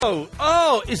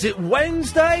Oh, is it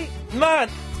Wednesday?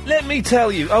 Man, let me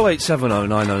tell you. 0870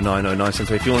 9090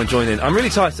 973 if you want to join in. I'm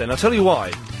really tired today, and I'll tell you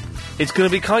why. It's going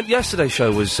to be yesterday's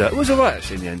show was alright,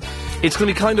 actually, in the end. It's going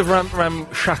to be kind of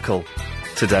ramshackle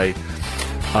today.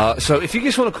 So if you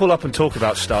just want to call up and talk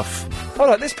about stuff,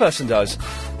 like this person does.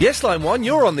 Yes, line 1,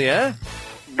 you're on the air.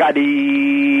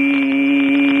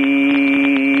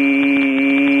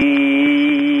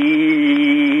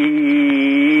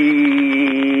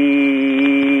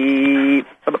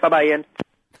 Bye-bye, Ian.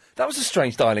 That was a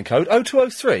strange dialing code.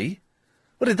 0203?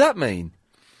 What did that mean?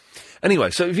 Anyway,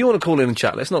 so if you want to call in and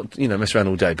chat, let's not, mess around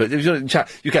all day, but if you want to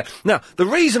chat, you can. Now, the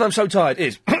reason I'm so tired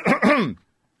is I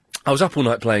was up all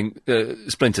night playing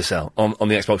Splinter Cell on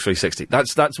the Xbox 360.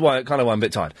 That's why I'm a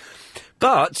bit tired.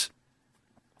 But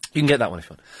you can get that one if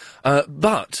you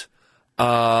want.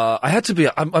 I had to be.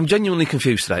 I'm genuinely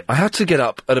confused today. I had to get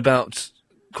up at about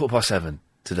 7:15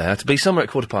 today. I had to be somewhere at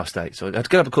 8:15. So I had to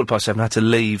get up at 7:15. I had to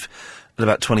leave at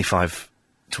about 8:25.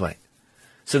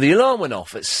 So the alarm went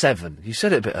off at 7. You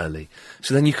said it a bit early.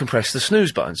 So then you can press the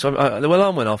snooze button. So the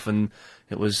alarm went off, and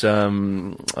it was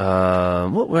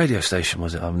what radio station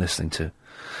was it I'm listening to?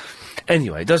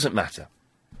 Anyway, it doesn't matter.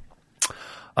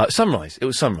 Sunrise. It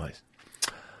was Sunrise.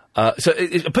 So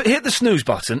hit the snooze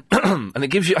button, and it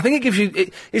gives you. I think it gives you.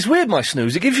 It's weird, my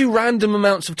snooze. It gives you random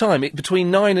amounts of time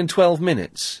between 9 and 12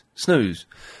 minutes. Snooze.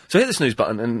 So I hit the snooze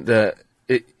button, and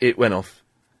it went off.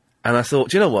 And I thought,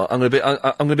 do you know what? I'm going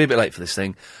to be a bit late for this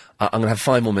thing. I'm going to have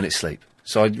 5 more minutes sleep.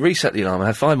 So I reset the alarm. I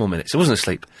had 5 more minutes. I wasn't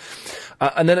asleep.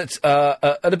 And then at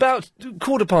about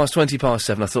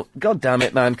 7:15, I thought, God damn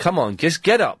it, man, come on, just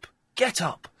get up. Get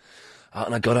up.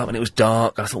 And I got up, and it was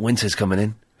dark. And I thought, winter's coming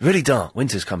in. Really dark.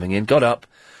 Winter's coming in. Got up,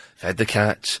 fed the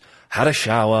cat, had a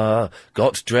shower,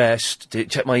 got dressed,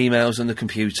 checked my emails on the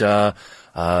computer,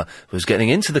 was getting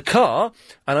into the car,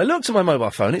 and I looked at my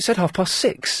mobile phone. It said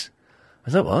 6:30. I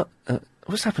thought, what?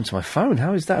 What's happened to my phone?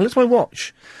 How is that? I looked at my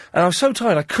watch, and I was so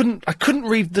tired I couldn't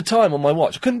read the time on my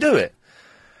watch. I couldn't do it.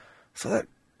 So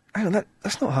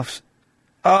that's not half.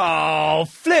 Oh,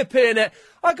 flipping it!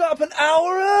 I got up an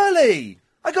hour early.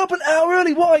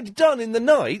 What I'd done in the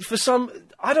night for some.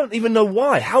 I don't even know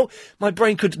why. How my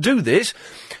brain could do this.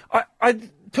 I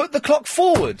put the clock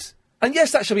forward, and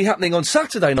yes, that should be happening on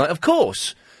Saturday night, of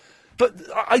course. But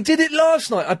I did it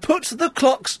last night. I put the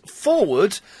clocks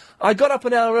forward. I got up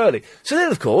an hour early. So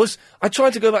then, of course, I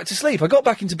tried to go back to sleep. I got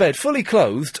back into bed, fully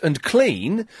clothed and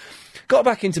clean, got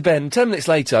back into bed, and 10 minutes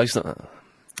later, I just thought,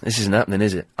 this isn't happening,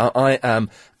 is it? I am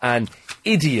an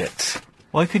idiot.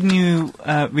 Why couldn't you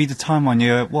read the time on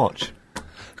your watch?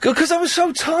 Because I was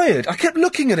so tired. I kept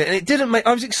looking at it, and it didn't make...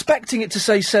 I was expecting it to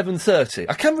say 7:30.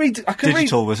 I can read...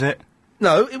 Digital, was it?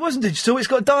 No, it wasn't digital. It's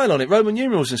got a dial on it, Roman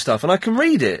numerals and stuff, and I can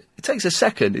read it. It takes a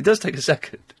second. It does take a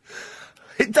second.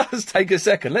 It does take a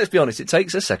second. Let's be honest, it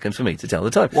takes a second for me to tell the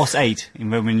time. What's 8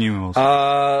 in Roman numerals? VIII.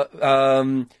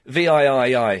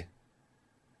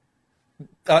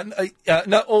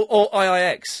 No, or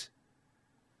IIX.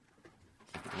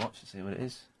 Watch and see what it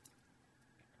is.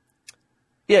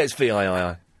 Yeah, it's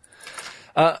VIII.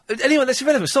 Anyway, that's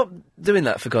irrelevant. Stop doing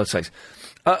that, for God's sakes.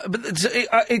 But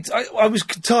I was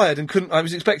tired and couldn't... I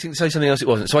was expecting to say something else, it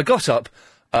wasn't. So I got up...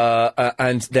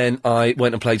 and then I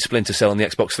went and played Splinter Cell on the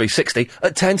Xbox 360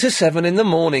 at 10:50 in the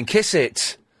morning. Kiss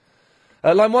it.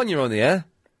 Line 1, you're on the air.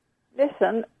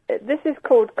 Listen, this is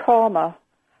called karma,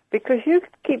 because you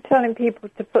keep telling people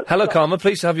to put... Hello, Karma.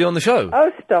 Pleased to have you on the show.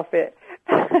 Oh, stop it.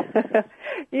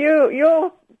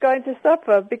 You're going to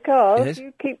suffer because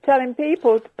you keep telling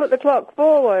people to put the clock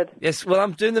forward. Yes, well,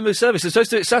 I'm doing the service. I'm supposed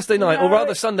to do it Saturday night, or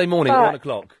rather Sunday morning at 1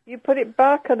 o'clock. You put it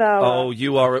back an hour. Oh,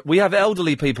 you are... We have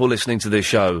elderly people listening to this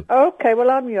show. OK,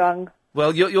 well, I'm young.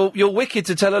 Well, you're wicked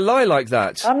to tell a lie like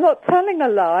that. I'm not telling a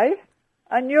lie.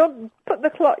 And you put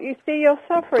the clock... You see, you're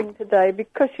suffering today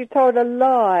because you told a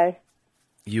lie.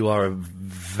 You are a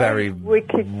very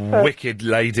wicked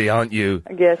lady, aren't you?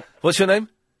 Yes. What's your name?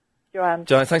 Joanne.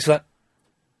 Joanne, thanks for that.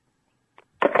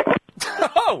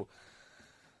 Oh!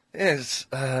 Yes,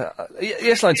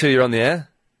 yes, line 2, you're on the air.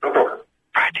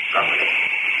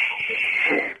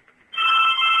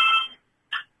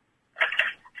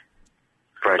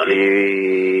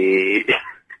 Freddie.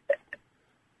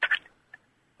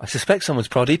 I suspect someone's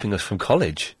prod-eeping us from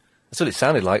college. That's what it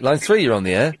sounded like. Line 3, you're on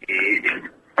the air.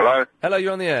 Hello? Hello,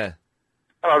 you're on the air.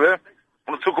 Hello there.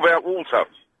 I want to talk about water.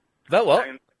 About what?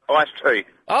 And iced tea.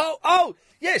 Oh,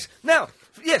 yes. Now,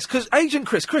 yes, because Agent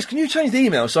Chris, can you change the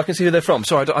email so I can see who they're from?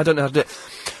 Sorry, I don't know how to do it.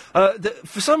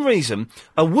 For some reason,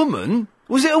 a woman...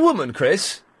 Was it a woman,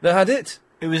 Chris, that had it?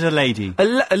 It was a lady.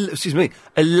 Excuse me.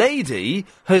 A lady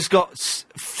has got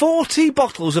 40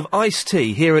 bottles of iced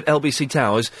tea here at LBC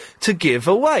Towers to give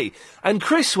away. And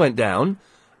Chris went down,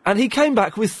 and he came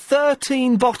back with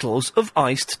 13 bottles of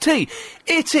iced tea.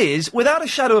 It is, without a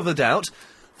shadow of a doubt,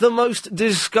 the most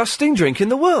disgusting drink in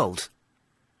the world.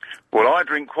 Well, I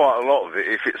drink quite a lot of it,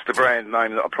 if it's the brand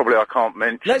name that I can't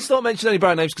mention. Let's not mention any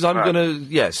brand names, because I'm going to...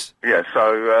 Yes. Yeah,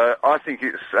 so I think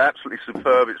it's absolutely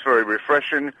superb. It's very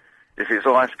refreshing. If it's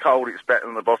ice cold, it's better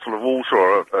than a bottle of water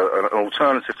or an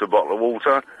alternative to a bottle of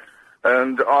water.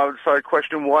 And I would say,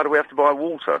 question, why do we have to buy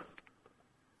water?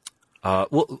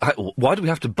 Why do we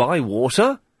have to buy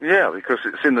water? Yeah, because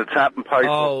it's in the tap and paid.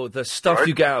 Oh, the stuff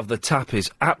you get out of the tap is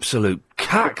absolute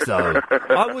cack, though.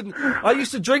 I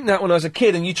used to drink that when I was a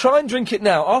kid, and you try and drink it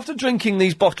now. After drinking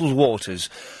these bottled waters,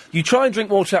 you try and drink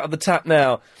water out of the tap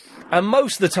now, and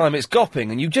most of the time it's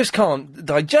gopping, and you just can't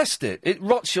digest it. It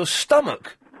rots your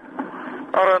stomach.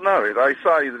 I don't know. They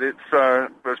say that it's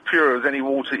as pure as any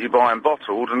water you buy and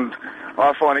bottled, and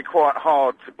I find it quite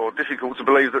hard or difficult to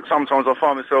believe that sometimes I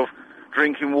find myself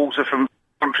drinking water from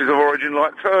countries of origin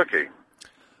like Turkey.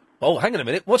 Oh, hang on a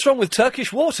minute. What's wrong with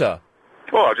Turkish water?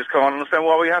 Well, I just can't understand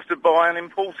why we have to buy and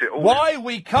import it all. Why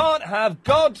we can't have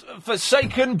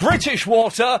God-forsaken British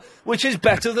water, which is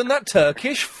better than that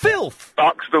Turkish filth.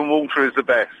 Buxton water is the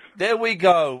best. There we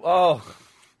go. Oh.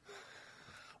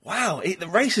 Wow, the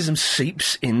racism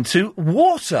seeps into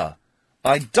water.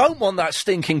 I don't want that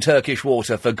stinking Turkish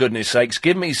water, for goodness sakes.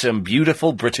 Give me some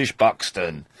beautiful British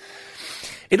Buxton.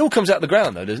 It all comes out of the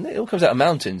ground, though, doesn't it? It all comes out of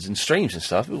mountains and streams and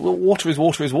stuff. Well, water is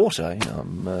water is water. You know,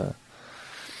 I'm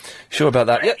sure about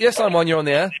that. Yes, I'm on. You're on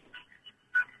the air.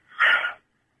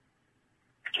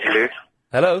 Hello.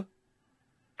 Hello.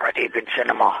 Pradeep in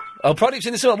cinema. Oh, Pradeep's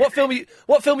in the cinema. What film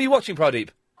are you watching, Pradeep?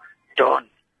 Don.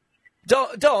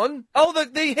 Don? Oh,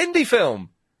 the Hindi film.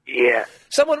 Yeah.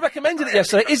 Someone recommended it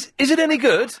yesterday. Is it any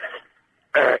good?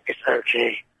 It's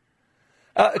okay.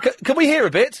 Can we hear a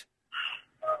bit?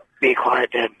 Be quiet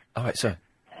then. All right, sir.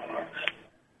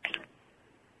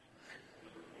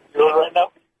 You all right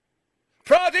now?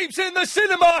 Pradeep's in the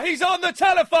cinema. He's on the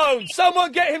telephone.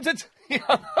 Someone get him to... He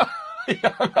hung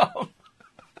up.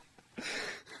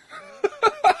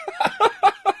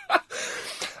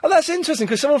 Oh, that's interesting,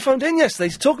 because someone phoned in yesterday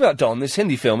to talk about Don, this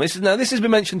Hindi film. This has been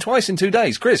mentioned twice in 2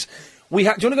 days. Chris, do you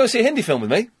want to go and see a Hindi film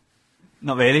with me?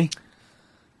 Not really.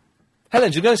 Helen,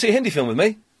 do you go and see a Hindi film with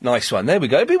me? Nice one. There we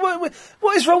go.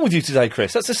 What is wrong with you today,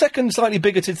 Chris? That's the second slightly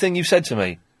bigoted thing you've said to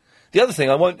me. The other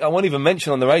thing I won't even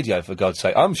mention on the radio, for God's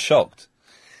sake. I'm shocked.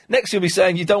 Next you'll be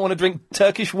saying you don't want to drink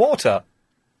Turkish water.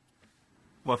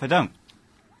 What if I don't?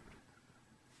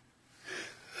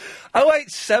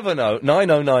 0870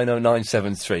 9090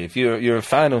 973. If you're a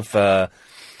fan of the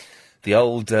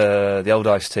old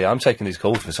iced tea, I'm taking these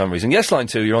calls for some reason. Yes, line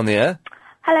 2, you're on the air.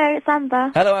 Hello, it's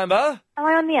Amber. Hello, Amber. Am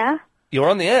I on the air? You're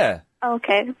on the air. Oh,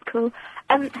 okay, that's cool.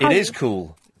 It is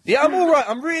cool. Yeah, I'm all right.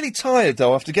 I'm really tired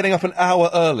though after getting up an hour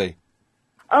early.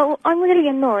 Oh, I'm really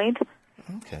annoyed.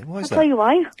 Okay, why is that? I'll tell you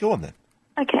why. Go on then.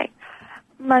 Okay,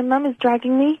 my mum is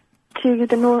dragging me to the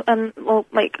to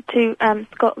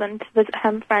Scotland to visit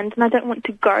her friends, and I don't want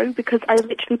to go because I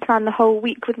literally planned the whole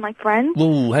week with my friends.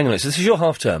 Ooh, hang on a minute. So this is your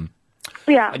half term.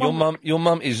 Yeah. And your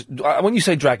mum is when you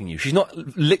say dragging you, she's not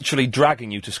literally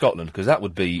dragging you to Scotland, because that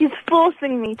would be she's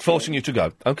forcing me to. Forcing you to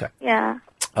go. Okay. Yeah.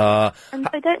 And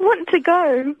I don't want to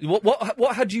go.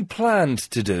 What had you planned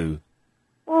to do?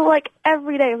 Well, like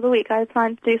every day of the week, I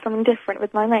planned to do something different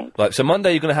with my mates. Like, so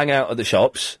Monday you're going to hang out at the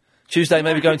shops. Tuesday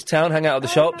maybe going to town, hang out at the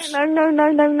shops. No.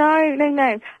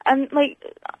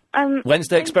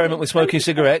 Wednesday experiment with smoking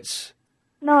cigarettes.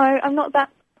 No, I'm not that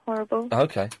horrible.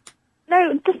 Okay.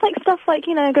 No, just like stuff like,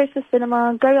 you know, go to the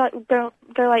cinema, go to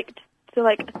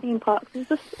a theme park. It's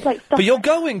just like stuff. But you're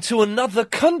going to another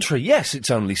country. Yes, it's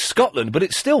only Scotland, but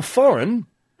it's still foreign.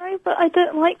 No, but I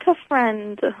don't like her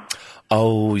friend.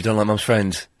 Oh, you don't like Mum's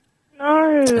friend?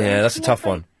 No. Yeah, that's a tough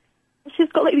one. She's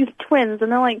got like these twins,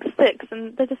 and they're like 6,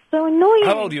 and they're just so annoying.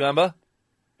 How old are you, Amber?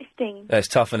 15. Yeah, it's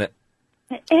tough, isn't it?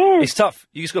 It is. It's tough.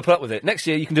 You just got to put up with it. Next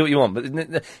year you can do what you want,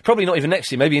 but probably not even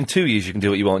next year. Maybe in 2 years you can do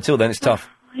what you want. Until then, it's tough.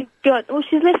 Oh my God. Well,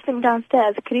 she's listening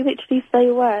downstairs. Can you literally say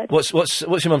a word? What's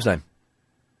your mum's name?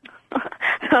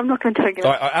 I'm not going to tell you.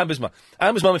 All right, Amber's mum.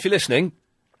 Amber's mum, if you're listening,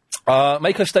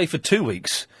 make her stay for 2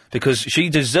 weeks, because she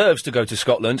deserves to go to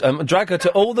Scotland. Drag her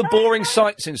to all the boring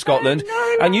sites in Scotland,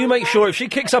 and you make sure if she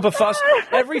kicks up a fuss,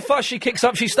 every fuss she kicks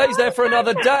up, she stays there for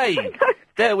another day.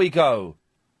 There we go.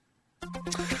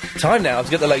 Time now to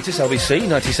get the latest LBC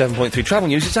 97.3 travel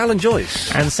news. It's Alan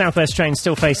Joyce. And South West trains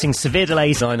still facing severe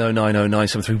delays.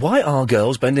 9090973. Why are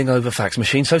girls bending over fax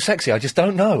machines so sexy? I just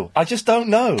don't know.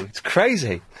 It's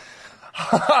crazy.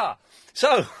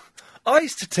 So,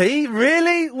 iced tea?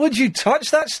 Really? Would you touch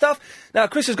that stuff? Now,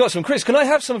 Chris has got some. Chris, can I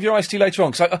have some of your iced tea later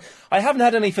on? Because I haven't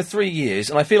had any for 3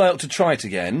 years, and I feel I ought to try it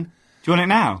again. Do you want it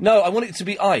now? No, I want it to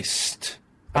be iced.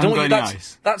 I don't want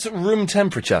ice. That's at room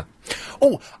temperature.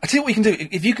 Oh, I tell you what you can do.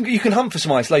 If you can hunt for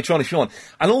some ice later on if you want.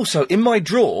 And also in my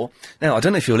drawer. Now I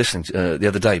don't know if you were listening the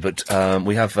other day, but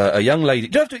we have a young lady.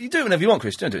 You do it whenever you want,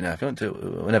 Chris. Don't do it now if you want to.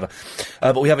 Whenever.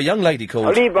 But we have a young lady called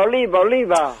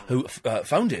Oliva. who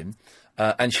phoned in,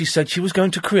 and she said she was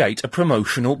going to create a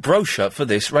promotional brochure for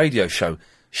this radio show.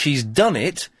 She's done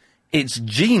it. It's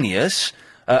genius,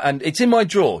 and it's in my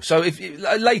drawer. So if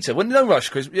later, no rush,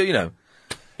 Chris. You know.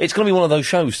 It's going to be one of those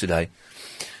shows today.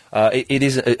 It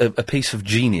is a piece of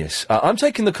genius. I'm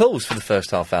taking the calls for the first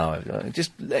half hour.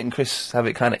 Just letting Chris have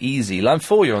it kind of easy. Line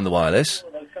 4, you're on the wireless.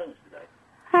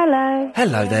 Hello.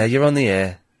 Hello there, you're on the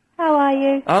air. How are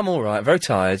you? I'm all right, very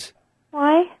tired.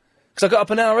 Why? Because I got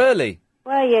up an hour early.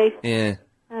 Were you? Yeah.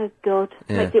 Oh, God.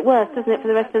 Yeah. Makes it worse, doesn't it, for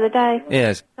the rest of the day?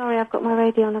 Yes. Sorry, I've got my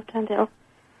radio on. I've turned it off.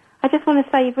 I just want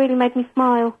to say you've really made me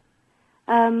smile.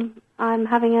 I'm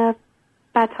having a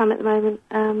bad time at the moment.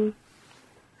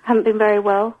 Haven't been very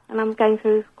well, and I'm going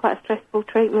through quite a stressful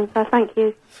treatment, so thank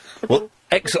you. Well,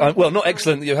 excellent. Well, not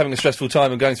excellent that you're having a stressful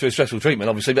time and going through a stressful treatment,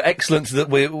 obviously, but excellent that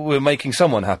we're making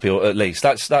someone happy, or at least.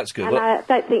 That's good. And I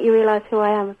don't think you realise who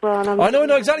I am as well. And I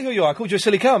know exactly who you are. I called you a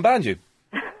silly cow and banned you.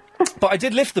 But I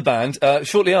did lift the band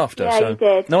shortly after. Yeah, so. you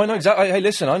did. No, I know exactly. Hey,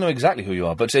 listen, I know exactly who you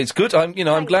are, but it's good. I'm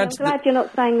glad. I'm glad you're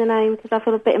not saying the name, because I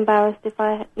feel a bit embarrassed if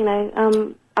I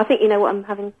think you know what I'm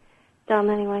having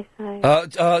done anyway. So.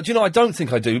 Do you know? I don't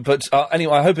think I do, but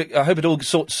anyway, I hope it all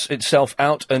sorts itself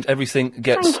out and everything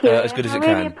gets as good as it can.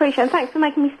 I really appreciate it. Thanks for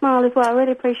making me smile as well. I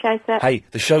really appreciate it. Hey,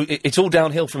 the show, it's all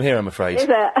downhill from here, I'm afraid. Is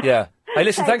it? Yeah. Hey,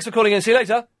 listen, thanks for calling in. See you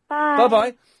later. Bye.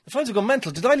 Bye-bye. The phones have gone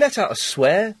mental. Did I let out a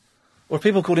swear? Or have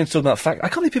people called in to talk about facts? I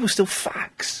can't believe people still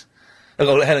fax.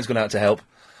 Oh, Helen's gone out to help.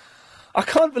 I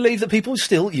can't believe that people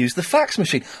still use the fax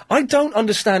machine. I don't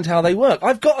understand how they work.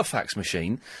 I've got a fax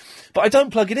machine, but I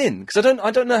don't plug it in, because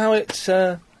I don't know how it...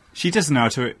 She doesn't know how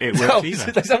it works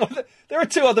either. There are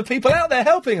 2 other people out there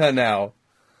helping her now.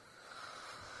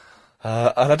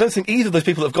 And I don't think either of those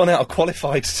people that have gone out are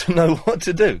qualified to know what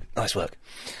to do. Nice work.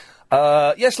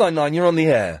 Yes, line 9, you're on the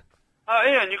air.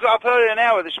 Ian, you got up early an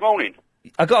hour this morning.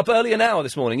 I got up early an hour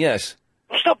this morning, yes.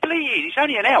 Well, stop bleeding. It's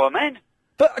only an hour, man.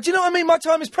 But do you know what I mean? My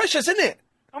time is precious, isn't it?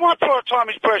 And my time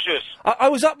is precious. I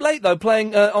was up late, though,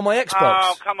 playing on my Xbox.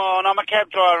 Oh, come on. I'm a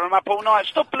cab driver. I'm up all night.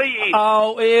 Stop bleeding.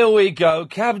 Oh, here we go.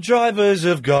 Cab drivers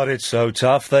have got it so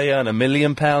tough. They earn £1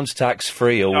 million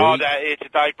tax-free a week. Hard out here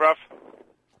today, bruv.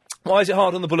 Why is it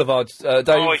hard on the boulevards, Dave?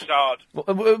 Oh, it's hard.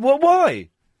 Why?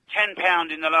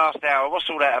 £10 in the last hour. What's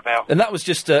all that about? And that was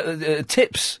just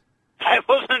tips. It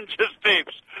wasn't just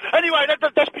tips. Anyway,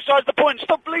 that's besides the point.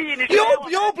 Stop bleeding.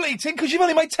 You're bleating because you've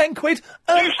only made 10 quid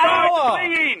an you hour.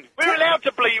 Bleeding. We're allowed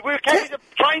to bleed. We're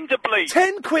trained to bleed.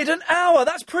 10 quid an hour.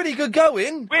 That's pretty good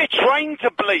going. We're trained to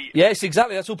bleed. Yes,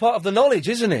 exactly. That's all part of the knowledge,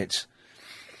 isn't it?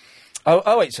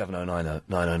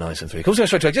 087090973. Calls going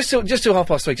straight away. Just till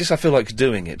 3:30. Just I feel like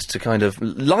doing it to kind of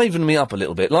liven me up a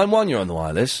little bit. Line 1, you're on the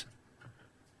wireless.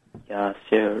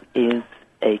 Yasser is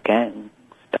a gang.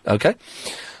 Okay.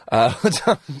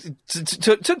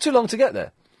 Took too long to get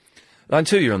there. Line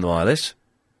 2, you're on the wireless.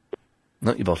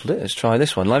 No, you bottled it. Let's try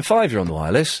this one. Line 5, you're on the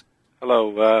wireless.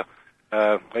 Hello,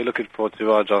 are you looking forward to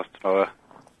our jobs tomorrow?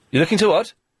 You're looking to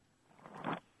what?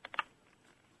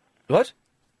 What?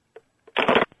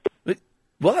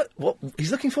 What?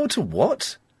 He's looking forward to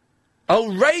what?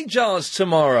 Oh, Ray Jars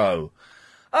tomorrow.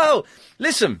 Oh,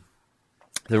 listen.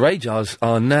 The Ray Jars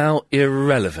are now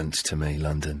irrelevant to me,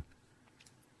 London.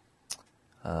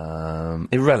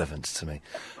 Irrelevant to me.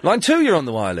 Line 2, you're on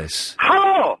the wireless.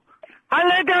 Hello. I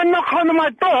let her knock on my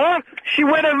door. She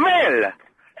wear a veil.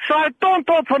 So I don't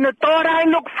open the door. I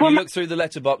look for... You look through the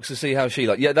letterbox to see how she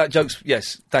like. Yeah, that joke's...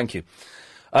 Yes, thank you.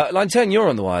 Line 10, you're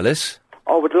on the wireless.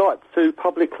 I would like to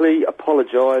publicly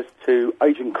apologise to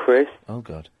Agent Chris. Oh,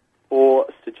 God. For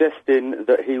suggesting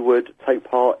that he would take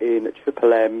part in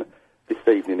Triple M this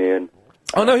evening, Ian.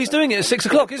 Oh, no, he's doing it at 6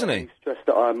 o'clock, isn't he? Stress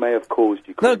that I may have caused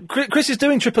you, Chris. No, Chris is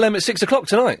doing Triple M at 6 o'clock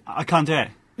tonight. I can't do it.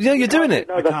 Yeah, you're doing it.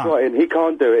 No, that's right, Ian. He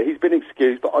can't do it. He's been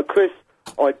excused. But, Chris,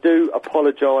 I do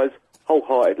apologise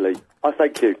wholeheartedly. I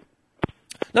thank you.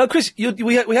 No, Chris,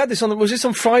 we had this on... Was this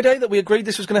on Friday that we agreed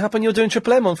this was going to happen? You're doing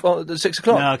Triple M at 6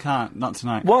 o'clock? No, I can't. Not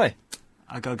tonight. Why?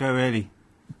 I gotta go early.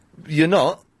 You're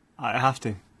not? I have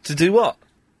to. To do what?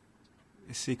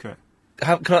 It's secret.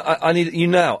 How can I need you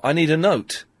now. I need a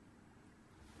note.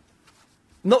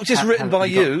 Not just written by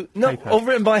you, or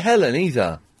written by Helen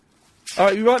either. All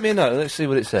right, you write me a note. Let's see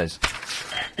what it says.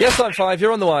 Yes, line 5.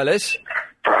 You're on the wireless.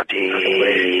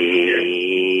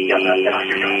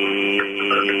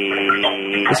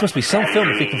 This must be some film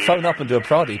if you can phone up and do a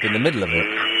Pradeep in the middle of it.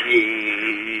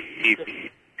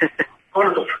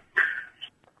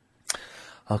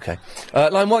 Okay.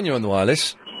 Line 1, you're on the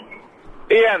wireless.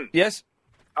 Ian. Yes?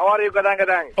 How are you,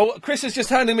 gadang? Oh, Chris is just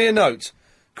handing me a note.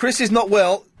 Chris is not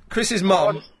well. Chris's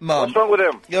mum. What's wrong with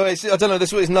him? Yeah, I don't know,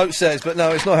 that's what his note says, but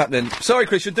no, it's not happening. Sorry,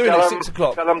 Chris, you're doing it at 6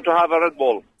 o'clock. Tell him to have a Red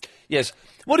Bull. Yes.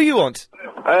 What do you want?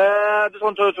 I just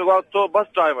want to talk about bus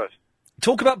drivers.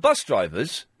 Talk about bus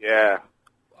drivers? Yeah.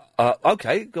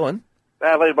 Okay, go on.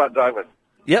 They're very bad drivers.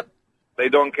 Yep. They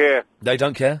don't care. They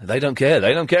don't care. They don't care.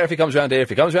 They don't care if he comes round here. If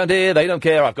he comes round here, they don't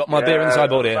care. I've got my beer in the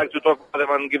sideboard here. I'd like to talk to them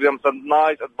and give them some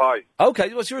nice advice.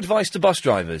 Okay, what's your advice to bus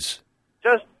drivers?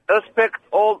 Just respect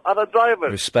all other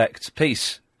drivers. Respect.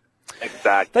 Peace.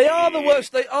 Exactly. They are the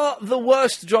worst. They are the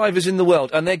worst drivers in the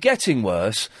world, and they're getting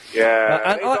worse.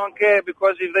 Yeah, they don't care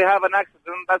because if they have an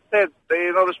accident, that's it.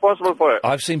 They're not responsible for it.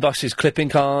 I've seen buses clipping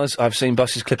cars. I've seen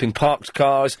buses clipping parked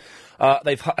cars.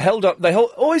 They've held up. They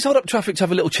always hold up traffic to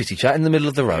have a little chitty chat in the middle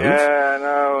of the road. Yeah,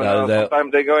 no.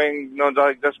 Sometimes they're going,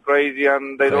 like just crazy,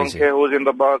 and they don't care who's in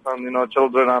the bath, and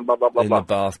children and blah blah blah. In the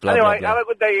bath, blah anyway, blah blah. Have a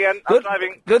good day, Ian. I'm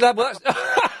driving. Good lad. Well,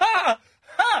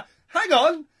 hang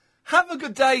on. Have a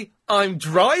good day. I'm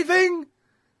driving.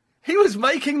 He was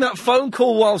making that phone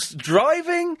call whilst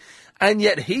driving, and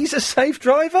yet he's a safe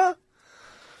driver.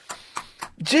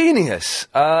 Genius.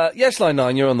 Yes, line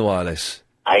 9. You're on the wireless.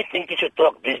 I think you should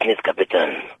talk business,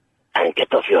 Capitan, and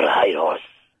get off your high horse.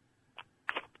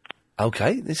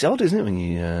 Okay, it's odd, isn't it, when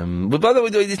you... But by the way,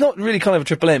 it's not really kind of a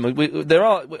Triple M.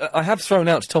 I have thrown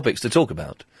out topics to talk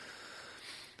about.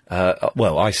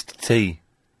 Iced tea.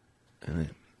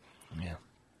 Yeah.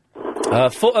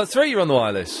 3, you're on the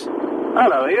wireless.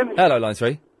 Hello, Ian. Hello, line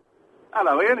 3.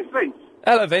 Hello, Ian. It's Vince.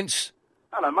 Hello, Vince.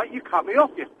 Hello, mate. You cut me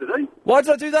off yesterday. Why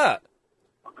did I do that?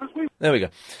 There we go.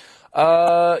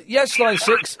 Yes, line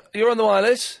 6. You're on the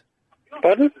wireless.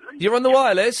 Pardon? You're on the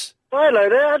wireless. Hello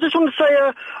there. I just want to say,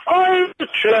 I'm the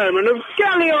chairman of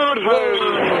Galliard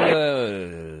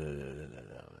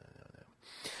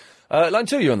Line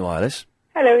 2, you're on the wireless.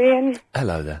 Hello, Ian.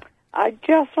 Hello there. I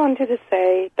just wanted to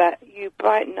say that you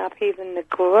brighten up even the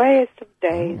greyest of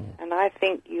days, and I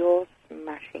think you're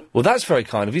smashing. Well, that's very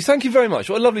kind of you. Thank you very much.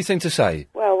 What a lovely thing to say.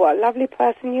 Well, what a lovely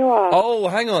person you are. Oh,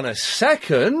 hang on a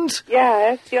second.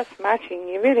 Yes, you're smashing.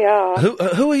 You really are.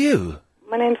 Who are you?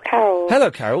 My name's Carol. Hello,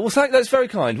 Carol. Well, that's very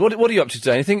kind. What are you up to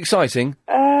today? Anything exciting?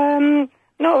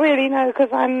 Not really, no, because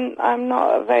I'm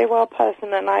not a very well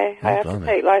person, and I have to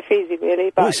take life easy, really.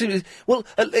 But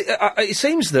it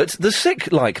seems that the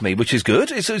sick like me, which is good.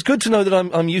 It's good to know that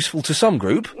I'm useful to some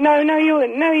group. No,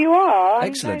 you are.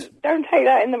 Excellent. Don't take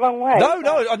that in the wrong way. No,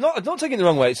 I'm not taking it the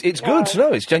wrong way. It's good to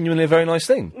know. It's genuinely a very nice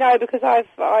thing. No, because I've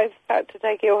had to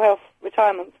take ill health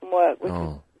retirement from work, which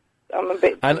is, I'm a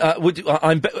bit. And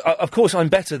of course I'm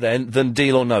better then than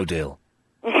Deal or No Deal.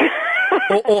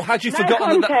 or had you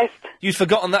forgotten that you'd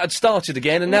forgotten that had started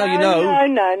again, and now you know?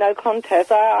 No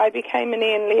contest. I became an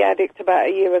Ian Lee addict about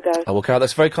a year ago. Oh, well, Carol,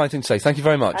 that's a very kind thing to say. Thank you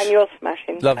very much. And you're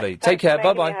smashing. Lovely. Take care.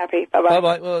 Bye bye. Happy. Bye bye. Bye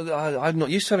bye. Well, I'm not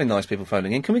used to having nice people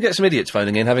phoning in. Can we get some idiots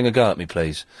phoning in, having a go at me,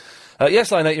 please?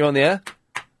 Yes, line 8. You're on the air.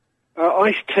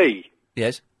 Iced tea.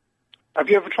 Yes. Have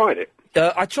you ever tried it?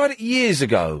 I tried it years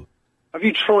ago. Have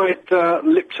you tried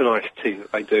Lipton iced tea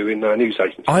that they do in news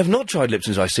agencies? I have not tried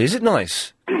Lipton's iced tea. Is it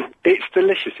nice? It's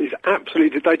delicious. It's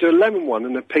absolutely... They do a lemon one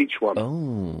and a peach one.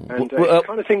 Oh. And it's the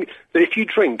kind of thing that if you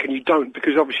drink and you don't,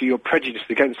 because obviously you're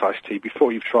prejudiced against iced tea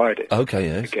before you've tried it. Okay,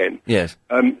 yes. Again. Yes.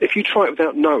 If you try it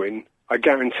without knowing, I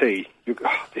guarantee,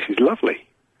 this is lovely.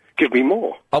 Give me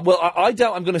more. Well, I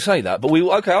doubt I'm going to say that, but we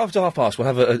will... Okay, after past, we'll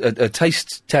have a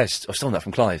taste test. I've stolen that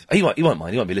from Clive. He won't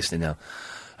mind. He won't be listening now.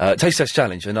 Taste test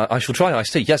challenge, and I shall try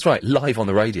iced tea. That's right, live on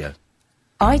the radio.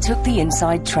 I took the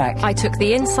inside track.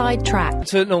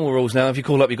 To normal rules now. If you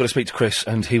call up, you've got to speak to Chris,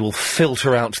 and he will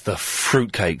filter out the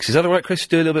fruitcakes. Is that all right, Chris?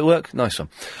 Do a little bit of work? Nice one.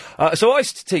 So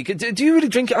iced tea. Do you really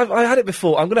drink it? I had it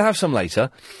before. I'm going to have some later.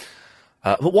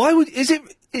 But why would... Is it...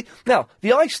 Now,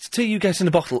 the iced tea you get in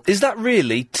a bottle, is that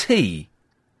really tea?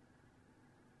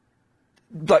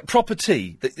 Like proper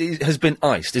tea that has been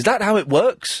iced? Is that how it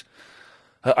works?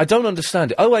 I don't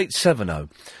understand it. 0870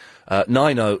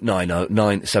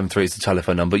 9090 is the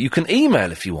telephone number. You can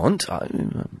email if you want.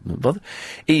 Bother.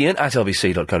 Ian at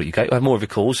lbc.co.uk. I'll have more of your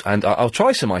calls, and I'll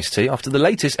try some iced tea after the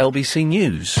latest LBC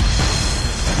news.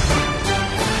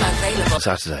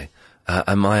 Saturday.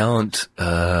 And my aunt, one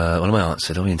of my aunts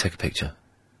said, "Oh, Ian, take a picture."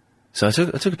 So I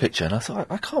took a picture, and I thought,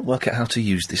 I can't work out how to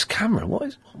use this camera.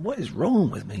 What is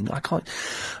wrong with me? I can't.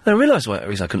 And I realised the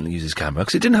reason I couldn't use this camera,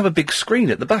 because it didn't have a big screen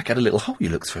at the back. It had a little hole you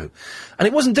look through. And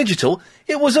it wasn't digital,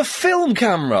 it was a film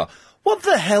camera. What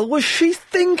the hell was she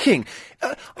thinking?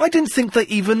 I didn't think they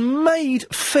even made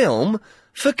film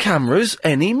for cameras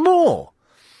anymore.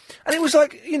 And it was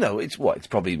like, it's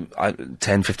probably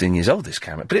 10, 15 years old, this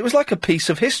camera. But it was like a piece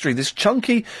of history, this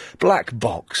chunky black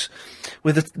box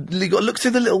with you got to look through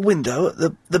the little window at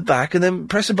the back and then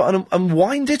press a button and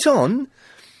wind it on.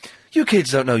 You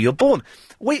kids don't know you're born.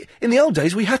 In the old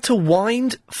days, we had to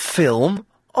wind film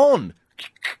on.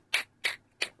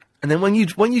 And then when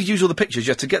you'd use all the pictures,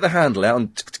 you had to get the handle out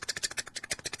and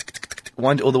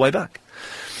wind it all the way back.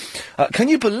 Can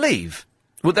you believe...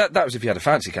 Well, that was if you had a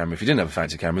fancy camera. If you didn't have a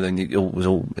fancy camera, then it was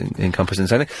all encompassed in the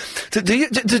same thing.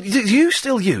 Do you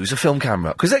still use a film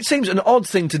camera? Because that seems an odd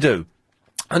thing to do.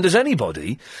 And does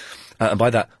anybody, and by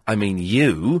that I mean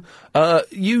you,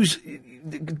 use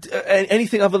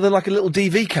anything other than like a little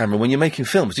DV camera when you're making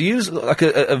films? Do you use like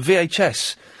a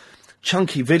VHS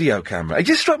chunky video camera? It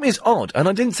just struck me as odd, and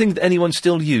I didn't think that anyone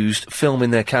still used film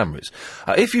in their cameras.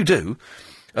 If you do...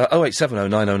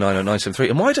 08709090973.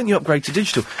 And why don't you upgrade to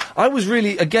digital? I was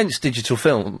really against digital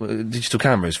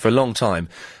cameras for a long time,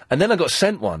 and then I got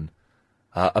sent one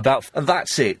and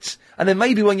that's it. And then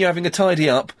maybe when you're having a tidy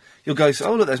up, you'll go,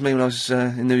 "Oh, look, there's me when I was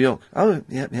in New York. Oh,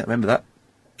 yeah, remember that,"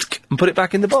 and put it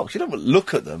back in the box. You don't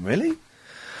look at them, really.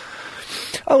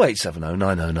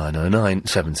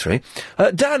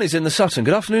 08709090973. Dan is in the Sutton.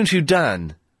 Good afternoon to you,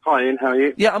 Dan. Hi, Ian. How are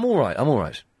you? Yeah, I'm all right.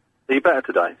 Are you better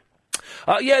today?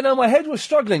 My head was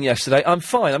struggling yesterday. I'm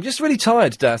fine. I'm just really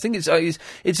tired today. I think it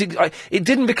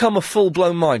didn't become a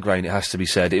full-blown migraine, it has to be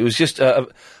said. It was just a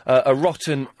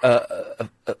rotten,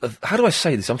 how do I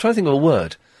say this? I'm trying to think of a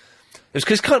word. It was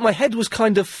because my head was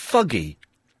kind of fuggy,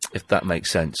 if that makes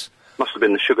sense. Must have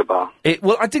been the sugar bar.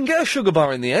 Well, I didn't get a sugar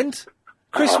bar in the end.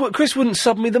 Chris wouldn't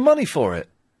sub me the money for it.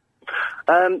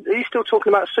 Are you still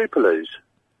talking about Superloos?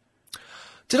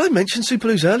 Did I mention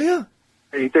Superloos earlier?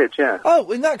 You did, yeah. Oh,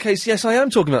 in that case, yes, I am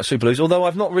talking about Superloos, although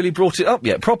I've not really brought it up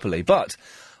yet properly, but,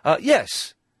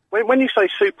 yes. When you say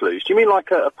Superloos, do you mean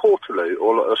like a Portaloo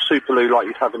or a Superloo like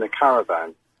you'd have in a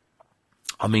caravan?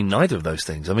 I mean neither of those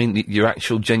things. I mean your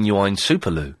actual genuine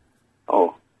Superloo.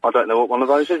 Oh, I don't know what one of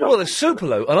those is. Well, the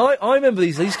Superloo, and I remember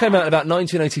these came out in about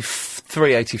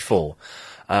 1983, 84,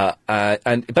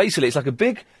 and basically it's like a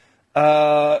big,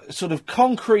 sort of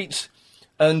concrete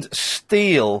and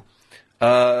steel...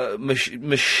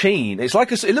 machine. It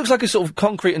looks like a sort of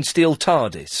concrete and steel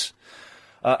TARDIS.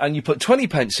 And you put 20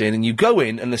 pence in and you go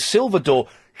in and the silver door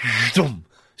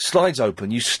slides open.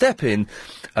 You step in,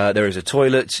 there is a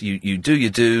toilet, you do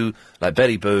your do, like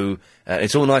Betty Boo,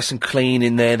 it's all nice and clean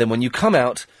in there. Then when you come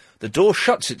out, the door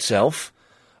shuts itself,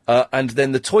 and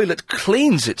then the toilet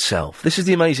cleans itself. This is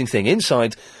the amazing thing.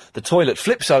 Inside, the toilet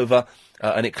flips over,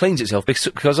 and it cleans itself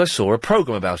because I saw a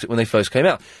programme about it when they first came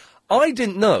out. I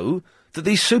didn't know that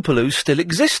these Superloos still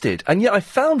existed, and yet I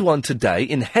found one today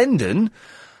in Hendon.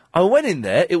 I went in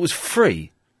there, it was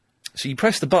free. So you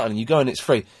press the button and you go and it's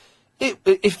free.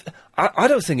 I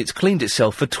don't think it's cleaned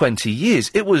itself for 20 years.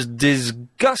 It was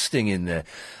disgusting in there.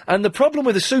 And the problem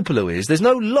with a Superloo is there's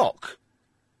no lock.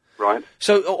 Right.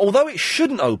 So although it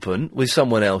shouldn't open with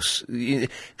someone else,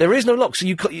 there is no lock. So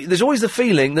there's always the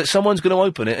feeling that someone's going to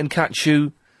open it and catch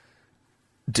you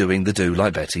doing the do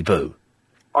like Betty Boo.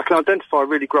 I can identify a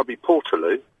really grubby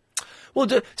Portaloo. Well,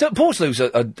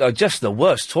 Portaloos are just the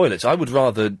worst toilets. I would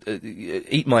rather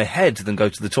eat my head than go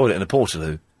to the toilet in a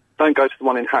Portaloo. Don't go to the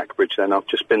one in Hackbridge then. I've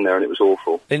just been there and it was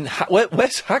awful.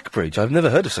 Where's Hackbridge? I've never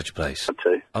heard of such a place.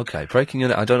 Okay, breaking your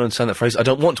neck. I don't understand that phrase. I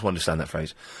don't want to understand that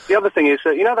phrase. The other thing is,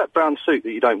 you know that brown suit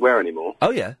that you don't wear anymore?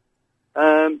 Oh, yeah.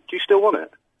 Do you still want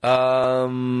it?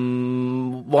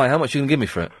 Why? How much are you going to give me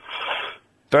for it?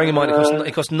 Bearing in mind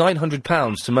it costs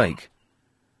 £900 to make.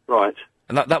 Right.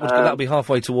 And that would be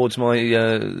halfway towards my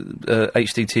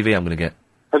HD TV I'm going to get.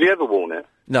 Have you ever worn it?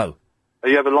 No. Are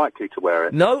you ever likely to wear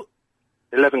it? No.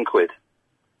 11 quid.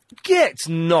 Get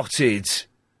knotted.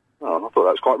 Oh, I thought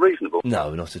that was quite reasonable.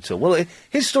 No, not at all. Well,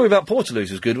 his story about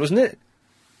Portaloos was good, wasn't it?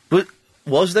 But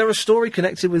was there a story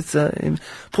connected with him?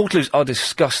 Portaloos are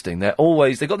disgusting. They've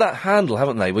got that handle,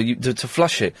 haven't they, where to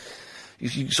flush it.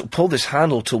 You sort of pull this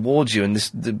handle towards you and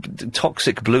the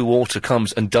toxic blue water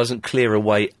comes and doesn't clear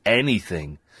away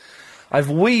anything. I've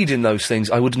weed in those things.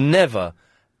 I would never,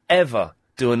 ever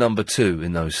do a number 2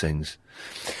 in those things.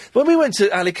 When we went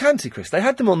to Alicante, Chris, they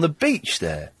had them on the beach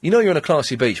there. You know you're on a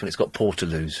classy beach when it's got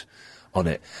Portaloos on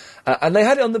it. And they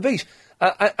had it on the beach.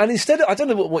 And instead, I don't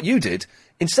know what you did,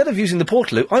 instead of using the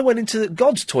Portaloo, I went into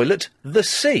God's toilet, the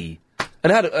sea.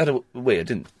 And I had a weird,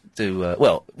 didn't do,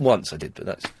 well, once I did, but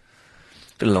that's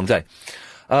been a long day.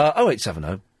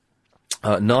 0870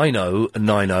 90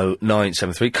 90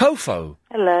 973. Kofo.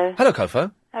 Hello. Hello,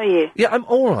 Kofo. How are you? Yeah, I'm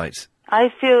all right. I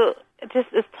feel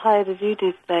just as tired as you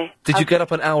do today. Did you get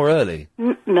up an hour early?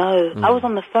 No. I was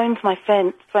on the phone to my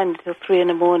friend until 3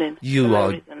 a.m. You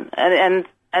are...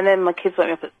 And then my kids woke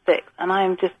me up at 6, and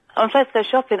I'm supposed to go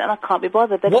shopping, and I can't be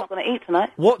bothered. They're not going to eat tonight.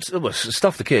 Well,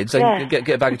 stuff the kids. They get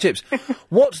a bag of chips.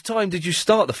 What time did you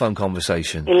start the phone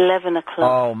conversation? 11 o'clock.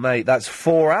 Oh, mate, that's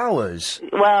 4 hours.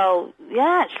 Well,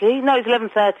 yeah, actually. No, it's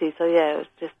 11:30, so yeah, it was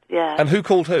just, yeah. And who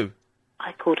called who?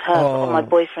 I called her on my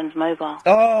boyfriend's mobile.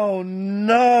 Oh,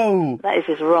 no. That is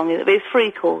just wrong, isn't it? But it's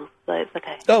 3 calls, so it's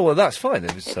okay. Oh, well, that's fine.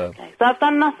 It was, okay. So I've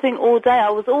done nothing all day.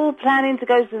 I was all planning to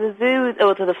go to the zoo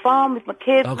or to the farm with my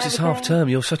kids. Oh, because it's half term.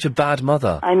 You're such a bad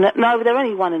mother. I know. No, but they're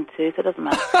only 1 and 2, so it doesn't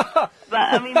matter. but,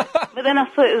 I mean, but then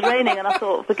I saw it was raining, and I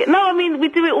thought, forget... No, I mean, we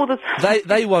do it all the time.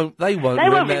 They won't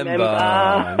remember.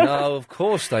 No, of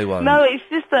course they won't. No, it's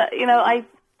just that, you know,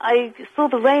 I saw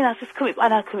the rain, I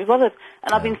couldn't be bothered.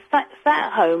 And I've been sat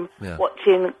at home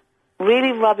watching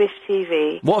really rubbish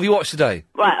TV. What have you watched today?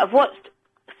 Right, I've watched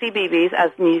CBeebies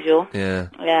as usual. Yeah.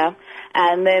 Yeah.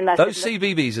 And then... Those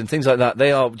CBeebies and things like that,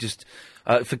 they are just...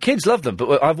 for kids, love them,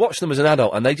 but I've watched them as an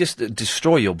adult, and they just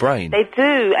destroy your brain. They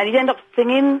do, and you end up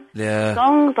singing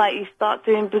songs, like you start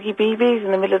doing Boogie Beebies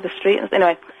in the middle of the street.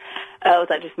 Anyway... was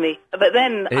that just me? But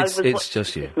then it's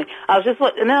just you. I was just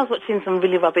and then I was watching some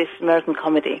really rubbish American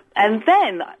comedy. And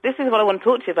then this is what I want to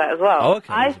talk to you about as well. Oh,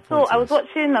 okay. I was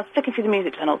flicking through the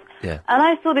music channels. Yeah. And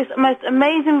I saw this most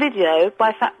amazing video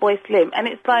by Fatboy Slim, and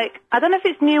it's like, I don't know if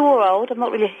it's new or old. I'm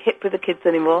not really hip with the kids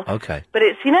anymore. Okay. But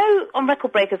it's, you know, on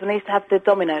Record Breakers when they used to have the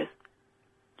dominoes.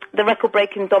 The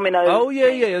record-breaking dominoes. Oh,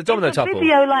 yeah, the domino topple. It's a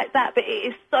video like that, but it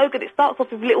is so good. It starts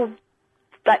off with little,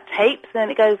 like, tapes, and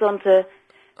then it goes on to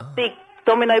big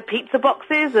domino pizza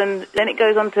boxes, and then it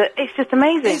goes on to... It's just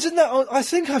amazing. Isn't that... I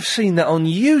think I've seen that on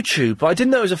YouTube, but I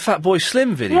didn't know it was a Fatboy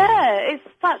Slim video. Yeah, it's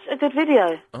such a good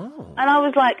video. Oh. And I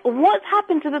was like, what's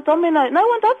happened to the domino? No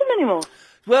one does them anymore.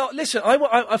 Well, listen,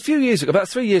 a few years ago, about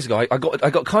 3 years ago, I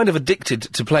got kind of addicted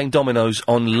to playing dominoes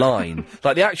online.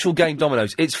 Like, the actual game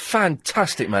dominoes. It's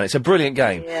fantastic, man. It's a brilliant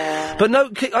game. Yeah. But no,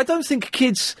 I don't think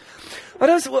kids... I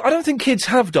don't think kids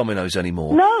have dominoes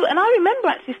anymore. No, and I remember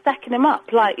actually stacking them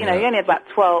up. Like, you know, you only had about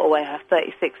 12 or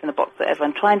 36 in a box or whatever,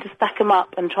 and trying to stack them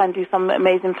up and try and do some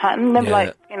amazing pattern. Remember,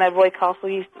 like, you know, Roy Castle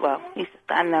used to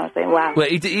stand there and say, wow. Well,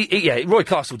 Roy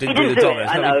Castle didn't do the dominoes.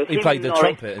 I know. He played the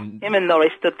trumpet. And him and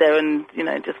Norris stood there and, you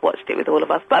know, just watched it with all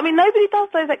of us. But, I mean, nobody does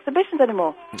those exhibitions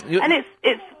anymore. And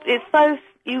it's so...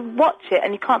 You watch it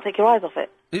and you can't take your eyes off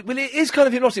it. Well, it is kind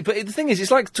of hypnotic, but the thing is,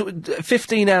 it's like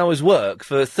 15 hours work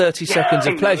for 30 seconds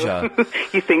of pleasure.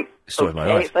 You think, story of my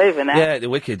life. It's over now. Yeah,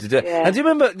 the wicked. And do you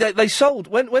remember, they sold,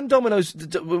 when dominoes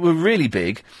were really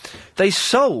big, they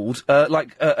sold,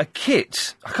 a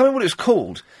kit, I can't remember what it was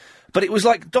called, but it was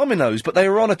like dominoes, but they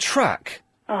were on a track.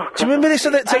 Oh, do you remember this?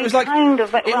 So it was like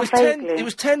it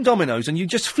was 10 dominoes, and you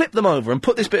just flip them over and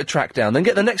put this bit of track down, then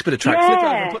get the next bit of track, flip it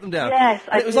over and put them down. Yes,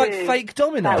 and it was like fake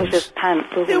dominoes. That was just pants,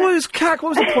 wasn't it? It was cack.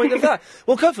 What was the point of that?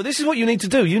 Well, Kofa, this is what you need to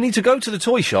do. You need to go to the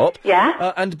toy shop,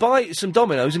 and buy some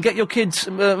dominoes and get your kids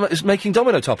making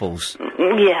domino topples.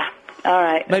 Yeah. All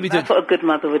right. Maybe that's what a good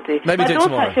mother would do. Maybe do it tomorrow.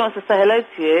 My daughter actually wants to say hello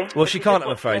to you. Well, she can't,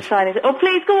 I'm afraid. Oh,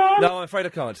 please go on. No, I'm afraid I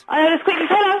can't. I know. Just quickly,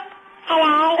 hello.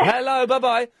 Hello. Hello.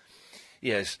 Bye-bye.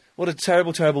 Yes, what a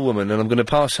terrible, terrible woman, and I'm going to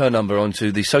pass her number on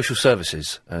to the social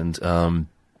services, and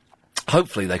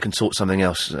hopefully they can sort something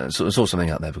else, sort something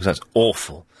out there, because that's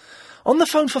awful. On the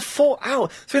phone for 4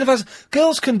 hours, 3.5 hours.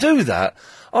 Girls can do that.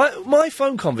 My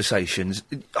phone conversations,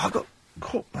 I've got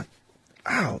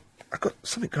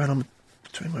something going on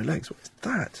between my legs. What is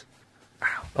that?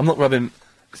 Ow. I'm not rubbing,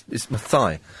 it's my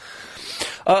thigh.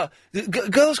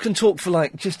 Girls can talk for,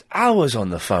 like, just hours on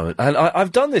the phone, and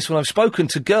I've done this when I've spoken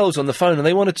to girls on the phone, and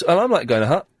they want to... And I'm like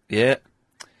going, yep.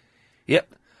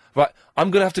 Right,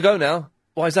 I'm going to have to go now.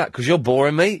 Why is that? Because you're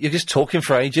boring me? You're just talking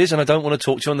for ages, and I don't want to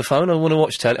talk to you on the phone. I want to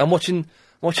watch telly. I'm watching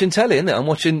telly, isn't it? I'm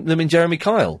watching them in Jeremy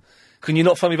Kyle. Can you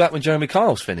not phone me back when Jeremy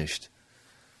Kyle's finished?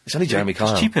 It's only Jeremy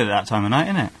Kyle. It's cheaper at that time of night,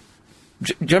 isn't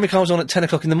it? Jeremy Kyle's on at 10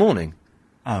 o'clock in the morning.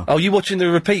 Oh, you watching the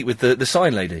repeat with the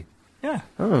sign lady? Yeah.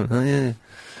 Oh, yeah.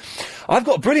 I've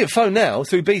got a brilliant phone now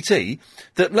through BT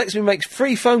that lets me make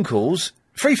free phone calls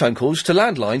to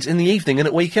landlines in the evening and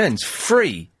at weekends.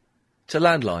 Free to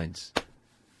landlines.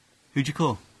 Who'd you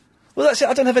call? Well, that's it.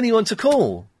 I don't have anyone to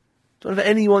call. So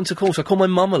I call my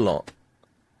mum a lot.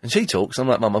 And she talks, I'm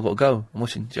like, Mum, I've got to go. I'm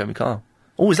watching Jeremy Kyle.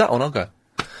 Oh, is that on? I'll go.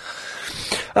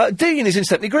 Dean is in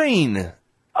Stepney Green.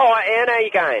 All right, Ian, how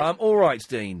you going? I'm all right,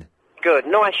 Dean. Good.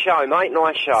 Nice show, mate.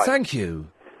 Nice show. Thank you.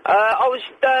 I was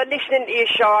listening to your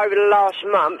show over the last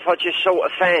month. I just sort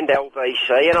of found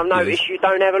LBC, and I've noticed you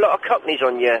don't have a lot of Cockneys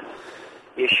on your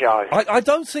show. I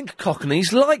don't think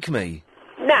Cockneys like me.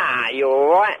 Nah, you're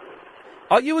all right.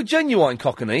 Are you a genuine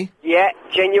Cockney? Yeah,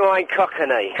 genuine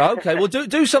Cockney. Okay, well,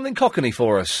 do something Cockney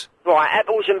for us. Right,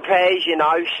 apples and pears, you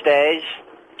know, stairs.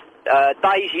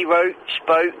 Daisy roots,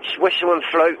 boots, whistle and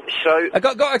flute, suit.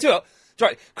 I do it.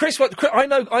 Right, Chris, I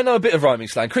know a bit of rhyming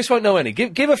slang. Chris won't know any.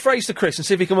 Give a phrase to Chris and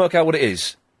see if he can work out what it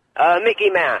is. Mickey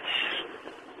Mouse.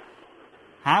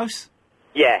 House?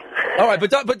 Yeah. All right,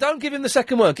 but don't give him the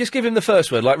second word. Just give him the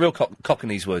first word, like real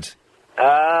Cockneys would.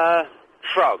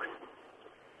 Frog.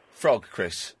 Frog,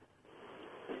 Chris.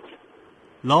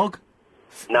 Log?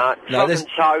 No, Frog and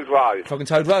Toad Road. Frog and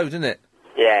Toad Road, isn't it?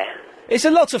 Yeah. It's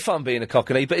a lot of fun being a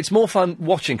Cockney, but it's more fun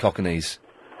watching Cockneys.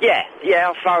 Yeah,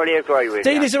 I thoroughly agree with you.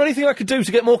 Dean, is there anything I could do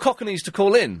to get more Cockneys to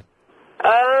call in?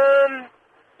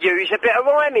 Use a bit of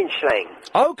rhyming slang.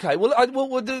 Okay, well,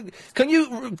 can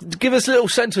you give us a little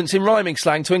sentence in rhyming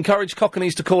slang to encourage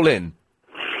Cockneys to call in?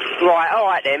 Right, all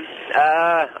right then.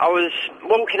 I was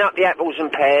walking up the apples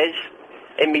and pears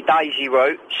in me daisy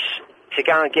roots to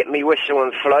go and get me whistle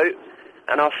and flute,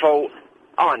 and I thought,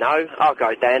 I know, I'll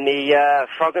go down the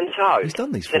Frog and Toad. He's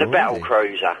done these to the Battle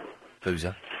Cruiser.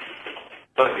 Cruiser.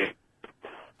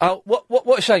 Oh,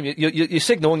 what a shame. Your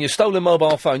signal on your stolen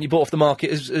mobile phone you bought off the market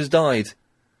has died.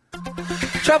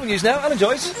 Travel news now, Alan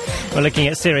Joyce. We're looking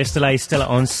at serious delays still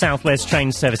on South West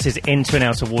train services into and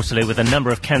out of Waterloo, with a number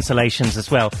of cancellations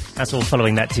as well. That's all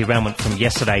following that derailment from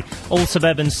yesterday. All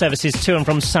suburban services to and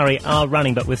from Surrey are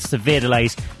running, but with severe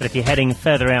delays. But if you're heading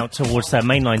further out towards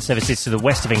mainline services to the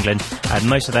west of England,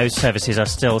 most of those services are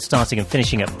still starting and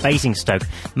finishing at Basingstoke.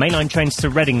 Mainline trains to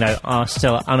Reading, though, are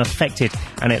still unaffected,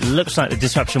 and it looks like the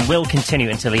disruption will continue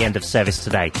until the end of service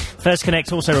today. First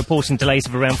Connect also reporting delays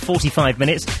of around 45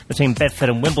 minutes between Bedford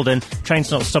and Wimbledon. Trains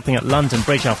not stopping at London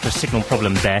Bridge after a signal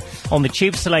problem there. On the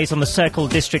tubes, delays on the Circle,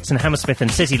 Districts and Hammersmith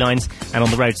and City lines, and on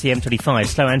the road to the M25,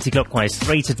 slow anti-clockwise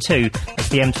 3 to 2. That's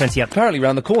the M20 up. Apparently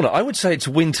round the corner. I would say it's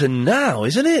winter now,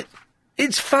 isn't it?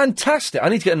 It's fantastic. I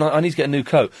need to get a new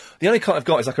coat. The only coat I've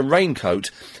got is like a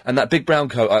raincoat, and that big brown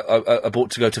coat I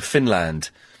bought to go to Finland.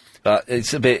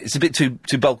 It's a bit too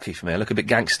bulky for me. I look a bit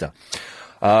gangster.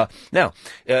 Now,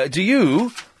 do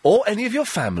you or any of your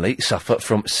family suffer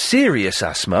from serious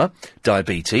asthma,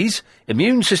 diabetes,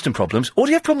 immune system problems, or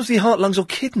do you have problems with your heart, lungs or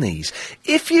kidneys?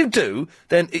 If you do,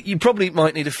 then you probably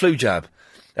might need a flu jab.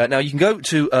 Now, you can go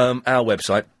to our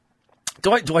website.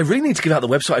 Do I really need to give out the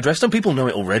website address? Don't people know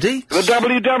it already? The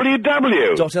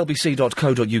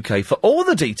www.lbc.co.uk for all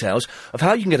the details of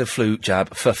how you can get a flu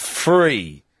jab for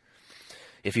free.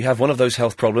 If you have one of those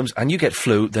health problems and you get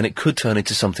flu, then it could turn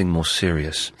into something more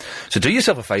serious. So do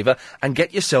yourself a favour and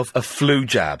get yourself a flu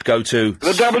jab. Go to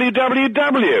the www.lbc.co.uk.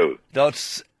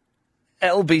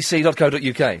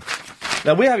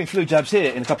 Now, we're having flu jabs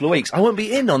here in a couple of weeks. I won't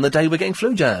be in on the day we're getting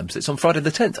flu jabs. It's on Friday the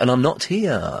 10th, and I'm not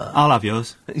here. I'll have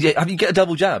yours. Yeah, have you get a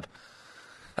double jab?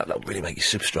 That'll really make you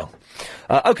super strong.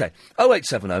 OK,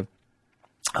 0870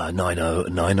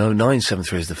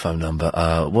 9090973 is the phone number.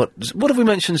 What have we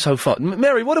mentioned so far?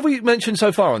 Mary, what have we mentioned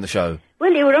so far on the show?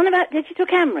 Well, you were on about digital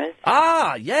cameras.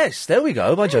 Ah, yes, there we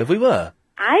go. By Jove, we were.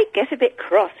 I get a bit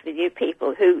cross with you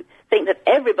people who think that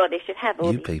everybody should have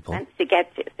all these fancy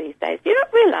gadgets these days. Do you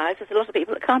not realise there's a lot of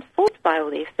people that can't afford to buy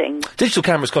all these things? Digital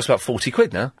cameras cost about 40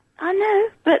 quid now. I know,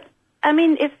 but, I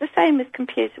mean, it's the same as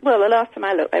computers. Well, the last time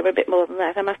I looked, they were a bit more than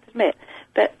that, I must admit.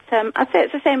 But I'd say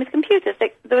it's the same as computers.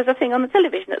 There was a thing on the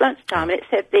television at lunchtime, and it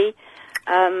said the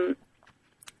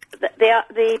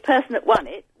person that won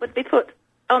it would be put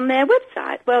on their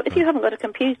website. Well, if you haven't got a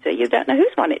computer, you don't know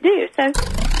who's won it, do you? So,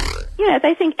 you know,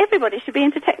 they think everybody should be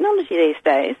into technology these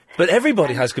days. But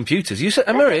everybody has computers.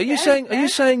 Mary, are you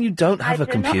saying you don't have a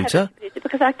computer? I do not have a computer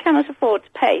because I cannot afford to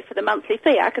pay for the monthly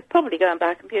fee. I could probably go and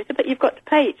buy a computer, but you've got to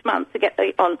pay each month to get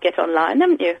online,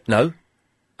 haven't you? No.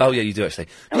 Oh yeah, you do actually.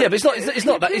 Yeah, but it's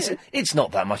not that. It's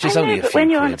not that much. It's only a few but when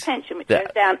you're quid. on a pension, which goes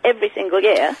down every single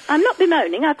year, I'm not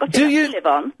bemoaning. I've got to live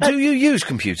on. Do you use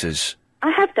computers? I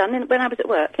have done when I was at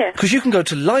work. Yeah. Because you can go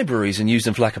to libraries and use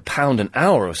them for like £1 an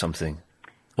hour or something,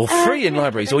 or free in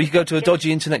libraries, or you can go to a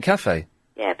dodgy internet cafe.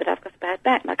 Yeah, but I've got a bad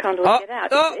back and I can't always get out.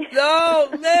 No,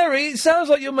 Mary, it sounds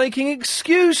like you're making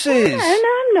excuses. No,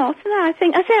 I'm not. No, I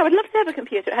would love to have a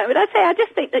computer at home, but I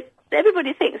just think that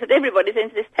everybody thinks that everybody's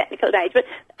into this technical age, but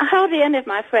hardly any of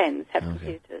my friends have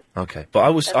computers. Okay, but I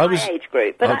was my age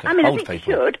group. But okay. I mean, I think we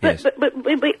should, but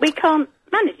we can't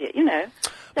manage it, you know.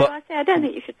 So I say I don't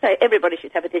think you should say everybody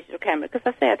should have a digital camera, because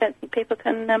I say I don't think people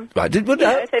can. Right,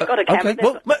 if they've got a camera. Okay,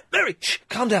 well, Mary, shh,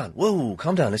 calm down. Whoa,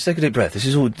 calm down. Let's take a deep breath. This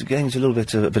is all getting into a little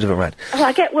bit, a bit of a rant. Oh,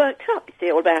 I get worked up, you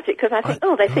see, all about it, because I think,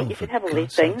 they think you should have all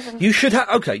these things. And You should have.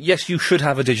 Okay, yes, you should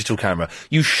have a digital camera.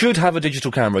 You should have a digital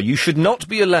camera. You should not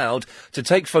be allowed to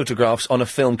take photographs on a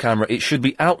film camera. It should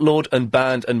be outlawed and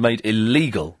banned and made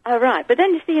illegal. Oh, right, but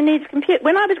then you see, you need a computer.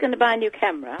 When I was going to buy a new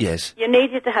camera, Yes. you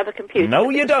needed to have a computer. No,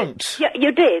 you don't. Yeah,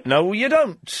 you did. No, you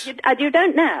don't. You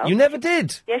don't now. You never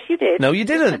did. Yes, you did. No, you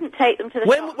didn't. You couldn't take them to the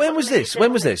shop. When was this?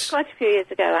 When was this? Quite a few years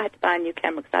ago, I had to buy a new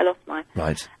camera because I lost mine.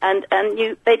 Right. And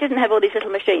they didn't have all these little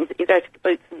machines that you go to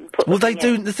Boots and put. Well, they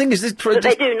do. The thing is, this. But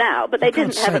they do now, but they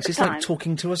didn't have at the It's time. like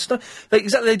talking to us.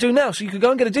 Exactly, they do now. So you could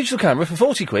go and get a digital camera for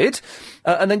 40 quid,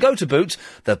 and then go to Boots.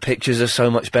 The pictures are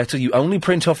so much better. You only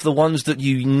print off the ones that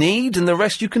you need, and the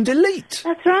rest you can delete.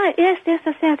 That's right. Yes,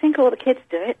 I say. I think all the kids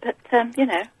do it, but you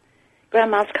know,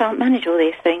 grandmas can't manage all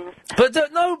these things. But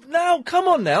now, come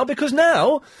on now, because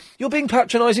now you're being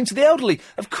patronising to the elderly.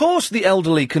 Of course the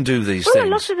elderly can do these Well, things. a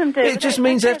lot of them do. It but just they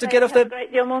means they have to get off a their...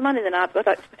 great deal more money than I've got,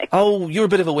 I expect. Oh, you're a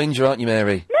bit of a whinger, aren't you,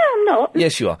 Mary? No, I'm not.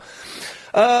 Yes, you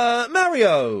are.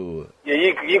 Mario! Yeah,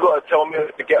 you got to tell me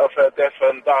to get off her deaf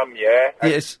and dumb, yeah?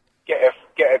 And Yes.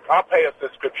 I'll pay a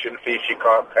subscription fee if she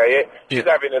can't pay it. She's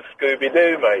having a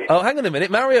Scooby-Doo, mate. Oh, hang on a minute.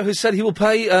 Mario has said he will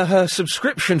pay her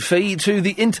subscription fee to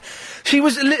the She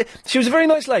was a very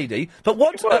nice lady, but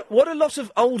what a lot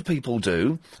of old people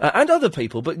do, and other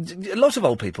people, but a lot of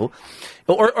old people,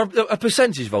 or a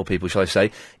percentage of old people, shall I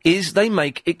say, is they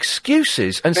make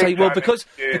excuses and say, well,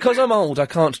 because I'm old, I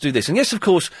can't do this. And yes, of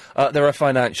course, there are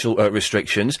financial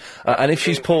restrictions, and if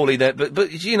she's poorly,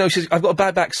 but you know, I've got a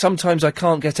bad back. Sometimes I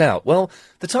can't get out. Well,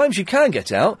 the times you can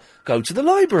get out, go to the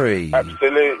library.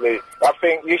 Absolutely. I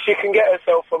think she can get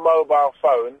herself a mobile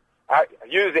phone,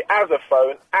 use it as a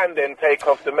phone, and then take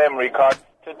off the memory card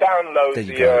to download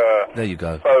There you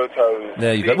go. photos.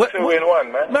 There you go. See, two in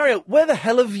one, man. Mario, where the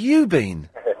hell have you been?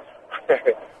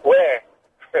 Where?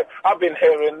 I've been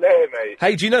here and there, mate.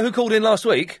 Hey, do you know who called in last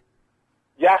week?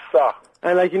 Yes, sir.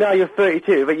 And you're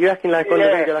 32, but you're acting like on the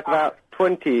radio like about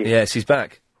 20. Yes, he's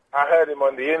back. I heard him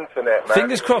on the internet, man.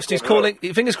 Fingers crossed he's calling.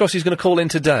 Fingers crossed he's going to call in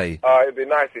today. It'd be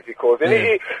nice if he calls in.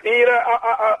 Yeah.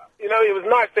 It was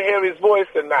nice to hear his voice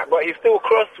and that, but he's still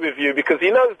cross with you because he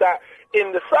knows that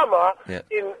in the summer,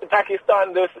 in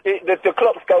Pakistan, the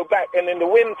clocks go back, and in the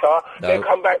winter, they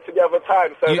come back to the other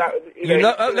time. So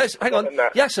let's hang on.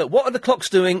 Yes, sir. What are the clocks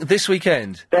doing this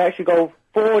weekend? They actually go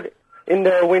forward in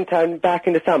the winter and back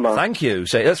in the summer. Thank you.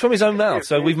 So that's from his own mouth.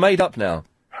 So we've made up now.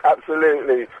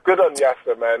 Absolutely. Good on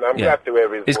Yasser, man. I'm glad to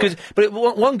hear his It's voice. good. But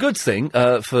one good thing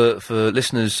for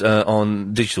listeners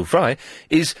on Digital Fry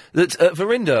is that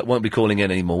Verinder won't be calling in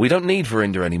anymore. We don't need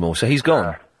Verinder anymore, so he's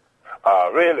gone.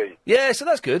 Really? Yeah, so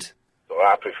that's good. So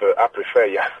I prefer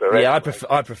Yasser. Yeah, I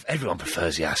prefer. Everyone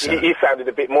prefers Yasser. He sounded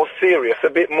a bit more serious, a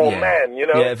bit more man, you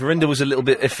know? Yeah, Verinder was a little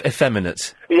bit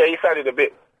effeminate. Yeah, he sounded a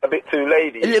bit too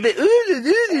lady. A little bit,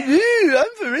 ooh, I'm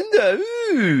Verinder,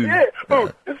 ooh. Yeah,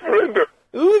 it's Verinder.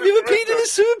 Oh, have you ever peed in a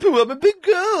swimming pool? I'm a big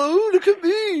girl. Oh, look at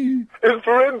me. It's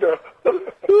Verinder.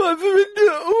 Oh, I'm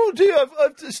Verinder. Oh, dear,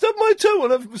 I've stubbed my toe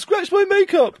and I've scratched my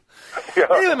makeup. Yeah.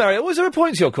 Anyway, Mario, was there a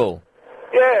point to your call?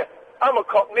 Yeah, I'm a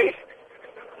Cockney.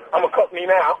 I'm a Cockney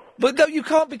now. But no, you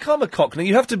can't become a Cockney.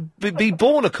 You have to be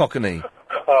born a Cockney.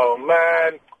 Oh,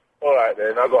 man. All right,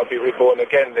 then. I've got to be reborn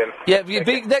again, then. Yeah,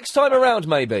 next time around,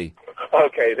 maybe.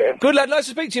 Okay, then. Good lad. Nice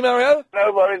to speak to you, Mario.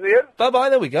 No worries, Ian. Bye-bye.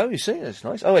 There we go. You see, that's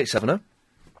nice. 0870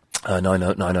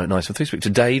 90909. Speak to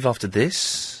Dave after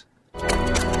this.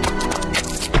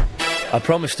 I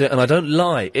promised it, and I don't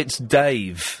lie. It's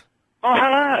Dave. Oh,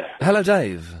 hello. Hello,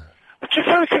 Dave. Just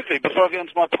very quickly, before I get on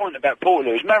to my point about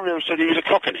Portaloos, Mario said he was a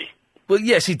Cockney. Well,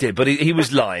 yes, he did, but he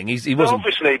was lying. He Well, wasn't.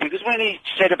 obviously, because when he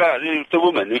said about the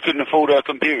woman who couldn't afford her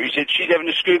computer, he said she's having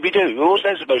a Scooby-Doo. What's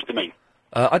that supposed to mean?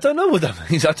 I don't know what that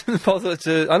means. I didn't bother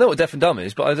to. I know what deaf and dumb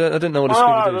is, but I don't know what a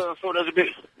Scooby-Doo is. I thought that was a bit...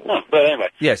 No, but anyway.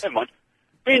 Yes. Never mind.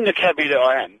 Being the cabbie that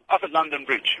I am, up at London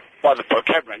Bridge, by the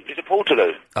cab rank, is a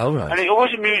Portaloo. Oh, right. And it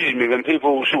always amuses me when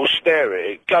people sort of stare at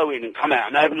it, go in and come out,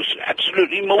 and they're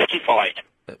absolutely mortified.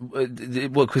 Well,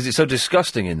 because it's so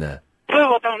disgusting in there.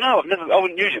 Well, I don't know. I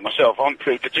wouldn't use it myself. I'm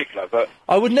pretty particular, but...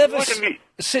 I would never Why don't you-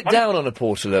 sit down on a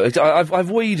Portaloo. I've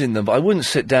weed in them, but I wouldn't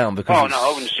sit down because Oh, it's... no,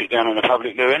 I wouldn't sit down on a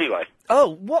public loo anyway.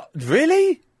 Oh, what?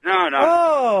 Really? No, no.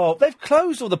 Oh, they've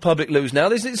closed all the public loos now.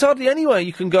 There's hardly anywhere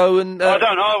you can go and... I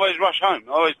don't. I always rush home.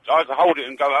 I hold it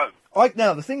and go home.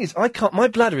 Now, the thing is, I can't... My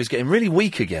bladder is getting really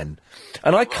weak again,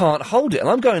 and I can't hold it, and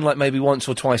I'm going like maybe once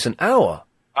or twice an hour.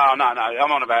 Oh, no,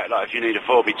 I'm on about, like, if you need a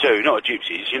 4x2, not a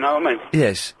gypsies, you know what I mean?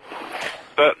 Yes.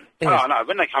 But, Yes. I don't know,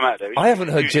 when they come out there... I haven't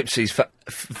heard gypsies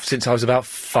since I was about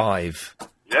 5.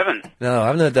 You haven't? No, I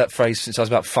haven't heard that phrase since I was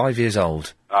about 5 years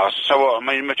old. Oh, so what? I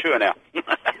mean, mature now.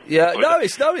 Yeah,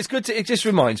 it's good to... It just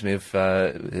reminds me of...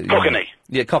 Cockney.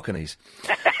 Yeah, Cockneys.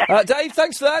 Dave,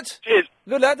 thanks for that. Cheers.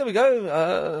 Good lad, there we go.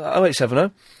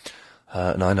 0870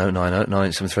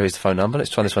 9090973 is the phone number.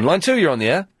 Let's try this one. Line 2, you're on the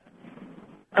air.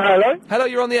 Hello? Hello,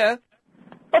 you're on the air.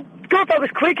 Oh, God, that was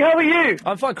quick. How are you?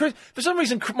 I'm fine. Chris, for some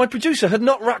reason, my producer had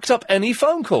not racked up any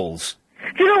phone calls.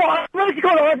 Do you know what?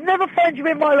 I've never phoned you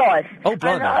in my life. Oh,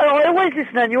 blimey. And, I always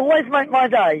listen and you always make my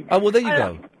day. Oh, well, there you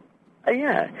go.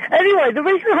 Yeah. Anyway, the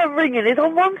reason I'm ringing is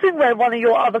I'm wondering where one of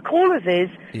your other callers is,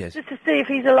 Yes. just to see if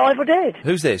he's alive or dead.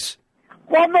 Who's this?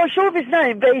 Well, I'm not sure of his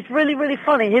name, but he's really, really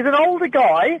funny. He's an older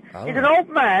guy. Oh. He's an old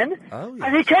man. Oh, yes.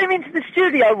 And he came into the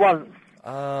studio once.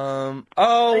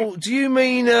 Do you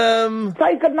mean,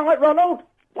 Say good night, Ronald.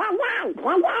 Wow, wow,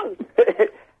 wow, wow.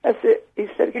 That's it. He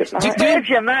said good night.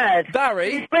 You're mad.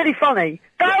 Barry? He's really funny.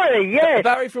 Barry, yes.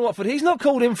 Barry from Watford. He's not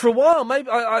called in for a while.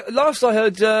 Maybe, last I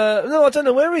heard, no, I don't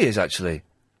know where he is, actually.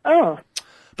 Oh.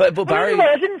 But Well, Barry... anyway,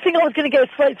 I didn't think I was going to go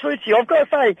straight through to you. I've got to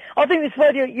say, I think this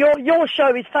radio, your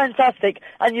show is fantastic,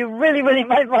 and you really, really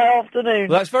made my afternoon.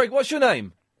 Well, that's very... What's your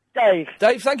name? Dave.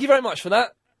 Dave, thank you very much for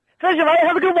that. Pleasure, mate.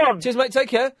 Have a good one. Cheers, mate. Take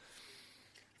care.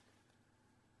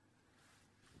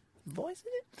 Voice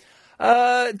in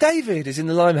it? David is in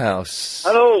the Limehouse.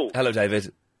 Hello. Hello,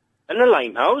 David. In the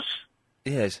Limehouse?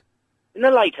 Yes. In the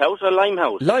lighthouse or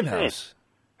Limehouse? Limehouse?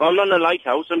 Well, I'm not in the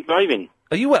lighthouse, I'm driving.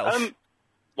 Are you Welsh?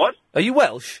 What? Are you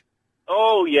Welsh?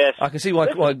 Oh, yes. I can see why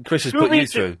Chris has put you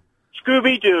through.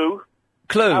 Scooby-Doo.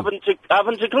 Clue.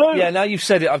 Haven't a clue. Yeah, now you've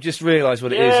said it, I've just realised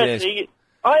what it is, yes. See,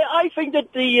 I think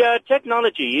that the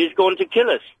technology is going to kill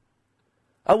us.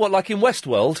 Oh, what, like in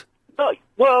Westworld?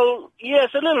 Well, yes,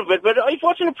 a little bit, but I was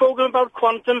watching a programme about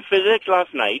quantum physics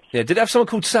last night. Yeah, did it have someone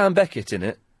called Sam Beckett in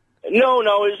it? No,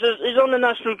 it's on the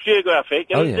National Geographic,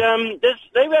 and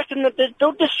they reckon that there's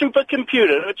this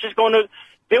supercomputer which is going to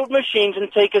build machines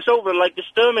and take us over like the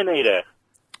Terminator.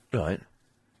 Right.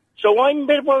 So I'm a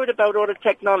bit worried about all the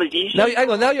technology. Now,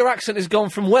 hang on, now your accent has gone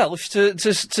from Welsh to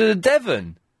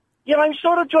Devon. Yeah, I'm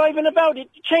sort of driving about. It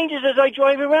changes as I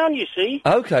drive around, you see.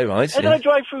 Okay, right. As I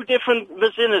drive through different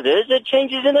vicinities, it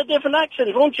changes in a different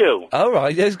accent, won't you? All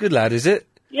right, yes, good lad, is it?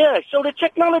 Yeah, so the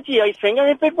technology, I think, I'm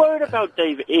a bit worried about,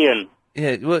 Ian.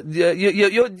 Yeah, well,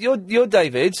 you're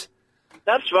David.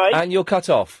 That's right. And you're cut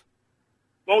off.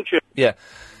 Won't you? Yeah.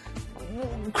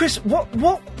 Chris, what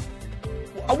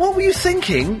were you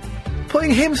thinking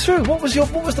putting him through? What was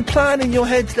the plan in your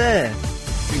head there?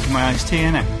 Drinking my iced tea,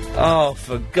 innit? Oh,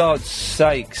 for God's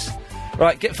sakes.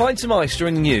 Right, find some ice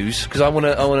during the news, because I want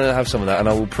to have some of that, and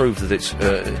I will prove that it's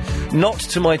not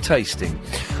to my tasting.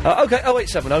 Okay,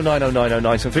 0870 909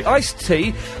 0973. Iced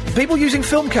tea, people using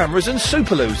film cameras and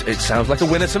Superloos. It sounds like a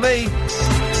winner to me.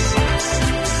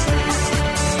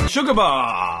 Sugar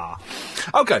bar!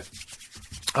 Okay.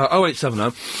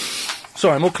 0870.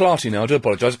 Sorry, I'm all clarty now, I do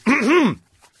apologise.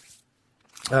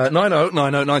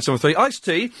 9090973. Iced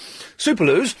tea,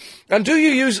 Superloos, and do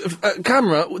you use a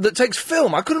camera that takes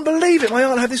film? I couldn't believe it. My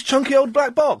aunt had this chunky old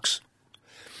black box.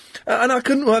 And I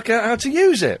couldn't work out how to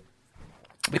use it.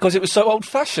 Because it was so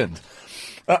old-fashioned.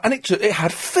 And it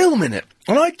had film in it.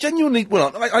 And I genuinely...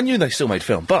 Well, I knew they still made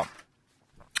film, but...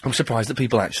 I'm surprised that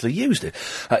people actually used it.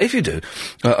 If you do,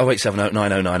 0870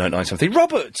 9090973.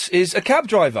 Robert is a cab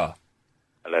driver.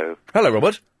 Hello. Hello,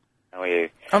 Robert. How are you?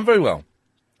 I'm very well.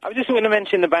 I was just going to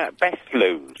mention about Best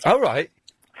Loos. Oh, right.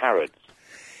 Harrods.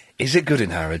 Is it good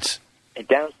in Harrods?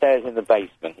 Downstairs in the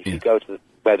basement, if you go to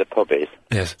where the pub is,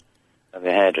 yes, and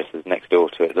the hairdresser's next door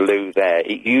to it, the loo there,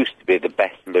 it used to be the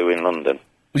best loo in London.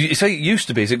 Well, you say it used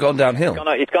to be, has it gone downhill?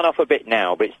 It's gone off a bit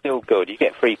now, but it's still good. You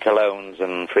get free colognes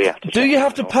and free aftershaves. Do you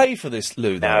have to pay for this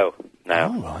loo, though?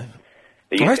 No. Oh, right.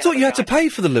 I thought you had to pay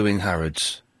for the loo in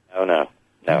Harrods. Oh, no.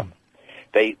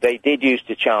 They did used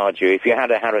to charge you. If you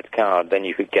had a Harrods card, then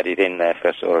you could get it in there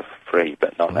for sort of free,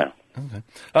 but not now. Okay.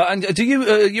 And do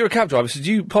you, you're a cab driver, so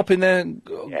do you pop in there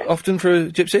often for a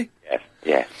gypsy? Yes,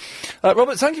 yeah.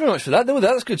 Robert, thank you very much for that.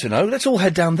 That's good to know. Let's all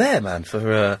head down there, man,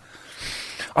 for,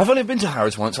 I've only been to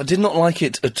Harrods once. I did not like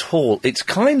it at all. It's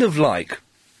kind of like...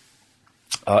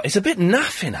 it's a bit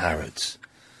naff in Harrods.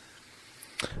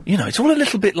 You know, it's all a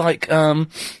little bit like,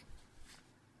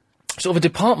 sort of a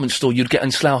department store you'd get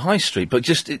in Slough High Street, but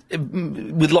just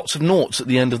with lots of noughts at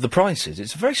the end of the prices.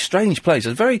 It's a very strange place. I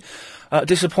was very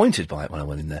disappointed by it when I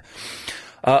went in there.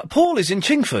 Paul is in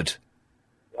Chingford.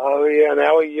 Oh, yeah, and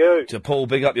how are you? So, Paul,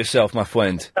 big up yourself, my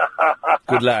friend.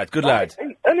 Good lad, good lad.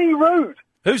 Any rude?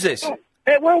 Who's this?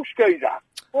 That Welsh geezer.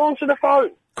 Answer the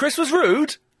phone. Chris was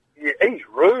rude? Yeah, he's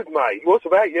rude, mate. What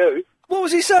about you? What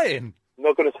was he saying? I'm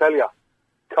not going to tell you.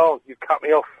 Can't. You cut me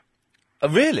off. Oh,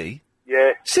 really?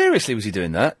 Yeah. Seriously, was he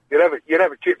doing that? You'd have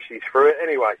a gypsies for it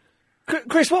anyway.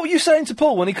 Chris, what were you saying to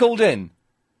Paul when he called in?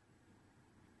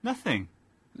 Nothing.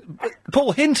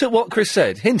 Paul, hint at what Chris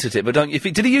said. Hint at it, but don't.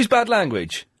 Did he use bad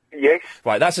language? Yes.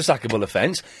 Right, that's a sackable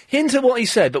offence. Hint at what he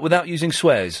said, but without using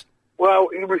swears. Well,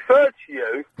 he referred to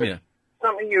you. Yeah.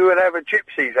 Something you would have a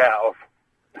gypsies out of.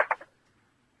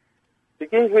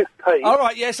 Begins with P. All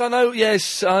right. Yes, I know.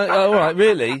 Yes. All right.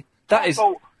 Really. That is.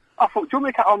 I thought, do you want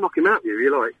me to I'll knock him out here,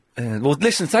 you like? Well,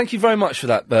 listen, thank you very much for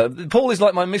that. Paul is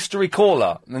like my mystery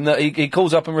caller, and he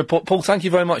calls up and report. Paul, thank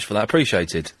you very much for that.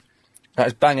 Appreciate it. That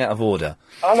is bang out of order.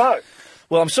 I know.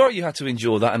 Well, I'm sorry you had to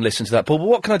endure that and listen to that, Paul, but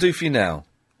what can I do for you now?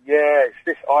 Yeah, it's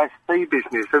this iced tea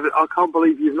business. I can't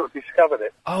believe you've not discovered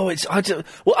it. Oh, And they do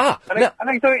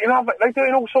it they do it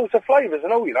in all sorts of flavours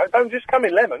and all, you know. Don't just come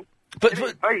in lemon. But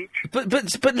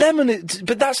lemon,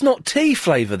 but that's not tea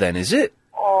flavour then, is it?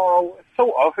 Oh,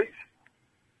 sort of. It's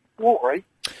watery.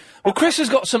 Well, Chris has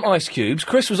got some ice cubes.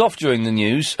 Chris was off during the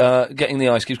news, getting the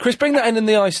ice cubes. Chris, bring that in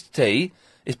the iced tea.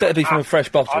 It's better be from a fresh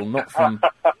bottle, not from...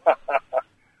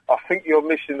 I think you're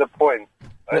missing the point.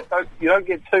 You don't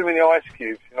get too many ice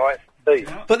cubes in iced tea.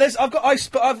 But I've got ice...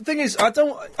 But the thing is, I've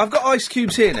got ice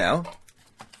cubes here now.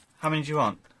 How many do you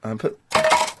want?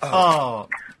 Oh.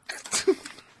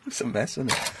 It's a mess,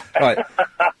 isn't it? Right.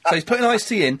 So he's putting iced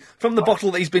tea in from the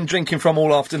bottle that he's been drinking from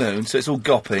all afternoon, so it's all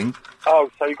gopping. Oh,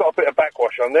 so you've got a bit of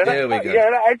backwash on there. There we go. Yeah,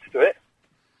 that adds to it.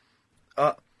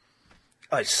 Oh,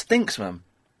 it stinks, man.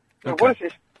 Okay. What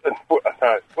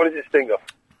does it stink of?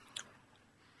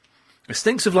 It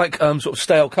stinks of, like, sort of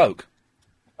stale Coke.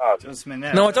 Oh,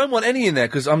 no, I don't want any in there,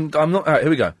 because I'm not... All right,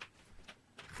 here we go.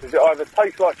 Does it either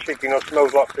taste like chicken or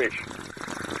smells like fish?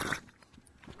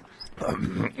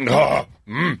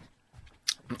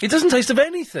 It doesn't taste of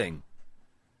anything.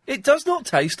 It does not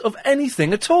taste of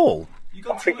anything at all.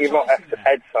 I think you might have to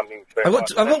add something to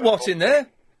it. I've got what in there?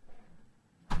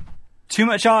 Too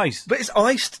much ice. But it's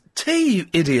iced tea, you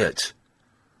idiot.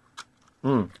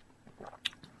 But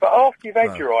after you've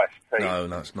had your iced tea... No,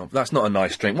 that's not a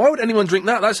nice drink. Why would anyone drink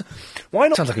that? Why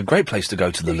not? Sounds like a great place to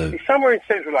go to the loo. It's somewhere in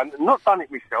central London. Not done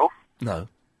it myself. No.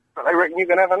 But they reckon you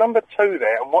can have a number 2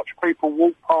 there and watch people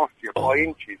walk past you by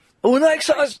inches. Oh,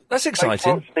 that's exciting.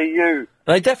 They can't see you.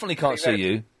 They definitely can't see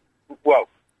you. Well,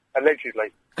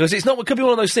 allegedly. Because it could be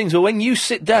one of those things where when you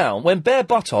sit down, when bare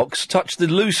buttocks touch the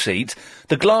loo seat,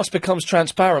 the glass becomes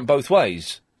transparent both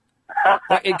ways.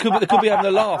 There could be having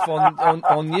a laugh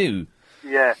on you.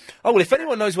 Yeah. Oh, well, if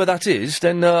anyone knows where that is,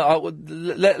 then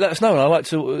let us know, and I'd like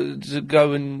to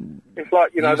go and... It's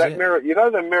like, that mirror,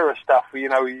 the mirror stuff, where,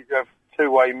 you have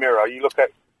two-way mirror, you look at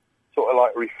sort of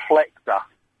like reflector.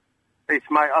 I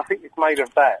think it's made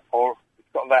of that, or it's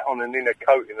got that on an inner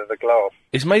coating of the glass.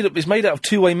 It's made out of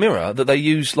two-way mirror that they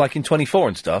use, like, in 24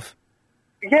 and stuff?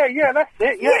 Yeah, that's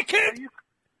it, yeah. Wicked!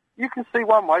 You can see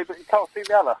one way, but you can't see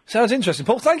the other. Sounds interesting,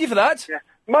 Paul. Thank you for that. Yeah.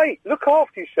 Mate, look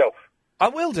after yourself. I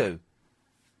will do.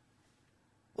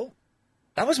 Well,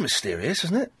 that was mysterious,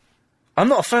 wasn't it? I'm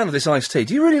not a fan of this iced tea.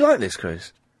 Do you really like this,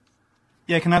 Chris?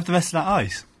 Yeah, can I have the rest of that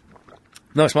ice?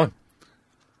 No, it's mine.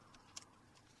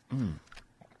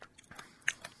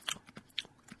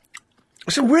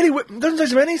 It's a really... It doesn't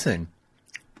taste of anything.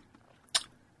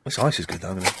 This ice is good, though.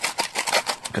 I'm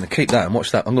going to keep that and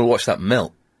watch that. I'm going to watch that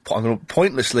melt. I'm going to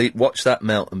pointlessly watch that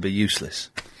melt and be useless.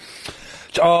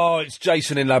 Oh, it's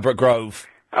Jason in Ladbroke Grove.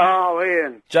 Oh,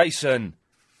 Ian. Jason.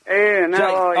 Ian,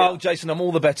 how are you? Oh, Jason, I'm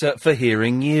all the better for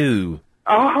hearing you.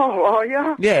 Oh, are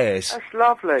you? Yes. That's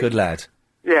lovely. Good lad.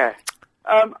 Yeah.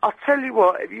 I'll tell you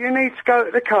what, if you need to go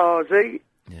to the Carsey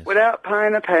without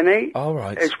paying a penny... All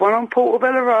right. There's one on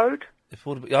Portobello Road.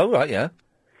 Oh, right, yeah.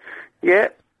 Yeah,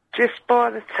 just by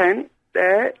the tent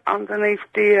there, underneath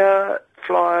the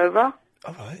flyover.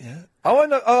 All right, yeah. Oh, I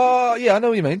know. Oh, yeah, I know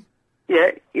what you mean.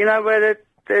 Yeah, you know where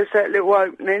there's that little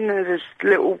opening, there's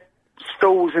little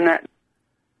stalls and that.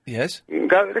 Yes. You can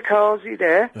go to the Carsey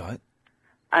there. Right.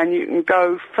 And you can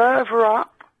go further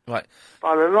up. Right.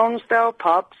 By the Lonsdale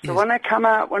pub. So when they come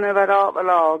out, when they've had half a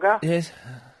lager. Yes.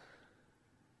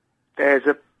 There's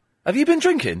a... Have you been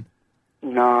drinking?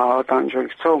 No, I don't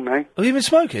drink at all, mate. Have you been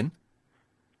smoking?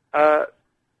 Pass.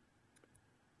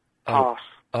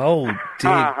 Oh,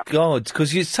 dear God.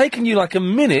 Because it's taken you like a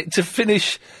minute to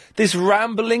finish this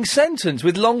rambling sentence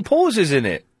with long pauses in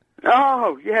it.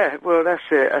 Oh, yeah, well, that's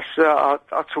it. I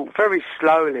talk very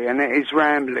slowly, and it is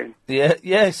rambling. Yeah,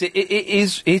 yes, it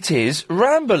is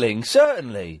rambling,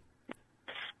 certainly.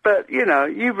 But,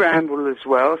 you ramble as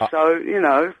well, so,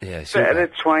 yes, better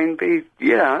the twain be,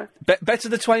 better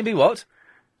the twain be what?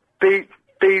 Be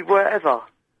be whatever.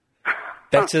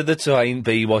 Better the train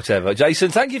be whatever.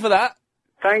 Jason, thank you for that.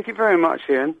 Thank you very much,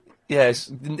 Ian.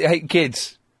 Yes. Hey,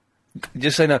 kids.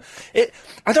 Just say no.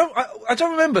 I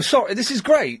don't remember. Sorry, this is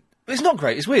great. It's not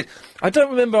great. It's weird. I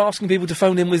don't remember asking people to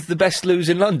phone in with the best loos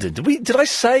in London. Did I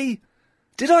say?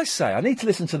 I need to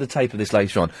listen to the tape of this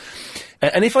later on.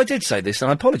 And if I did say this, then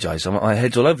I apologise. My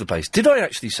head's all over the place. Did I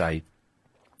actually say,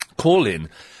 call in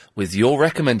with your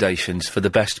recommendations for the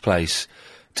best place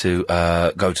to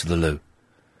go to the loo?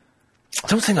 I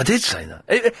don't think I did say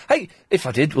that. Hey, if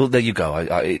I did, well, there you go.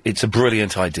 It's a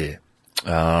brilliant idea.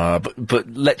 But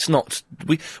let's not.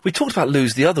 We talked about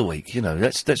loos the other week. You know,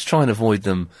 let's try and avoid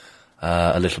them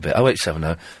a little bit.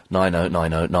 0870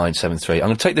 9090 973. I'm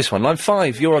going to take this one. Line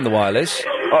 5. You're on the wireless.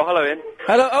 Oh, hello, Ian.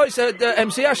 Hello. Oh, it's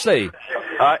MC Ashley.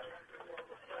 Hi.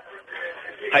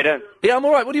 How you doing? Yeah, I'm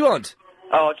all right. What do you want?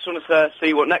 Oh, I just want to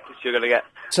see what necklace you're going to get.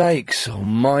 Sakes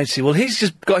almighty. Well, he's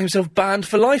just got himself banned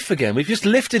for life again. We've just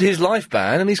lifted his life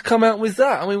ban and he's come out with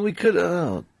that. I mean, we could...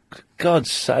 Oh,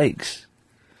 God's sakes.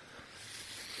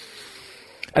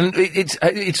 And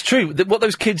it's true. What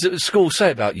those kids at school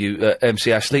say about you,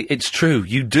 MC Ashley, it's true.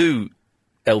 You do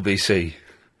LBC.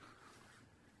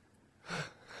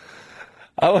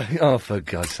 Oh, for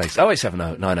God's sakes.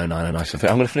 0870 9090 973.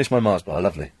 I'm going to finish my Mars bar.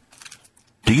 Lovely.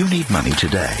 Do you need money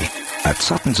today? At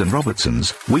Suttons and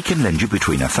Robertsons, we can lend you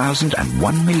between £1,000 and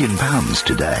 £1 million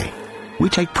today. We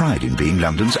take pride in being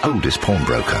London's oldest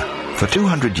pawnbroker. For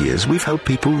 200 years, we've helped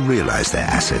people realise their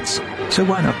assets. So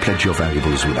why not pledge your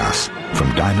valuables with us?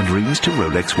 From diamond rings to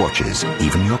Rolex watches,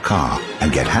 even your car,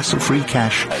 and get hassle-free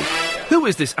cash. Who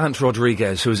is this Ant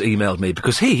Rodriguez who has emailed me?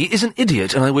 Because he is an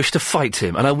idiot and I wish to fight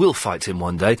him, and I will fight him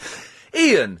one day.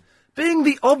 Ian, being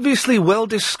the obviously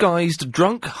well-disguised,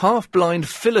 drunk, half-blind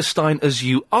Philistine as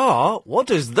you are, what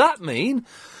does that mean?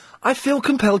 I feel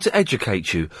compelled to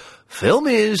educate you. Film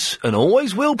is, and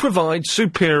always will provide,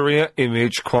 superior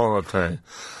image quality.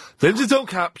 Digital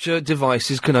capture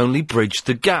devices can only bridge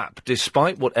the gap,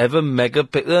 despite whatever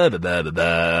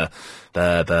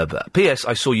P.S.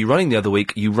 I saw you running the other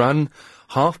week. You ran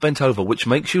half bent over, which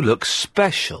makes you look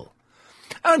special.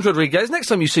 And Rodriguez, next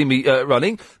time you see me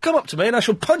running, come up to me and I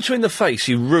shall punch you in the face,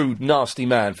 you rude, nasty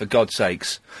man, for God's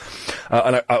sakes.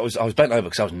 And I was bent over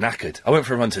because I was knackered. I went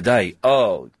for a run today.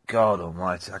 Oh, God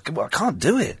almighty. I can't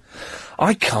do it.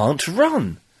 I can't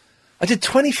run. I did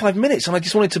 25 minutes and I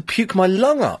just wanted to puke my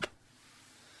lung up.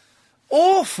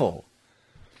 Awful.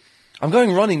 I'm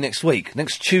going running next week,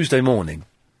 next Tuesday morning,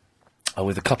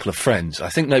 with a couple of friends. I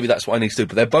think maybe that's what I need to do,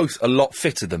 but they're both a lot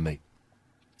fitter than me.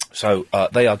 So,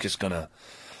 they are just gonna...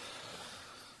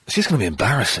 It's just gonna be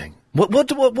embarrassing.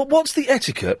 What's the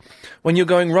etiquette when you're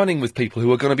going running with people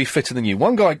who are gonna be fitter than you?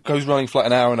 One guy goes running for like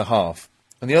an hour and a half,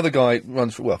 and the other guy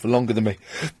runs for longer than me.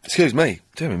 Excuse me.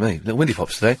 Dear me. Little windy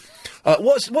pops today.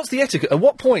 What's the etiquette? At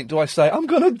what point do I say, I'm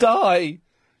gonna die?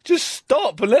 Just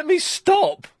stop and let me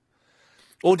stop.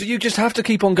 Or do you just have to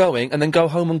keep on going and then go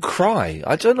home and cry?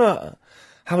 I don't know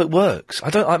how it works.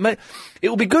 It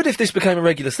would be good if this became a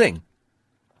regular thing.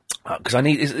 Because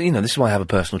this is why I have a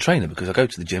personal trainer, because I go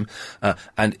to the gym,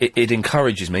 and it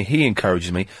encourages me, he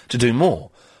encourages me to do more.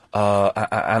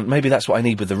 And maybe that's what I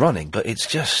need with the running, but it's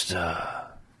just a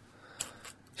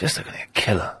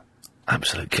killer.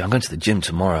 Absolute killer. I'm going to the gym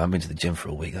tomorrow. I haven't been to the gym for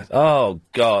a week. Oh,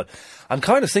 God. I'm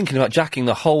kind of thinking about jacking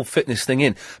the whole fitness thing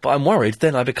in, but I'm worried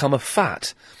then I become a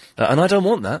fat. And I don't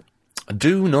want that. I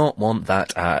do not want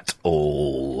that at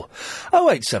all.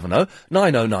 0870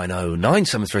 9090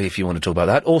 973 if you want to talk about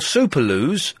that. Or Super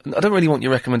Loos. I don't really want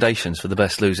your recommendations for the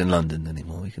best loos in London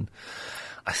anymore.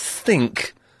 I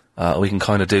think we can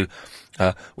kind of do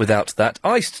without that.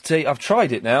 Iced tea, I've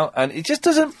tried it now, and it just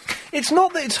doesn't... It's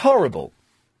not that it's horrible.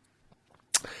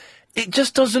 It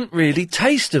just doesn't really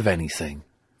taste of anything.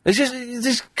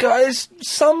 There's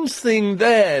something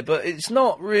there, but it's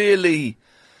not really...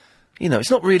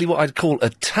 it's not really what I'd call a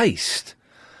taste.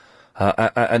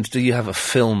 And do you have a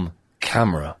film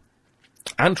camera?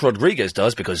 Ant Rodriguez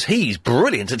does, because he's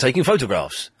brilliant at taking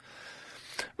photographs.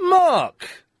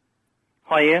 Mark!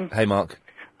 Hi, Ian. Hey, Mark.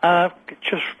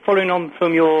 Just following on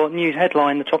from your news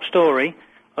headline, the top story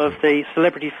of the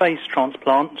celebrity face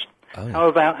transplants. Oh, yeah. How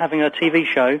about having a TV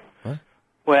show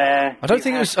where... I don't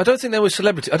think there was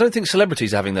celebrity. I don't think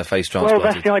celebrities are having their face transplanted.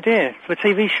 Well, that's the idea. For a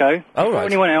TV show. Oh, before right.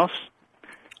 anyone else.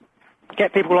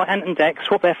 Get people like Ant and Dec,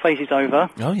 swap their faces over.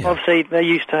 Oh, yeah. Obviously, they're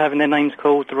used to having their names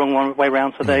called the wrong way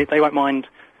round, so they won't mind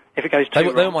if it goes too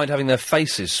wrong. They won't mind having their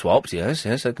faces swapped, yes,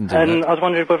 they can do that. And I was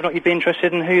wondering whether or not you'd be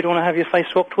interested in who you'd want to have your face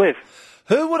swapped with.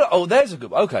 There's a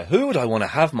good one. Okay, who would I want to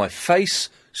have my face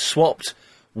swapped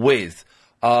with?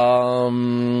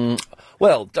 Duncan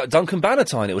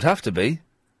Bannatyne, it would have to be.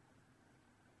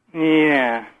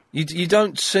 Yeah. You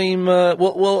don't seem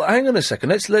well. Hang on a second.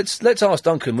 Let's ask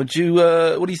Duncan. Would you?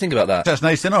 What do you think about that? That's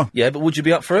nice to know. Yeah, but would you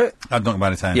be up for it? I'm not about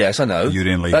the time. Yes, I know. You're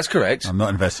in late. That's correct. I'm not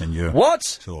investing in you. What?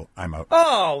 So I'm out.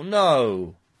 Oh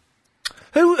no.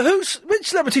 Which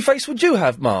celebrity face would you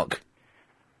have, Mark?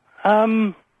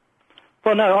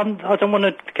 Well, no, I don't want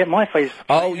to get my face.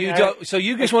 Oh, you don't. So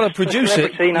you just want to produce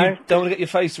it. You don't want to get your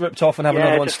face ripped off and have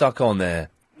another one stuck on there.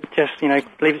 Just leave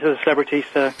it to the celebrities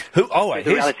to do the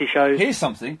reality shows. Here's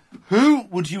something. Who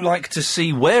would you like to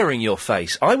see wearing your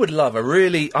face? I would like.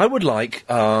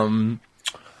 Who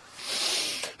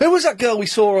was that girl we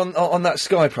saw on that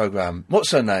Sky programme?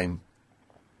 What's her name?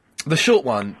 The short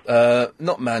one,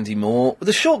 not Mandy Moore.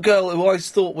 The short girl who I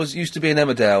thought used to be in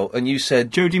Emmerdale, and you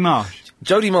said Jodie Marsh.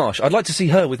 Jodie Marsh. I'd like to see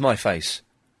her with my face.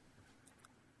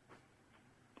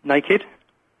 Naked?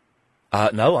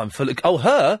 No, I'm fully. Oh,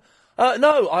 her?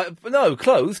 No,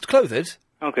 clothed.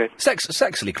 Okay.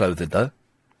 Sexily clothed, though.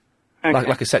 Okay.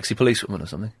 Like a sexy policewoman or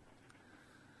something.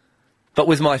 But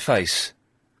with my face.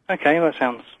 Okay, that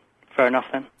sounds fair enough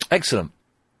then. Excellent.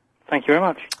 Thank you very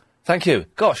much. Thank you.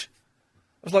 Gosh.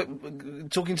 I was like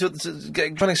talking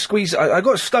trying to squeeze. I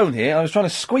got a stone here. I was trying to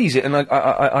squeeze it, and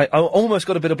I almost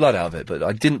got a bit of blood out of it, but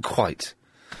I didn't quite.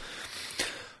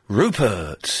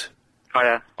 Rupert.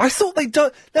 Hiya. I thought they'd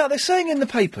done. Now they're saying in the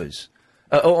papers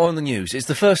or on the news it's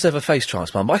the first ever face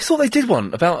transplant. But I thought they did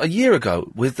one about a year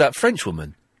ago with that French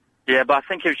woman. Yeah, but I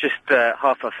think it was just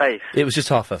half her face. It was just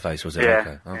half her face, was it?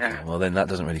 Yeah. Okay. Yeah. Well, then that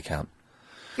doesn't really count.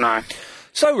 No.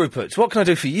 So, Rupert, what can I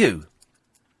do for you?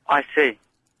 I see.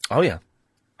 Oh yeah.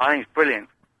 I think it's brilliant.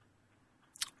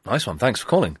 Nice one. Thanks for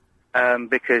calling.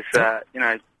 Because I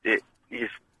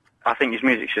think his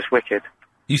music's just wicked.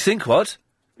 You think what?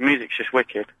 Music's just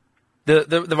wicked.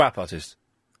 The rap artist.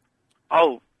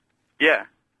 Oh, yeah.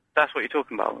 That's what you're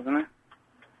talking about, wasn't it?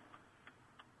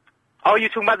 Oh, you're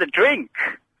talking about the drink.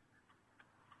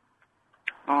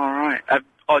 All right.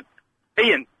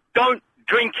 Ian, don't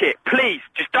drink it, please.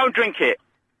 Just don't drink it.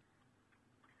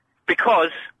 Because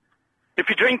if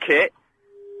you drink it.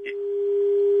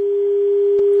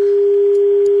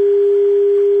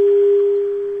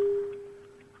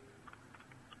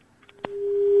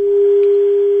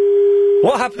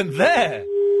 What happened there?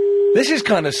 This is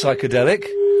kind of psychedelic.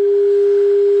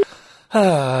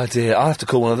 Ah, dear. I'll have to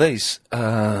call one of these.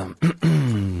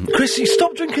 Chrissy,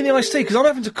 stop drinking the iced tea, because I'm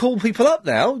having to call people up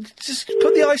now. Just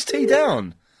put the iced tea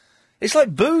down. It's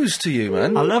like booze to you,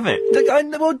 man. I love it.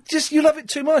 You love it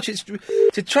too much. It's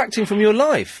detracting from your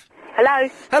life. Hello.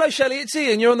 Hello, Shelley. It's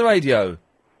Ian. You're on the radio.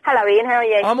 Hello, Ian. How are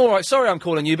you? I'm all right. Sorry I'm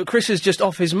calling you, but Chris is just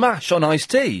off his mash on iced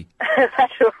tea.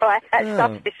 That's all right. That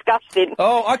stuff's disgusting.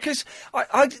 Oh,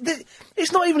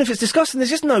 it's not even if it's disgusting. There's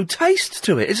just no taste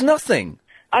to it. It's nothing.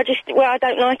 I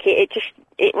don't like it.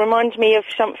 It reminds me of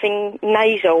something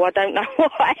nasal. I don't know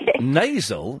why.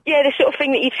 Nasal? Yeah, the sort of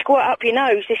thing that you'd squirt up your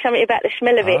nose. There's something about the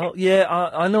smell of it. Oh, yeah,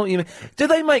 I know what you mean. Do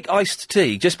they make iced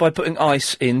tea just by putting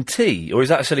ice in tea, or is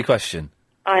that a silly question?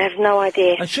 I have no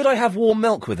idea. And should I have warm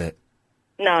milk with it?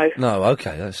 No. No,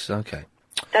 okay, that's okay.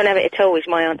 Don't have it at all is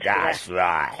my answer. That's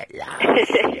right.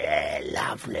 Lovely. Yeah,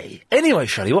 lovely. Anyway,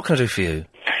 Shelley, what can I do for you?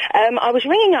 I was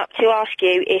ringing up to ask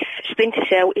you if Splinter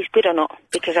Cell is good or not,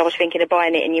 because I was thinking of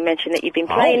buying it and you mentioned that you've been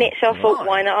playing it, so I thought,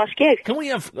 why not ask you? Can we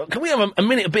have a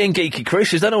minute of being geeky,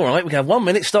 Chris? Is that all right? We can have 1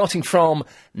 minute starting from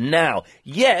now.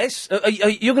 Yes?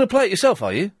 You're going to play it yourself,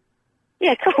 are you?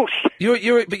 Yeah, of course. But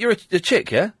you're a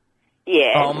chick, yeah?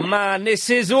 Yeah. Oh, man, this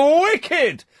is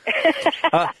wicked!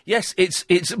 Yes,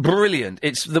 it's brilliant.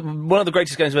 It's one of the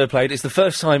greatest games I've ever played. It's the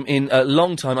first time in a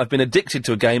long time I've been addicted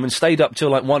to a game and stayed up till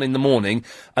like 1 a.m,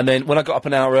 and then when I got up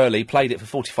an hour early, played it for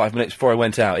 45 minutes before I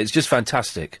went out. It's just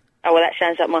fantastic. Oh, well, that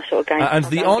sounds like my sort of game.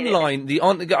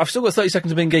 And I've still got 30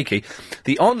 seconds of being geeky.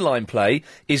 The online play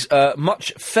is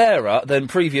much fairer than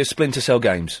previous Splinter Cell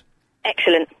games.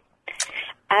 Excellent.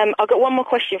 I've got one more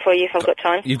question for you if I've got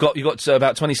time. You've got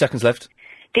about 20 seconds left.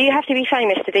 Do you have to be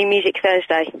famous to do Music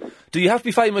Thursday? Do you have to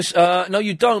be famous? No,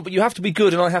 you don't, but you have to be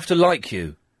good and I have to like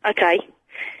you. Okay.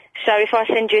 So if I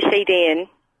send you a CD in,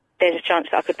 there's a chance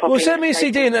that I could pop in. Well, send me a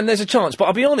CD in and there's a chance, but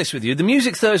I'll be honest with you, the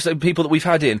Music Thursday people that we've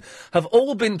had in have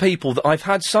all been people that I've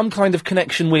had some kind of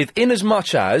connection with, in as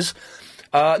much as,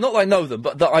 not that I know them,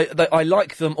 but that I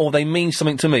like them or they mean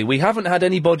something to me. We haven't had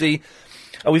anybody...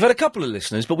 we've had a couple of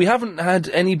listeners, but we haven't had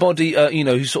anybody,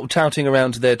 who's sort of touting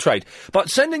around their trade. But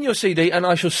send in your CD, and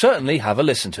I shall certainly have a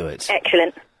listen to it.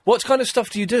 Excellent. What kind of stuff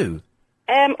do you do?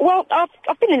 Well,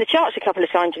 I've been in the charts a couple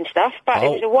of times and stuff, but it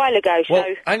was a while ago, so... Well,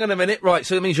 hang on a minute. Right,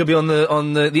 so it means you'll be on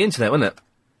the internet, won't it?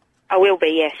 I will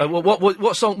be, yes.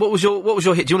 What song? What was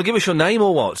your hit? Do you want to give us your name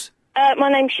or what?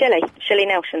 My name's Shelley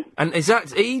Nelson. And is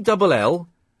that E-double-L?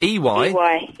 EY?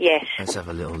 EY, yes. Let's have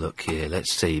a little look here.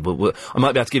 Let's see. I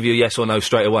might be able to give you a yes or no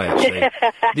straight away, actually.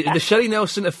 the Shelley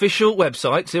Nelson official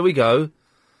website. Here we go.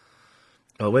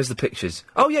 Oh, where's the pictures?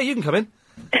 Oh, yeah, you can come in.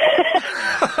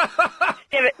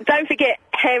 Yeah, but don't forget,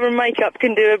 hair and makeup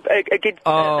can do a good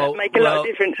make a lot of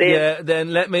difference here. Yeah,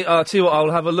 then I'll tell you what,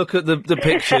 I'll have a look at the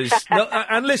pictures.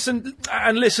 And listen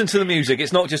to the music.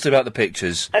 It's not just about the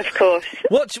pictures. Of course.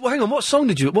 Hang on, what song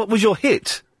what was your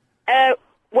hit?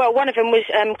 Well, one of them was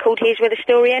called Here's Where the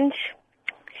Story Ends.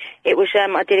 It was,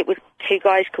 I did it with two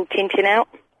guys called Tintin Out.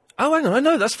 Oh, hang on, I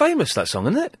know, that's famous, that song,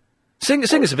 isn't it? Sing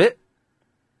us a bit.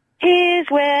 Here's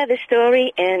where the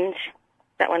story ends.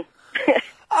 That one.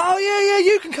 Oh, yeah,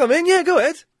 you can come in. Yeah, go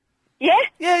ahead. Yeah?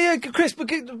 Yeah, Chris,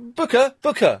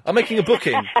 Booker. I'm making a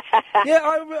booking. Yeah,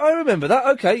 I remember that.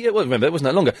 Okay, yeah, well, remember, it wasn't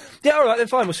that longer. Yeah, all right, then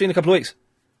fine, we'll see you in a couple of weeks.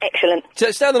 Excellent.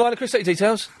 Stay on the line, Chris, take your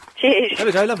details. Cheers. There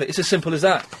we go, love it. It's as simple as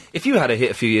that. If you had a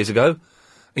hit a few years ago, and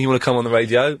you want to come on the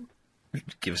radio,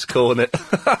 give us a call on it.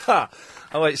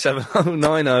 087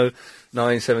 090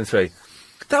 973.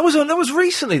 That was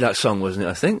recently, that song, wasn't it,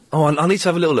 I think? Oh, I need to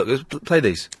have a little look. Let's play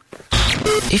these.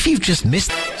 If you've just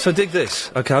missed... So dig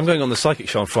this. OK, I'm going on the Psychic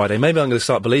Show on Friday. Maybe I'm going to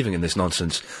start believing in this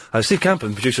nonsense. Steve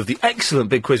Campen, producer of the excellent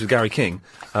Big Quiz with Gary King,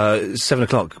 7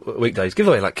 o'clock weekdays, give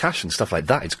away, like, cash and stuff like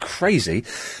that. It's crazy.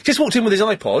 Just walked in with his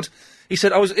iPod. He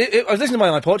said, I was listening to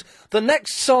my iPod. The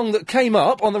next song that came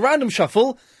up on the random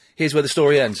shuffle, Here's Where the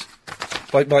Story Ends,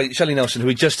 by Shelley Nelson, who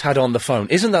we just had on the phone.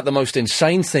 Isn't that the most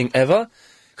insane thing ever?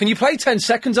 Can you play 10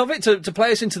 seconds of it to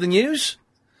play us into the news?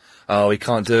 Oh, he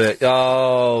can't do it.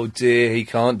 Oh, dear, he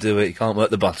can't do it. He can't work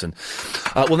the button.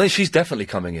 Well, then she's definitely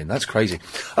coming in. That's crazy.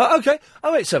 OK,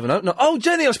 0870. No. Oh,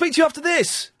 Jenny, I'll speak to you after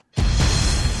this.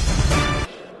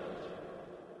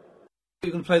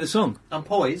 You're going to play the song? I'm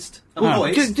poised.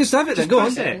 Poised. Just have it then. Go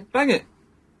on. Bang it.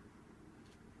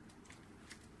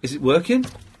 Is it working?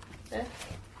 Yeah.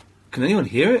 Can anyone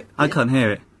hear it? I can't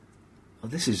hear it. Oh,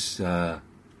 this is,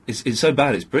 it's so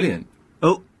bad, it's brilliant.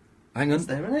 Oh. Hang on. Is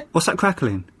there in it? What's that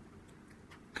crackling?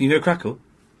 Can you hear a crackle?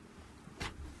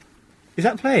 Is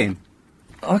that playing?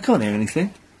 I can't hear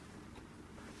anything.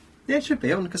 Yeah, it should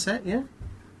be on the cassette, yeah.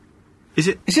 Is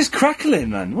it? It's just crackling,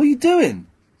 man. What are you doing?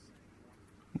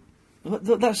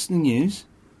 That's the news.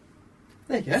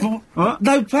 There you go. What?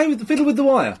 No, fiddle with the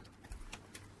wire.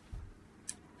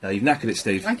 No, you've knackered it,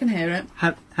 Steve. I can hear it.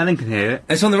 Helen can hear it.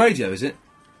 It's on the radio, is it?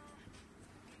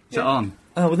 Is it on?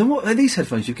 Oh, well then what are these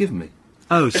headphones you've given me?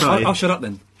 Oh, sorry. I'll shut up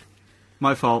then.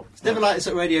 My fault. It's never like this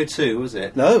at Radio 2, was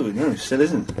it? No, it still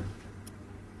isn't.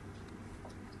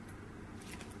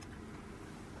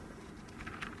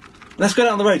 Let's go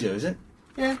out on the radio, is it?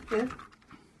 Yeah.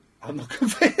 I'm not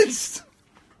convinced.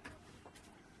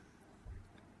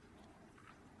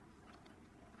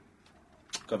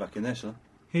 Go back in there, shall I?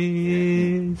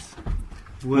 Here's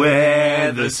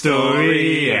where the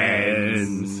story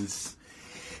ends.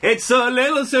 It's a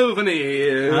little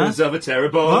souvenirs of a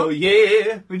terrible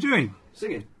year. What are you doing?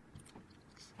 Singing.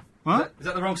 What? Is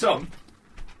that the wrong song?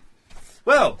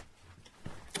 Well,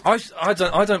 I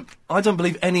don't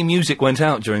believe any music went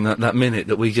out during that minute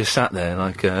that we just sat there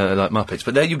like Muppets.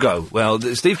 But there you go. Well,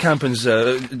 Steve Campen's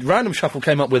random shuffle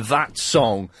came up with that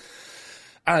song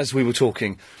as we were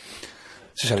talking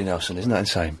to Shelley Nelson. Isn't that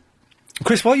insane?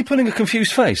 Chris, why are you pulling a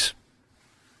confused face?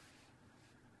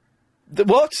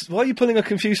 What? Why are you pulling a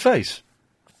confused face?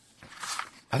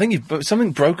 I think you've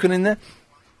something broken in there.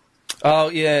 Oh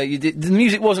yeah, you did. The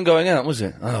music wasn't going out, was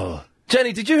it? Oh,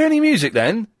 Jenny, did you hear any music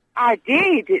then? I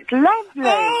did. It's lovely.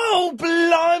 Oh,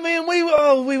 blimey!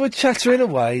 And we were chattering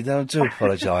away. I do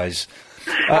apologise.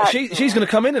 She's going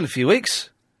to come in a few weeks.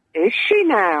 Is she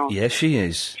now? Yes, she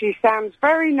is. She sounds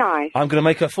very nice. I'm going to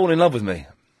make her fall in love with me.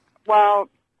 Well,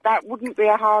 that wouldn't be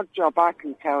a hard job, I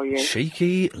can tell you.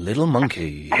 Cheeky little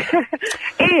monkey.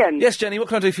 Ian. Yes, Jenny, what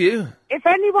can I do for you? If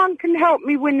anyone can help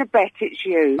me win the bet, it's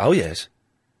you. Oh, yes.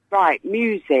 Right,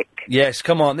 music. Yes,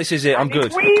 come on, this is it. I'm good.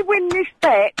 If we win this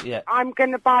bet, yeah. I'm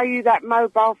going to buy you that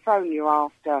mobile phone you're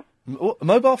after. A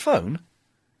mobile phone?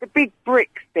 The big brick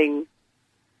thing.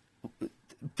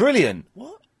 Brilliant.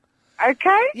 What?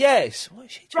 Okay? Yes. What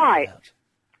is she talking about?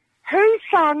 Who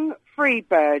sung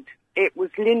Freebird? It was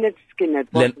Lynyrd Skynyrd,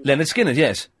 wasn't it? Lynyrd Skynyrd,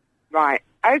 yes. Right.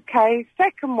 Okay,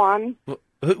 second one.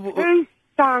 Who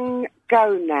sung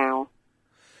Go Now?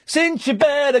 Since you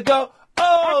better go,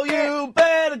 you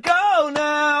better go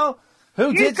now.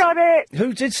 You got it.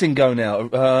 Who did sing Go Now?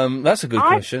 That's a good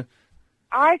question.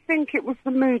 I think it was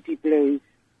the Moody Blues.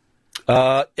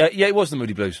 Yeah, it was the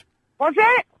Moody Blues. Was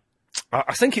it?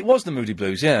 I think it was the Moody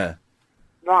Blues, yeah.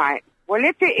 Right. Well,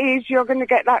 if it is, you're going to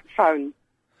get that phone.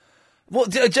 What,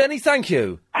 Jenny, thank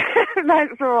you.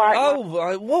 That's all right.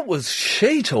 Oh, what was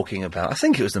she talking about? I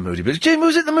think it was the Moody Blues. Jim,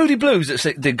 was it the Moody Blues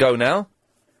that did go now?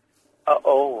 I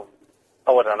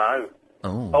don't know.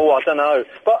 Oh, I don't know.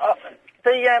 But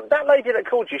that lady that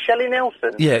called you, Shelley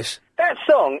Nelson. Yes. That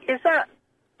song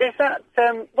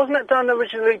wasn't that done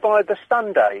originally by the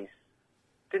Sundays?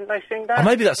 Didn't they sing that? Oh,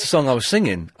 maybe that's the song I was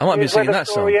singing. I might have been singing that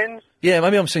song. Ends? Yeah,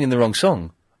 maybe I'm singing the wrong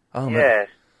song. Oh, yes,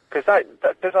 because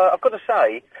I've got to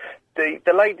say,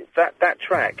 the lady that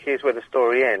track, Here's Where the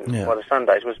Story Ends, by the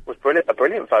Sundays, was brilliant, a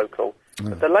brilliant vocal.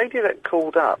 But the lady that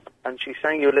called up and she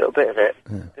sang you a little bit of it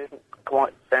didn't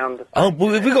quite sound the same. Oh,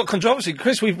 well, we've got controversy.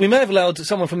 Chris, we may have allowed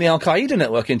someone from the Al-Qaeda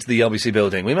network into the LBC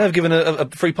building. We may have given a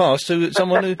free pass to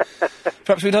someone who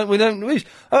perhaps we don't wish.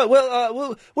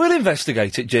 We'll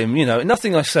investigate it, Jim. You know,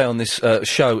 nothing I say on this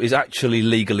show is actually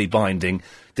legally binding,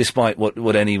 despite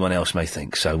what anyone else may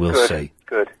think. So we'll see.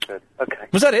 Good. Okay.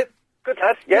 Was that it? Good,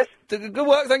 lad. Yes. Good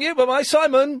work, thank you. Bye-bye,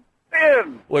 Simon.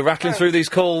 Ian. We're rattling through these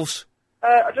calls.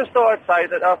 I just thought I'd say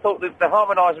that I thought the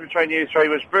harmonising between you three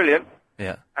was brilliant.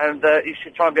 Yeah. And you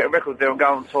should try and get a record deal and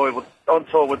go on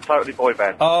tour with Totally Boy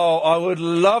Band. Oh, I would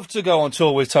love to go on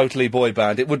tour with Totally Boy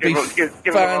Band. It would give them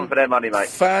a run for their money, mate.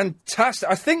 Fantastic.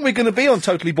 I think we're going to be on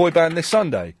Totally Boy Band this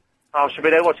Sunday. I should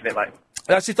be there watching it, mate.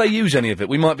 That's if they use any of it.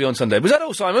 We might be on Sunday. Was that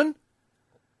all, Simon?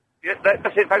 Yeah,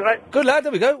 that's it, thanks, mate. Good lad,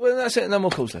 there we go. Well, that's it, no more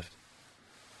calls left.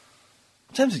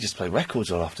 I'm tempted to just play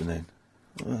records all afternoon.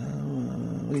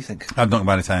 What do you think? I'm not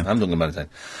about it, I'm not about it.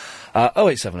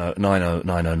 0870 90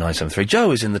 90 973.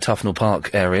 Joe is in the Tufnell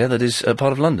Park area that is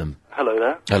part of London. Hello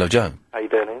there. Hello, Joe. How you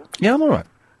doing, Ian? Yeah, I'm all right.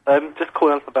 Just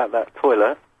calling up about that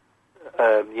toilet.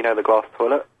 You know, the glass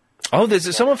toilet? Oh,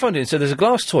 someone phoned in and said there's a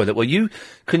glass toilet where you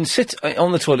can sit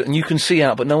on the toilet and you can see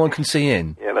out, but no one can see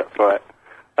in. Yeah, that's right.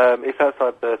 It's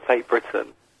outside the Tate Britain.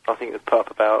 I think it was put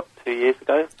up about 2 years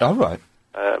ago. Oh, right.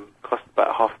 Cost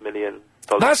about $500,000.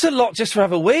 That's a lot just to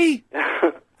have a wee?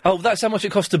 Oh, that's how much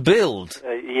it costs to build?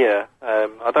 Yeah.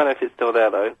 I don't know if it's still there,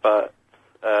 though, but,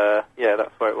 yeah,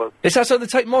 that's where it was. It's outside the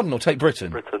Tate Modern or Tate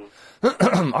Britain? Britain.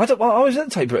 I was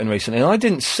at Tate Britain recently, and I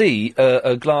didn't see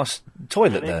a glass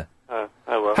toilet there. Oh,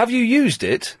 well. Have you used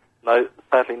it? No,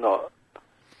 sadly not.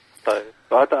 So,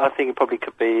 but I think it probably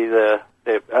could be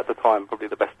at the time, probably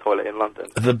the best toilet in London.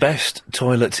 The best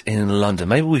toilet in London.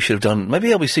 Maybe we should have done... Maybe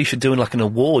LBC should do like an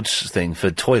awards thing for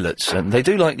toilets. And they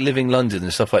do like Living London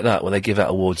and stuff like that, where they give out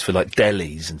awards for like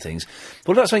delis and things. But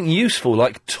what about something useful,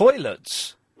 like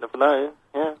toilets? Never know,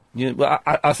 yeah. Well,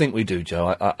 I think we do,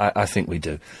 Joe. I think we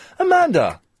do.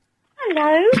 Amanda!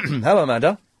 Hello. Hello,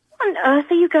 Amanda. What on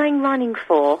earth are you going running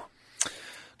for?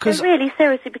 No, really,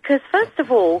 seriously, because first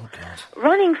of all,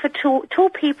 running for tall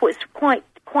people is quite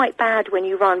bad when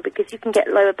you run because you can get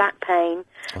lower back pain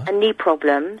and knee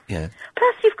problems. Yeah.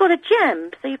 Plus, you've got a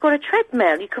gym, so you've got a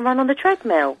treadmill. You can run on the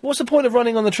treadmill. What's the point of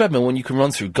running on the treadmill when you can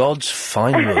run through God's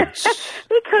fine woods?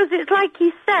 Because it's like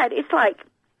you said, it's like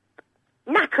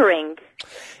knackering.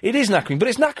 It is knackering, but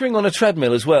it's knackering on a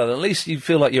treadmill as well. At least you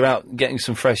feel like you're out getting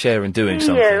some fresh air and doing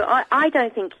something. I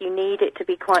don't think you need it, to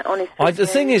be quite honest with you. The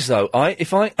thing is, though,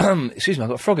 excuse me, I've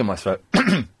got a frog in my throat.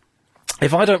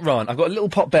 If I don't run, I've got a little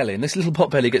pot belly, and this little pot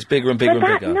belly gets bigger and bigger and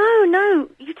bigger. No,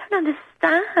 you don't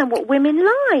understand what women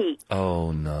like.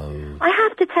 Oh, no. I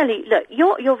have to tell you, look,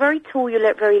 you're very tall, you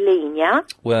look very lean, yeah?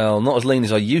 Well, not as lean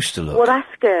as I used to look. Well,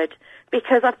 that's good,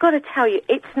 because I've got to tell you,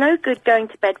 it's no good going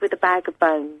to bed with a bag of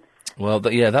bones. Well,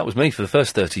 that was me for the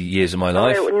first 30 years of my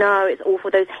life. No, it's awful.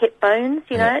 Those hip bones,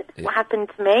 you know, what happened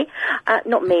to me.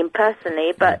 Not me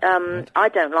personally, but I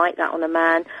don't like that on a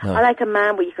man. No. I like a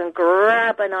man where you can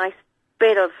grab a nice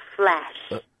bit of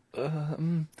flesh.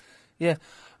 Yeah.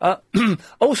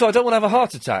 Also, I don't want to have a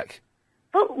heart attack.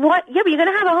 But what? Yeah, but you're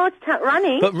going to have a heart attack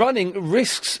running. But running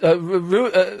risks,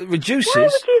 reduces... Why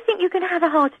would you think you can have a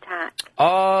heart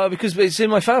attack? Because it's in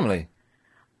my family.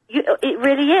 It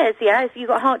really is, yeah? If you've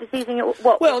got heart disease in your...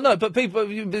 What? Well, no, but people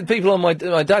on my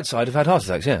dad's side have had heart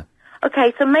attacks, yeah.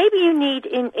 Okay, so maybe you need...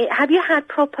 have you had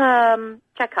proper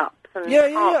checkups?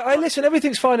 Yeah. Listen,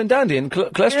 everything's fine and dandy, and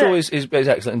cholesterol is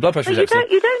excellent, and blood pressure is excellent.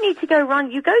 You don't need to go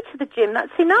run. You go to the gym.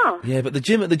 That's enough. Yeah, but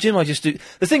at the gym, I just do.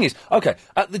 The thing is, okay,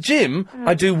 at the gym,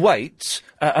 I do weights,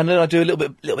 and then I do a little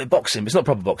bit boxing. But it's not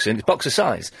proper boxing; it's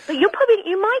boxercise. But you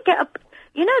might get a.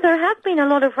 You know, there have been a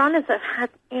lot of runners that have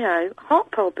had, heart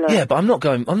problems. Yeah, but I'm not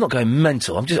going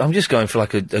mental. I'm just going for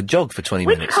like a jog for 20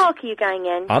 minutes. Which park are you going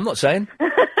in? I'm not saying.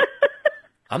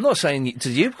 I'm not saying to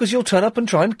you because you'll turn up and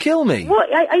try and kill me. What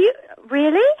are you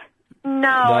really? No,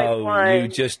 I won't. You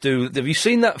just do. Have you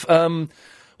seen that?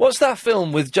 What's that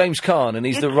film with James Caan and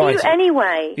he's the writer?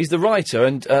 Anyway, he's the writer,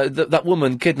 and that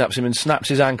woman kidnaps him and snaps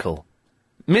his ankle.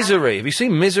 Misery. Have you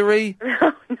seen Misery?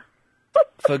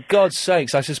 For God's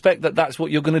sakes, I suspect that's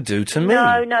what you're going to do to me.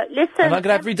 No, listen. And I'm going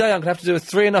to every day, I'm going to have to do a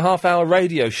 3.5-hour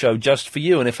radio show just for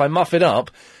you, and if I muff it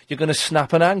up, you're going to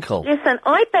snap an ankle. Listen,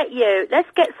 I bet you, let's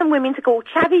get some women to call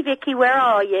Chavvy Vicky, where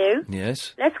are you?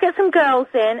 Yes. Let's get some girls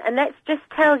in, and let's just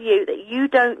tell you that you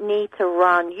don't need to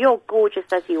run. You're gorgeous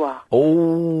as you are.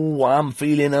 Oh, I'm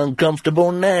feeling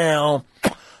uncomfortable now.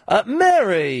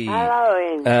 Mary! Hello,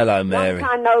 Ian. Hello, Mary. Long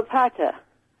time no patter.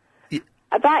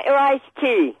 About your iced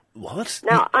tea. What?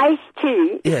 Now, iced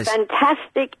tea Yes. is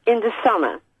fantastic in the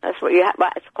summer. That's what you have.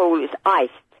 What it's called is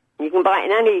iced. You can buy it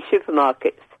in any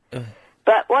supermarkets.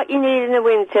 But what you need in the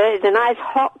winter is a nice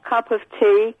hot cup of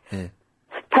tea,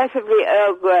 preferably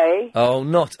Earl Grey. Oh,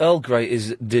 not Earl Grey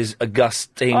is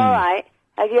disgusting. All right.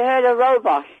 Have you heard of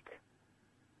Robusk?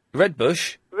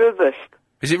 Redbush? Robusk.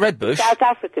 Is it Redbush? South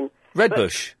African.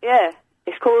 Redbush? Yeah.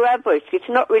 It's called Redbush. It's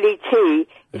not really tea.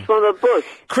 It's from a bush.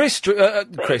 Chris,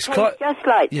 tastes just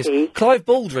like tea. Clive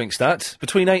Bull drinks that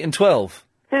between 8 and 12.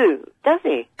 Who? Does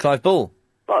he? Clive Bull.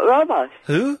 What, Robusk?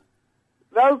 Who?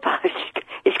 Robusk.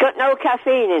 It's got no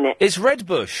caffeine in it. It's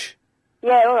Redbush.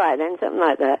 Yeah, all right then, something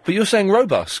like that. But you're saying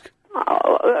Robusk.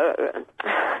 Can't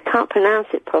pronounce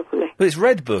it properly. But it's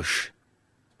Redbush.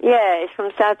 Yeah, it's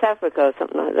from South Africa or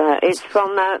something like that. It's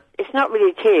from, it's not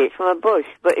really tea, it's from a bush,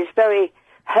 but it's very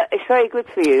good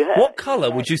for you. What colour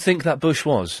would you think that bush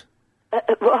was?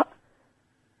 What?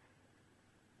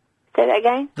 Say that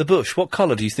again? The bush, what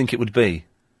colour do you think it would be?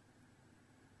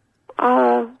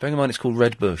 Bearing in mind it's called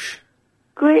Redbush.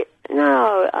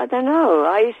 No, I don't know.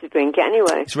 I used to drink it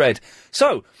anyway. It's red.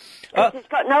 So, it's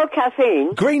got no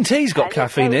caffeine. Green tea's got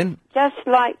caffeine in. Just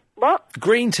like, what?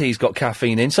 Green tea's got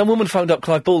caffeine in. Some woman phoned up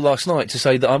Clive Bull last night to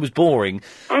say that I was boring.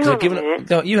 Hang on a minute.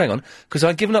 No, you hang on. Because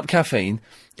I'd given up caffeine.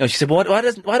 And she said, well, why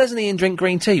doesn't Ian drink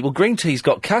green tea? Well, green tea's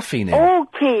got caffeine in. All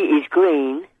tea is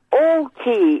green. All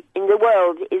tea in the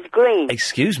world is green.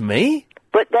 Excuse me?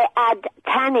 But they add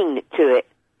tannin to it.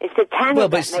 It's the tannin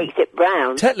that makes it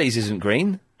brown. Tetley's isn't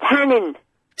green. Tannin.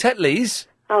 Tetley's?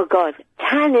 Oh, God.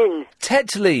 Tannin.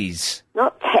 Tetley's.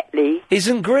 Not Tetley's.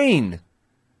 Isn't green.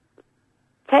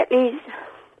 Tetley's.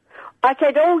 I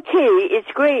said all tea is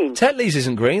green. Tetley's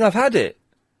isn't green. I've had it.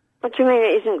 What do you mean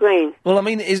it isn't green? Well, I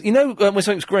mean, when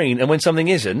something's green and when something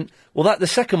isn't, well, the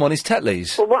second one is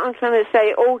Tetley's. Well, what I'm trying to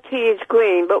say, all tea is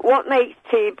green, but what makes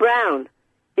tea brown?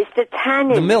 It's the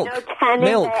tannin. The milk. You know, tannin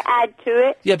Milk. they add to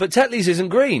it. Yeah, but Tetley's isn't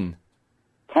green.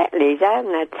 Tetley's? I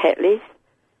haven't had Tetley's.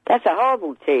 That's a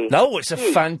horrible tea. No, it's a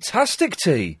fantastic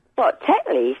tea. What,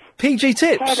 Tetley's? PG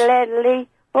Tips. Tetley.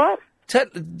 What?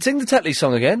 Sing the Tetley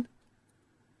song again.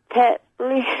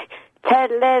 Tetley.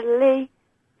 Tetley's.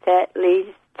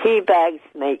 Tea bags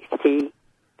makes tea.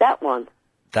 That one.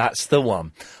 That's the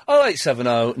one.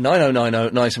 0870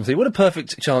 9090 973. What a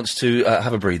perfect chance to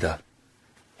have a breather.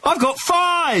 I've got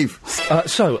 5!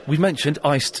 So, we've mentioned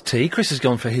iced tea. Chris has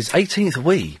gone for his 18th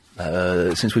wee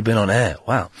since we've been on air.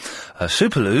 Wow.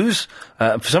 Super loos.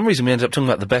 For some reason, we ended up talking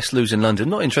about the best loos in London.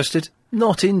 Not interested?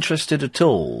 Not interested at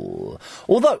all.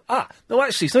 Although, no,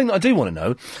 actually, something that I do want to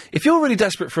know. If you're really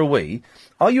desperate for a wee,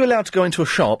 are you allowed to go into a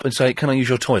shop and say, can I use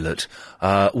your toilet?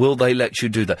 Will they let you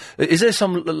do that? Is there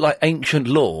some, ancient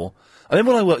law? I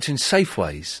remember when I worked in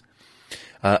Safeways.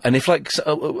 And if,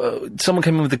 someone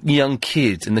came in with a young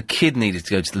kid and the kid needed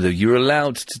to go to the loo, you were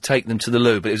allowed to take them to the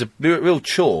loo, but it was a real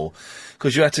chore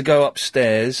because you had to go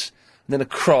upstairs and then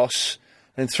across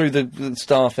and through the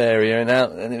staff area and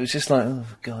out, and it was just like, oh,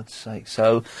 for God's sake.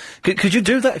 So, could you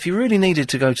do that if you really needed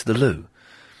to go to the loo?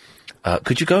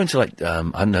 Could you go into, I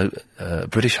don't know,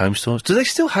 British Home Stores? Do they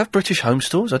still have British Home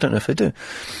Stores? I don't know if they do.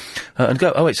 And go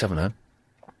 0870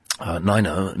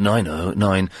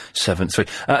 90973.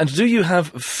 And do you have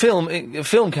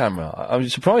film camera? I'm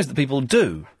surprised that people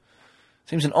do.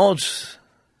 Seems an odd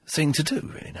thing to do,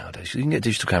 really, nowadays. You can get a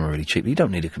digital camera really cheaply. You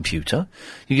don't need a computer.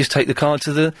 You just take the card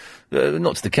to the,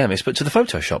 not to the chemist, but to the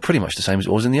photo shop. Pretty much the same as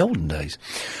it was in the olden days.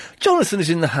 Jonathan is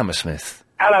in the Hammersmith.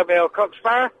 Hello, Bill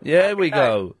Coxsparrow. Yeah, there we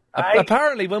go.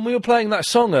 Apparently, when we were playing that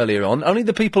song earlier on, only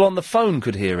the people on the phone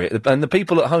could hear it, and the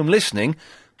people at home listening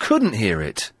couldn't hear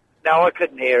it. No, I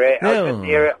couldn't hear it. No. I couldn't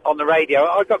hear it on the radio.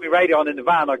 I got my radio on in the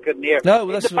van. I couldn't hear it. No,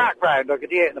 in the background. I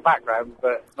could hear it in the background,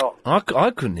 but not. I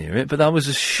couldn't hear it, but I was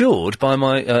assured by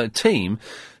my team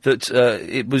that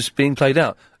it was being played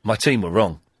out. My team were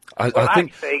wrong. I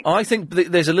think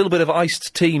there's a little bit of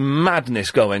iced tea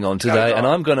madness going on today, and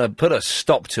I'm going to put a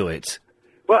stop to it.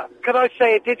 Well, can I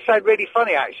say it did sound really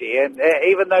funny, actually, and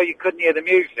even though you couldn't hear the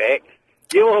music,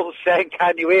 you all saying,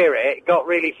 can you hear it? It got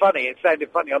really funny. It sounded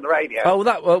funny on the radio. Oh,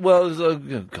 that,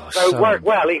 gosh. So it worked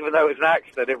well, even though it was an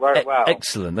accident, it worked well.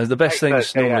 Excellent. They're the best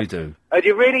things normally do. And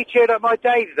you really cheered up my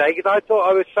day today, because I thought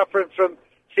I was suffering from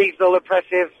seasonal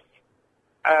oppressive,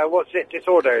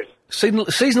 disorders.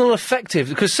 Seasonal affective,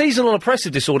 because seasonal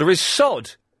oppressive disorder is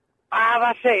SOD. Ah,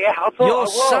 that's it, yeah, I thought You're I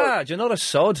was. sad, you're not a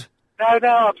SOD. No,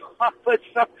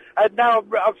 and now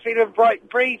I'm feeling bright and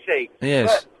breezy. Yes.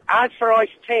 But as for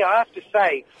iced tea, I have to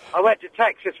say, I went to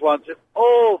Texas once and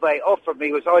all they offered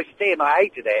me was iced tea and I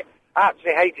hated it.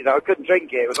 Absolutely hated it. I couldn't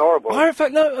drink it. It was horrible. In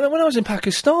fact, no, when I was in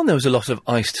Pakistan, there was a lot of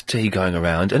iced tea going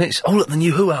around, and it's... Oh, look, the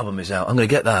new Who album is out. I'm going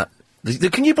to get that.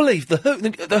 Can you believe the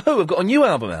Who have got a new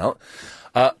album out?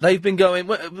 They've been going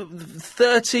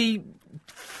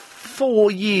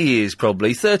 34 years,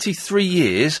 probably, 33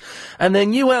 years, and their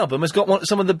new album has got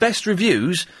some of the best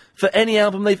reviews for any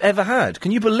album they've ever had.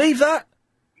 Can you believe that?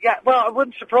 Yeah, well, it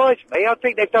wouldn't surprise me. I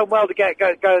think they've done well to get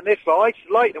going this far. I just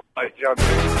like them.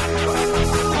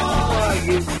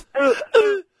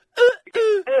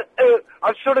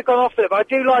 I've sort of gone off them. I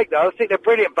do like them. I think they're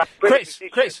brilliant. Chris,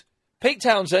 Pete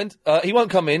Townsend, he won't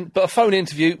come in, but a phone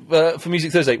interview for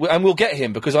Music Thursday, and we'll get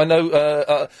him, because I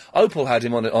know Opal had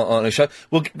him on a show.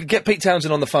 We'll get Pete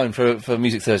Townsend on the phone for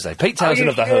Music Thursday. Pete Townsend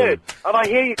of The Who. And I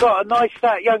hear you got a nice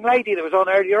young lady that was on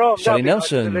earlier on. Shelley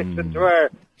Nelson. Nice to listen to her.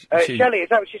 Shelley, is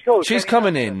that what she's called? She's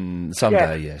coming in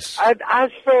someday, yes. And as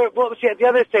for, what was the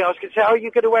other thing I was going to say, are you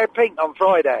going to wear pink on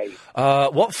Friday?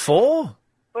 What for?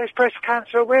 Well, it's Breast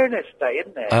Cancer Awareness Day,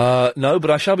 isn't it? No, but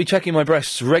I shall be checking my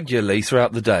breasts regularly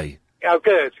throughout the day. Oh,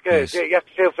 good. Yes. You have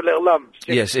to feel for little lumps.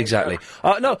 Yes, exactly.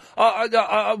 No,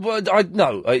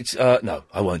 it's, no,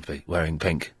 I won't be wearing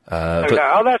pink. Okay,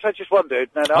 that's I just wondered.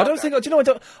 No, I don't think, I've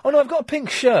got a pink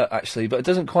shirt, actually, but it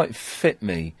doesn't quite fit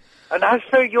me. And as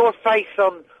for your face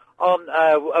on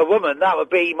a woman, that would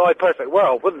be My Perfect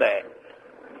World, wouldn't it?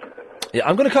 Yeah,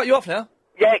 I'm going to cut you off now.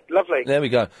 Yeah, lovely. There we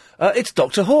go. It's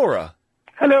Dr. Hora.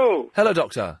 Hello. Hello,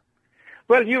 Doctor.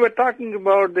 Well, you were talking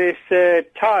about this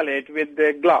toilet with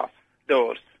the glass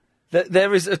doors.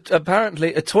 There is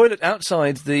apparently a toilet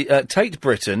outside the Tate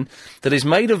Britain that is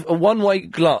made of a one-way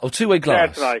glass or two-way glass.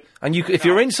 That's right. And if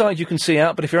you're inside, you can see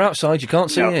out, but if you're outside, you can't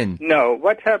see in. No,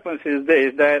 what happens is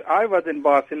this, that I was in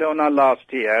Barcelona last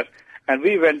year, and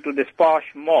we went to this posh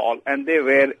mall, and there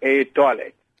were a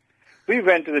toilet. We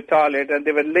went to the toilet, and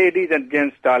there were ladies and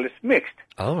gents toilets mixed.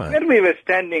 All right. When we were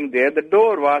standing there, the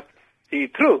door was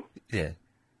see-through. Yeah.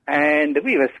 And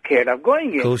we were scared of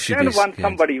going in. Of course you'd Then be once scared.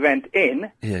 somebody went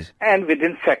in, Yes. and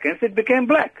within seconds it became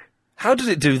black. How did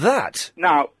it do that?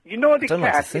 Now, you know the don't know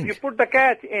what to cat, if think. you put the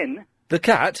cat in, The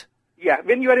cat? yeah,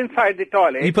 when you are inside the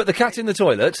toilet, You put the cat in the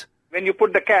toilet? when you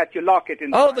put the cat, you lock it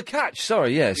in. Oh, the catch,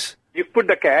 sorry, yes. You put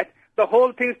the cat, the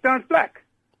whole thing turns black.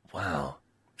 Wow.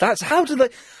 That's, how do they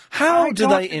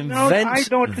invent I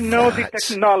don't know the that?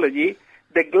 technology.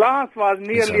 The glass was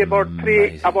nearly about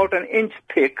an inch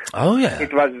thick. Oh, yeah.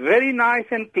 It was very nice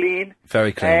and clean.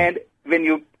 Very clean. And when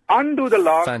you undo the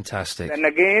lock, Fantastic. then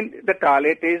again the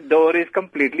door is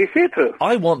completely see-through.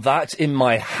 I want that in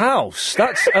my house.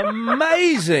 That's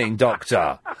amazing,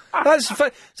 Doctor. That's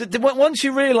once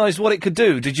you realised what it could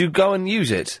do, did you go and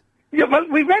use it? Yeah, well,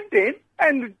 we went in,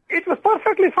 and it was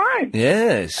perfectly fine.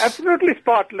 Yes. Absolutely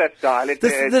spotless toilet.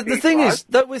 The thing is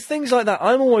that with things like that,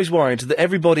 I'm always worried that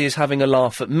everybody is having a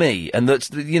laugh at me, and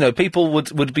that people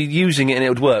would be using it and it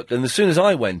would work. And as soon as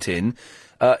I went in,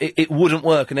 it wouldn't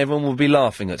work, and everyone would be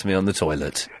laughing at me on the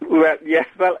toilet. Well, yes,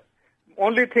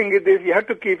 only thing is this, you have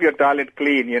to keep your toilet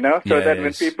clean, so that when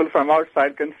Yes. people from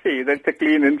outside can see that it's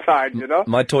clean inside,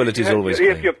 My toilet is always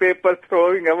If clean. your paper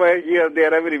throwing away here,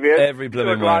 there, everywhere. Every you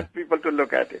blooming don't way. want people to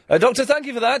look at it. Doctor, thank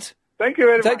you for that. Thank you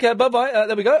very much. Take care, bye-bye.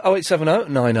 There we go.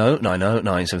 0870 90 90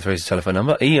 973 is the telephone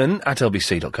number. Ian at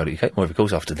lbc.co.uk. More of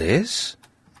course after this.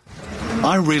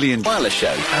 I really enjoy the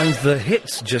show. And the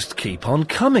hits just keep on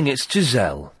coming. It's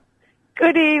Giselle.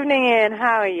 Good evening, Ian.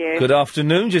 How are you? Good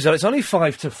afternoon, Giselle. It's only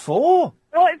 5 to 4.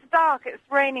 Oh, it's dark. It's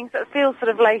raining, so it feels sort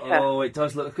of later. Oh, it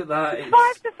does. Look at that. It's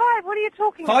 5 to 5. What are you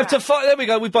talking 5 about? to 5. There we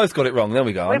go. We both got it wrong. There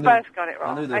we go. We both got it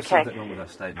wrong. I knew there was Okay. something wrong with that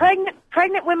statement.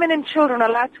 Pregnant women and children are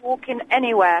allowed to walk in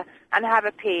anywhere and have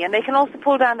a pee, and they can also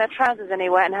pull down their trousers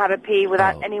anywhere and have a pee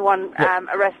without anyone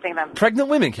arresting them. Pregnant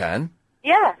women can?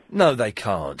 Yeah. No, they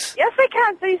can't. Yes, they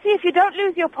can. So you see, if you don't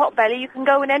lose your pot belly, you can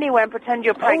go in anywhere and pretend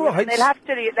you're pregnant, right. and they'll have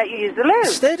to let you use the loo.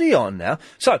 Steady on now.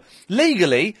 So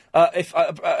legally, if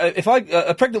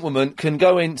a pregnant woman can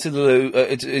go into the loo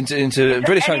into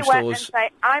British home Anywhere stores. and say,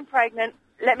 I'm pregnant,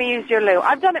 let me use your loo.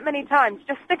 I've done it many times.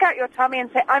 Just stick out your tummy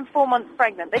and say, I'm 4 months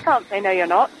pregnant. They can't say, no, you're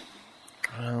not.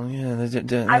 Well, yeah, that's a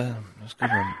good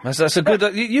one. That's a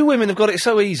good. You women have got it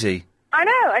so easy. I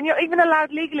know, and you're even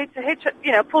allowed legally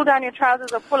to pull down your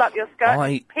trousers or pull up your skirt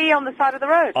and pee on the side of the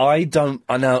road. I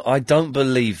don't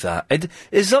believe that.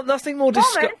 There's nothing more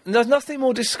there's nothing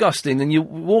more disgusting than you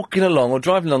walking along or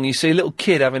driving along, you see a little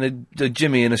kid having a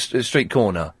jimmy in a street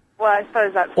corner. Well, I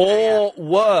suppose that's true, Or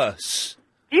worse.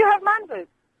 Do you have man boobs?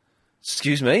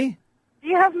 Excuse me? Do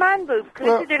you have man boobs?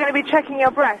 Because you're going to be checking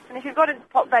your breasts, and if you've got a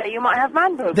pot belly, you might have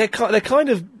man boobs. They're kind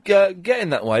of getting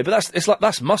that way, but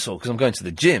that's muscle, because I'm going to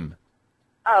the gym.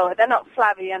 Oh, they're not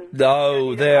flabby and...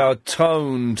 No, they are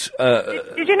toned.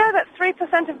 Did you know that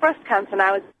 3% of breast cancer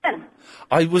now is men?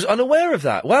 I was unaware of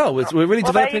that. Wow, we're really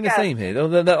developing a theme here.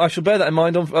 I shall bear that in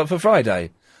mind for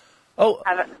Friday. Oh,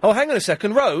 hang on a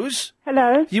second. Rose?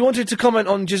 Hello? You wanted to comment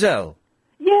on Giselle?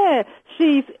 Yeah,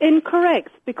 she's incorrect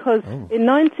because in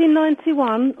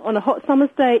 1991, on a hot summer's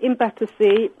day in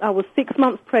Battersea, I was 6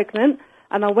 months pregnant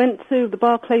and I went to the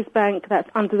Barclays Bank that's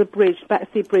under the bridge,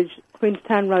 Battersea Bridge,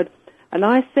 Queenstown Road, and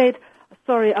I said,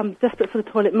 sorry, I'm desperate for the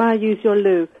toilet, may I use your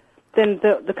loo? Then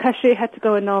the cashier had to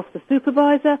go and ask the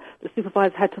supervisor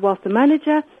had to ask the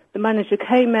manager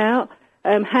came out,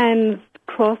 hands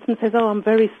crossed and says, I'm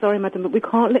very sorry, madam, but we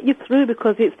can't let you through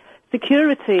because it's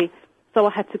security. So I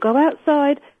had to go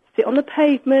outside, sit on the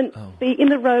pavement, feet in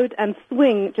the road and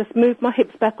swing, just move my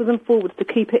hips backwards and forwards to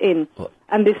keep it in. What?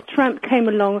 And this tramp came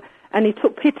along and he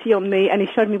took pity on me and he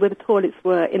showed me where the toilets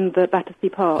were in the Battersea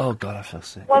Park. Oh, God, I feel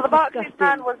sick. Well, the Barclays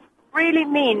man was really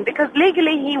mean because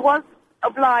legally he was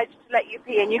obliged to let you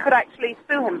pee and you could actually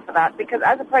sue him for that because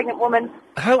as a pregnant woman,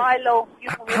 by law, you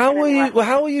can... How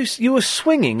were you were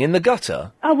swinging in the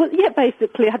gutter? Yeah,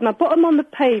 basically. I had my bottom on the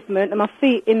pavement and my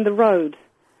feet in the road.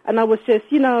 And I was just,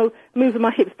 moving my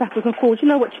hips backwards and forwards. You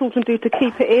know what children do to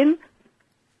keep it in?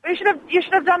 You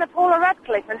should have done a Paula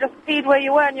Radcliffe and just peed where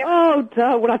you were. And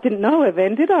well, I didn't know her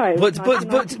then, did I?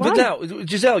 But now,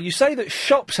 Giselle, you say that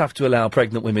shops have to allow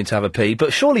pregnant women to have a pee,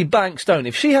 but surely banks don't.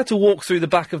 If she had to walk through the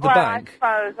back of the bank...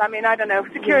 I suppose. I mean, I don't know,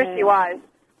 security-wise.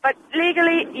 But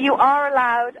legally, you are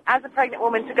allowed, as a pregnant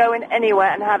woman, to go in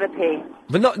anywhere and have a pee.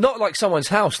 But not like someone's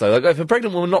house, though. Like, if a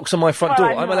pregnant woman knocks on my front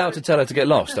door, I'm allowed to tell her to get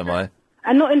lost, am I?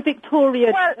 And not in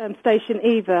Victoria Station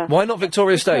either. Why not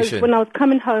Victoria Station? When I was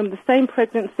coming home, the same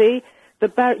pregnancy, I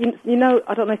don't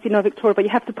know if you know Victoria, but you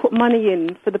have to put money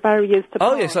in for the barriers to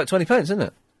park. Yeah, it's like 20 pence, isn't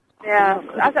it? Yeah,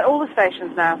 that's at all the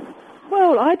stations now.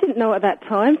 Well, I didn't know at that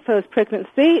time, first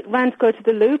pregnancy, ran to go to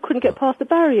the loo, couldn't get past the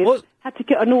barriers. Had to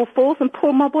get on all fours and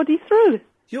pull my body through.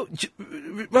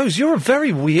 Rose, you're a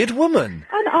very weird woman.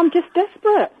 And I'm just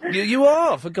desperate. You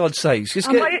are, for God's sakes.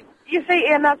 You see,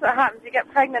 Ian, that's what happens. You get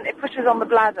pregnant, it pushes on the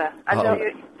bladder.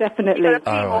 And definitely. You've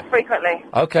got to pee more frequently.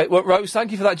 Okay, well, Rose,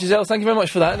 thank you for that. Giselle, thank you very much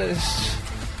for that.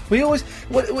 We always,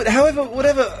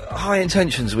 whatever high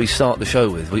intentions we start the show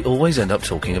with, we always end up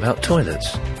talking about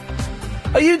toilets.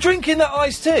 Are you drinking that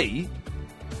iced tea?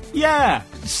 Yeah.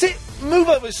 Move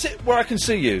over, sit where I can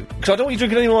see you. Because I don't want you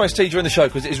drinking any more iced tea during the show,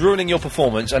 because it's ruining your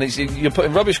performance, and you're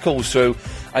putting rubbish calls through,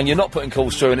 and you're not putting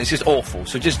calls through, and it's just awful.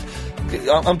 So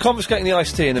I'm confiscating the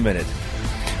iced tea in a minute.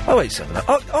 087.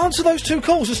 Answer those two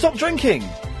calls and stop drinking.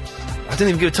 I didn't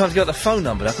even give it time to get the phone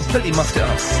number. I completely muffed it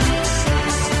up.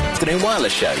 Afternoon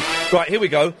Wireless Show. Right, here we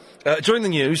go. During the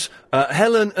news,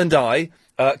 Helen and I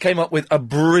came up with a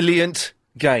brilliant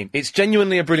game. It's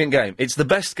genuinely a brilliant game. It's the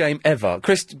best game ever.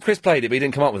 Chris played it, but he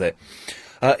didn't come up with it.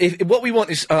 What we want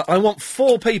is, I want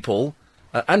 4 people,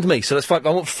 and me, so that's 5. I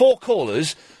want 4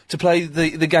 callers to play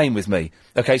the game with me.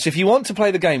 Okay, so if you want to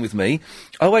play the game with me,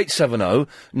 0870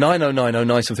 9090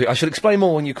 973. I should explain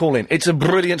more when you call in. It's a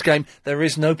brilliant game. There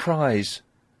is no prize.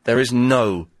 There is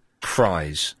no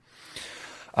prize.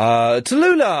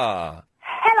 Tallulah!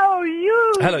 Hello,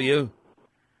 you! Hello, you.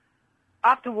 I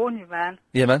have to warn you, man.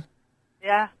 Yeah, man?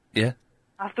 Yeah? Yeah?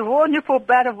 I have to warn you for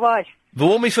bad advice.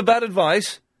 Warn me for bad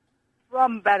advice?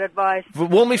 From bad advice.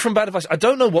 Warn me from bad advice. I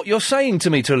don't know what you're saying to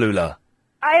me, Tallulah.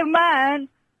 Hey, man,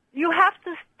 you have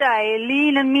to stay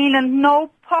lean and mean and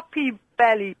no puppy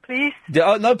belly, please.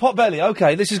 Yeah, no pot belly,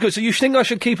 okay, this is good. So you think I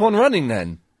should keep on running,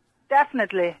 then?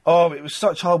 Definitely. Oh, it was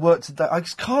such hard work today. I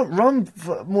just can't run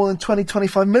for more than 20,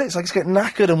 25 minutes. I just get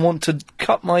knackered and want to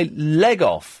cut my leg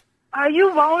off.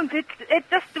 You won't. It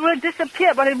just will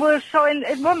disappear, but it will show.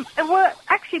 It will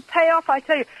actually pay off. I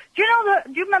tell you. Do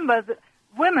you remember the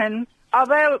women are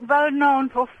very well known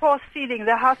for force feeding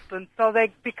their husbands, so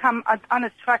they become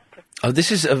unattractive. Oh,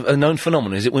 this is a known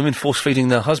phenomenon. Is it women force feeding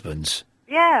their husbands?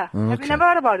 Yeah. Okay. Have you never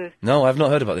heard about it? No, I've not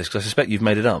heard about this because I suspect you've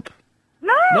made it up.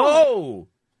 No. No.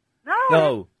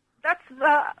 No. That's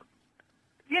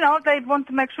they want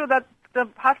to make sure that the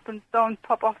husbands don't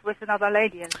pop off with another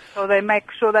lady, and so they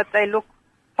make sure that they look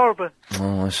horrible.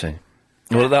 Oh, I see.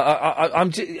 Well,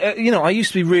 I'm. I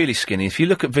used to be really skinny. If you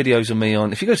look at videos of me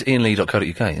if you go to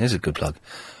ianlee.co.uk, there's a good plug.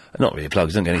 Not really a plug,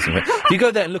 don't get anything. If you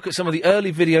go there and look at some of the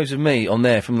early videos of me on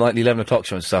there from like the 11 o'clock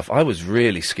show and stuff, I was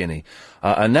really skinny.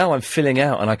 And now I'm filling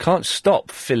out, and I can't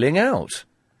stop filling out.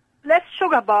 Less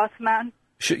sugar bars, man.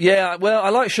 Yeah, well, I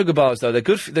like sugar bars, though. They're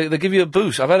good. They give you a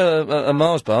boost. I've had a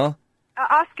Mars bar.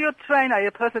 Ask your trainer,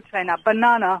 your personal trainer,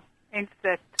 banana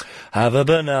instead. Have a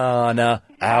banana.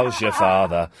 How's your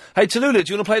father? Hey, Tallulah,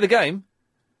 do you want to play the game?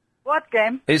 What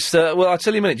game? It's, well, I'll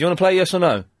tell you in a minute. Do you want to play yes or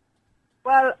no?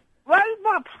 Well,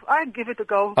 I'll give it a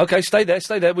go. Okay, stay there.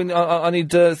 I need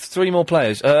 3 more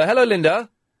players. Hello, Linda.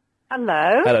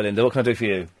 Hello. Hello, Linda. What can I do for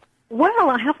you? Well,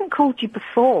 I haven't called you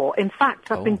before. In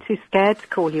fact, I've been too scared to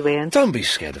call you, Ian. Don't be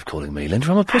scared of calling me, Linda.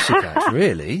 I'm a pussycat,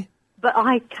 really. But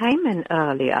I came in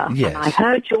earlier, Yes. and I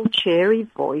heard your cheery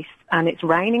voice, and it's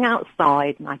raining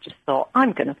outside, and I just thought,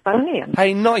 I'm going to phone Ian.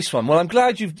 Hey, nice one. Well, I'm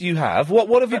glad you have.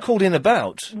 What have you called in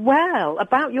about? Well,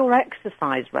 about your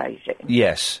exercise regime.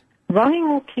 Yes. Running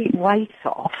will keep weight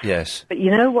off. Yes. But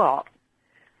you know what?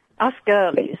 Us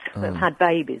girlies that have had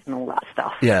babies and all that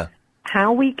stuff, Yeah.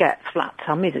 how we get flat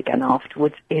tummies again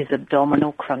afterwards is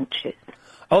abdominal crunches.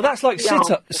 Oh, that's like Yeah.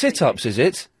 sit-ups, is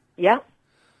it? Yeah.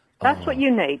 That's what you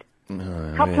need.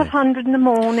 Couple of hundred in the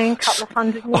morning, couple of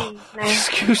hundred in the evening.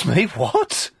 Excuse me,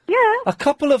 what? Yeah. A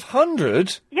couple of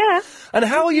hundred? Yeah. And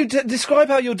how are you... describe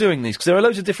how you're doing these, because there are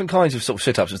loads of different kinds of sort of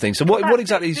sit-ups and things. So what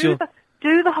exactly is your...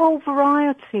 Do the whole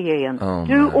variety, Ian. Oh,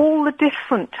 do man. all the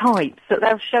different types that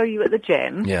they'll show you at the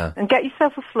gym. Yeah. And get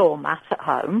yourself a floor mat at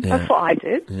home. Yeah. That's what I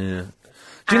did. Yeah.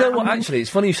 Do you know what, actually, it's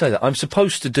funny you say that. I'm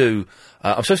supposed to do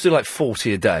like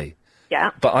 40 a day. Yeah.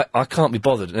 But I can't be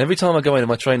bothered. And every time I go in and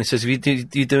my trainer says, you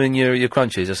doing your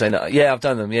crunches? I say, no, yeah, I've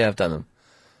done them.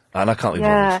 And I can't be bothered.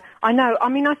 Yeah, I know. I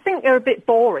mean, I think they're a bit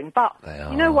boring, but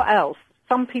you know what else?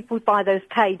 Some people buy those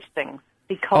cage things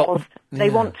because they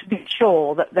want to be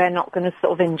sure that they're not going to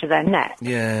sort of injure their neck.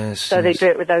 Yes. So they do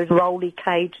it with those rolly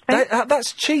cage things.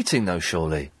 That's cheating, though,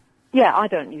 surely. Yeah, I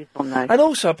don't use one though. And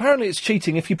also, apparently, it's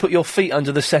cheating if you put your feet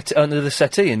under the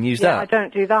settee and use Yeah, I that.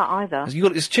 don't do that either.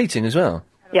 It's cheating as well.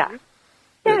 Yeah.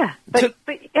 Yeah, but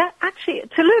yeah, actually,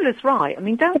 Tallulah's right. I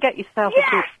mean, don't get yourself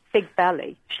a big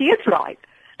belly. She is right.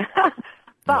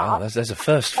 Wow, there's a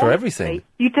first for everything.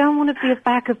 You don't want to be a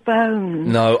bag of bones.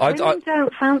 No, I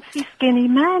don't fancy skinny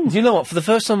men. You know what? For the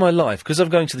first time in my life, because I'm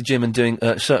going to the gym and doing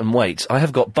certain weights, I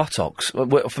have got buttocks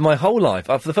for my whole life.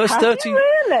 For the first Have 30. you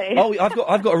really? Oh,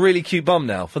 I've got a really cute bum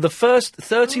now. For the first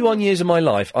 31 years of my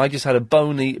life, I just had a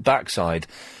bony backside.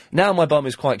 Now my bum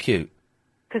is quite cute.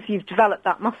 Because you've developed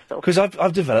that muscle. Because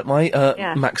I've developed my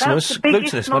maximus That's the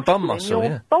biggest gluteus, my bum muscle.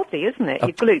 in your body, isn't it?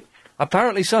 Your glutes.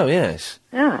 Apparently so. Yes.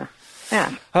 Yeah.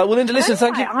 Yeah. Well, Linda, listen,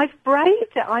 thank you. I've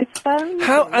braved it. I've phoned.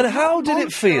 How did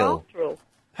it feel?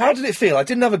 How did it feel? I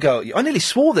didn't have a go at you. I nearly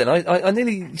swore then. I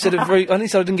nearly said I nearly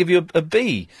said I didn't give you a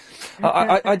B.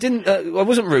 I didn't. I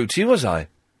wasn't rude to you, was I?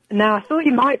 No, I thought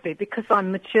you might be because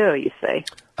I'm mature. You see.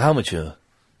 How mature?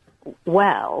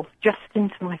 Well, just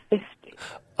into my 50s.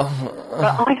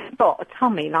 But I've got a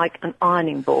tummy like an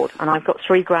ironing board, and I've got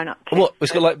 3 grown-up kids. What?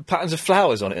 It's got like patterns of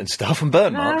flowers on it and stuff and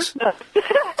burn marks. No, it's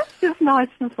just nice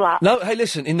and flat. No, hey,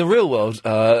 listen. In the real world,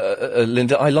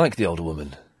 Linda, I like the older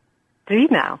woman. Do you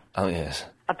now? Oh yes.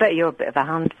 I bet you're a bit of a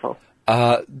handful.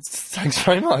 Thanks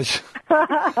very much,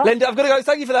 Linda. I've got to go.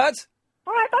 Thank you for that.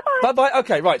 All right, bye-bye. Bye-bye.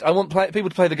 Okay, right. I want people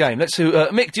to play the game. Let's do.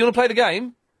 Mick, do you want to play the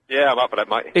game? Yeah, I'm up for that,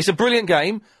 mate. It's a brilliant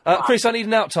game. Chris, I need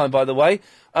an out time, by the way.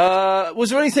 Was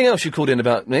there anything else you called in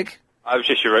about, Nick? I was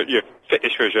just your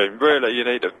fitness regime. Really, you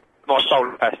need my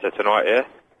soul pasta tonight,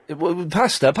 yeah?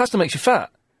 Pasta? Pasta makes you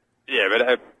fat. Yeah,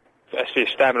 but that's for your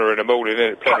stamina in the morning,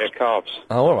 isn't it? Plenty of carbs.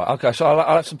 Oh, all right. Okay, so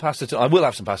I'll have some pasta. I will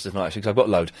have some pasta tonight, actually, because I've got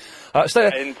a load. Stay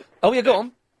there. And oh, yeah, go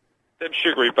on. Them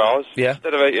sugary bars,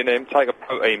 instead of eating them, take a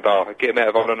protein bar and get them out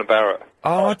of Holland and Barrett.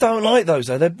 Oh, I don't like those,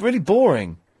 though. They're really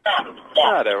boring.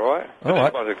 Ah, they're all right. All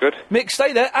right. Those are good. Mick,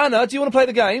 stay there. Anna, do you want to play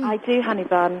the game? I do, honey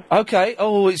bun. Okay.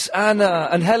 Oh, it's Anna,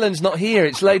 and Helen's not here.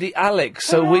 It's Lady Alex,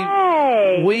 so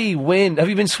we win. Have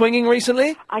you been swinging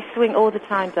recently? I swing all the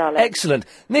time, darling. Excellent.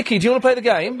 Nikki, do you want to play the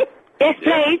game? Yes,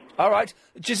 please. All right.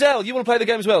 Giselle, you want to play the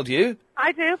game as well, do you?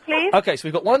 I do, please. Okay, so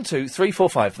we've got 1, 2, 3, 4,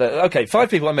 5. Okay, 5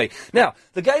 people and me. Now,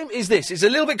 the game is this. It's a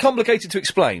little bit complicated to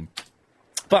explain,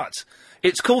 but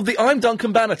it's called the I'm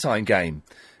Duncan Bannatyne game.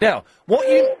 Now, what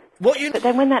you... But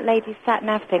then when that lady's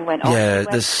sat-nav thing went off... Yeah,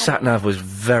 the sat-nav was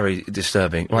very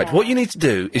disturbing. Right, what you need to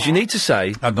do is you need to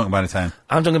say... I'm Duncan Bannatyne.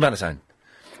 I'm Duncan Bannatyne.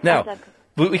 Now,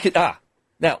 we can...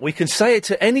 Now, we can say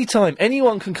it at any time.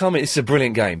 Anyone can come in... This is a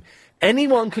brilliant game.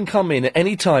 Anyone can come in at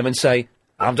any time and say,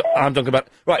 I'm Duncan Bannatyne.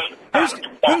 Right, who's...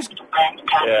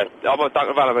 Yeah, I'm on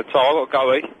Duncan Valentine. I've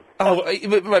got to go, Oh,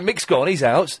 right, Mick's gone, he's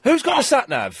out. Who's got the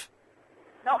sat-nav?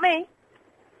 Not me.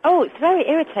 Oh, it's very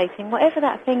irritating, whatever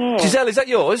that thing is. Giselle, is that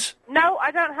yours? No,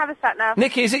 I don't have a sat nav.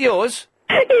 Nikki, is it yours?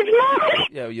 It's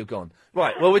not. Yeah, well, you're gone.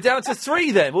 Right, well, we're down to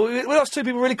 3 then. Well, we lost 2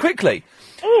 people really quickly.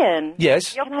 Ian.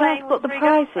 Yes? Can I ask what the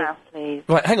prize is, please?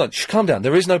 Right, hang on. Shh, calm down.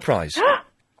 There is no prize.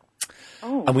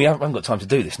 Oh. And we haven't got time to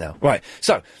do this now. Right,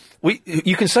 so...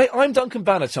 You can say, I'm Duncan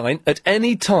Bannatyne at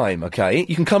any time, okay?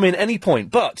 You can come in any point,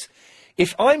 but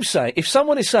if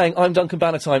someone is saying, I'm Duncan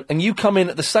Bannatyne, and you come in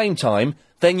at the same time,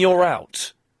 then you're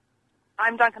out.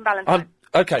 I'm Duncan Valentine.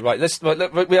 Okay, right,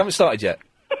 we haven't started yet.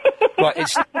 Right,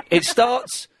 it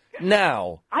starts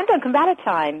now. I'm Duncan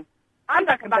Bannatyne. I'm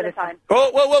Duncan Valentine. Oh,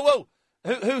 whoa.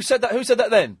 Who said that? Who said that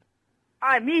then?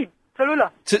 Me, Tallulah.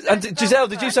 And Giselle,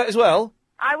 did you say it as well?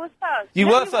 I was first. You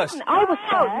were first. I was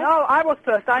first. No, I was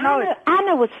first. I know it.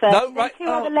 Anna was first. No, right. Two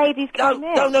other ladies came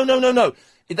in. No.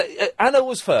 Anna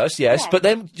was first, yes, but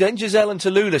then Giselle and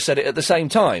Tallulah said it at the same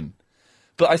time.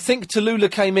 But I think Tallulah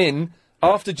came in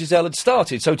after Giselle had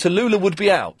started, so Tallulah would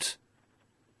be out.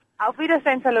 Auf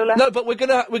Wiedersehen, Tallulah. No, but we're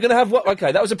gonna have what?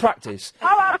 Okay, that was a practice.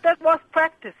 How that was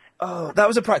practice? Oh, that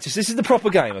was a practice. This is the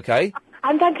proper game, okay?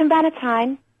 I'm Duncan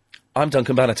Bannatyne. I'm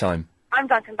Duncan Bannatyne. I'm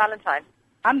Duncan Valentine.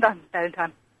 I'm Duncan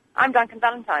Valentine. I'm Duncan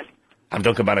Valentine. I'm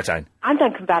Duncan Bannatyne. I'm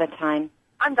Duncan Bannatyne.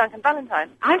 I'm Duncan Valentine.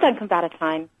 I'm Duncan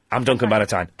Bannatyne. I'm Duncan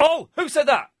Bannatyne. Oh, who said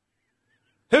that?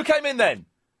 Who came in then?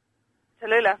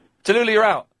 Tallulah. Tallulah, you're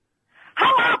out.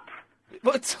 How up?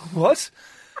 What?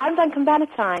 I'm Duncan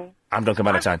Bannatyne. I'm Duncan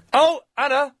Bannatyne. Oh,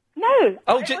 Anna. No.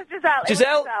 Oh, It was Giselle.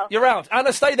 Giselle, you're out.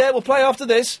 Anna, stay there. We'll play after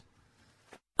this.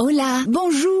 Hola,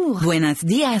 bonjour, buenos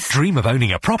dias. Dream of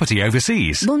owning a property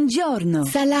overseas? Buongiorno,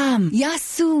 salam,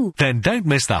 yassou. Then don't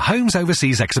miss the Homes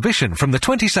Overseas exhibition from the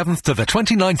 27th to the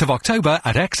 29th of October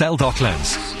at XL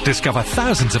Docklands. Discover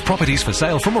thousands of properties for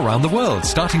sale from around the world,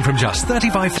 starting from just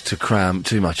 35... To cram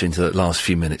too much into the last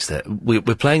few minutes there, we're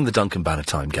playing the Duncan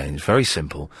Bannatyne game. It's very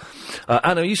simple.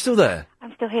 Anna, are you still there?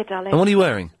 I'm still here, darling. And what are you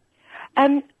wearing?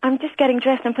 I'm just getting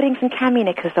dressed. I'm putting some cami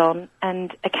knickers on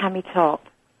and a cami top.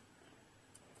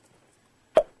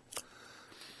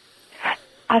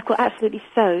 I've got absolutely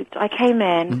soaked. I came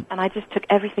in and I just took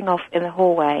everything off in the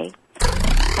hallway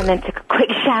and then took a quick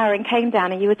shower and came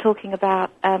down and you were talking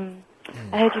about, I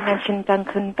heard you mention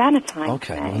Duncan Bannatyne.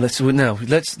 Okay, well,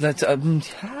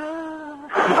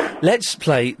 let's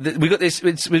play, we got this,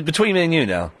 it's between me and you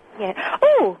now. Yeah.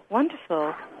 Oh,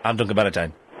 wonderful. I'm Duncan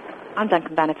Bannatyne. I'm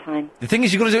Duncan Bannatyne. The thing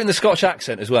is, you've got to do it in the Scotch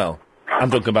accent as well. I'm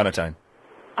Duncan Bannatyne.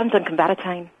 I'm Duncan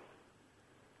Bannatyne.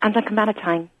 I'm Duncan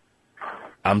Bannatyne.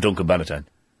 I'm Duncan Bannatyne.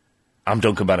 I'm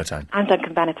Duncan Bannatyne. I'm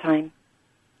Duncan Bannatyne.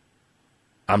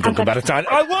 I'm Duncan Bannatyne.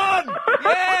 I won!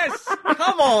 Yes!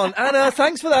 Come on, Anna,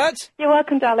 thanks for that. You're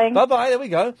welcome, darling. Bye-bye, there we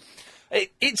go.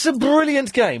 It's a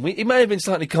brilliant game. It may have been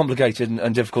slightly complicated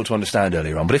and difficult to understand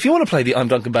earlier on, but if you want to play the I'm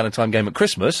Duncan Bannatyne game at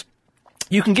Christmas,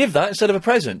 you can give that instead of a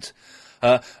present.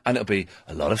 And it'll be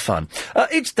a lot of fun.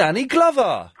 It's Danny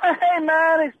Glover. Hey,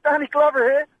 man, it's Danny Glover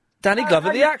here. Danny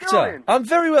Glover, the actor. Doing? I'm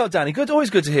very well, Danny. Always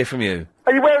good to hear from you.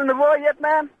 Are you wearing the Roy yet,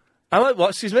 man? Am I, what,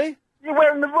 excuse me? You're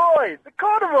wearing the Roy, the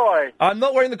corduroy. I'm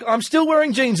not wearing I'm still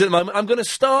wearing jeans at the moment. I'm going to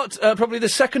start, probably the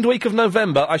second week of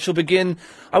November. I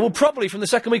will probably, from the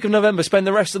second week of November, spend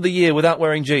the rest of the year without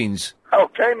wearing jeans.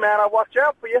 Okay, man, I'll watch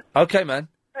out for you. Okay, man.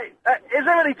 Hey, is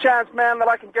there any chance, man, that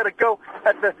I can get a go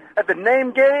at the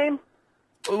name game?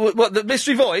 What, the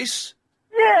mystery voice?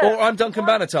 Yeah. Or I'm Duncan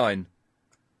Bannatyne?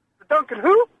 The Duncan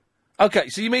who? Okay,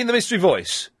 so you mean the mystery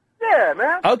voice? Yeah,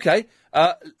 man. Okay.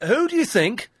 Who do you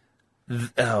think... hang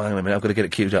on a minute, I've got to get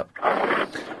it queued up.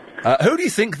 Who do you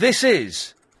think this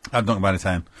is? I'm Duncan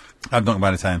Bannatyne. I'm Duncan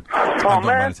Bannatyne. Oh,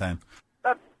 man.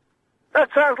 That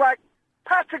sounds like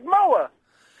Patrick Mower.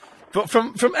 But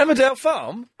from Emmerdale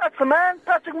Farm? That's the man,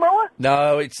 Patrick Mower?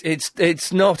 No,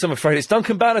 it's not, I'm afraid. It's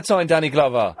Duncan Bannatyne, Danny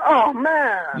Glover. Oh,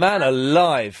 man. Man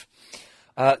alive.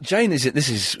 Jane, this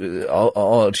is an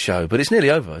odd show, but it's nearly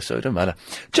over, so it doesn't matter.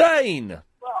 Jane!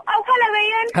 Oh, hello,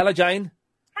 Ian. Hello, Jane.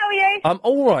 How are you? I'm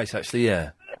all right, actually,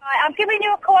 yeah. Right, I'm giving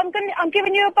you a call. I'm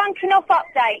giving you a bunking off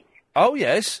update. Oh,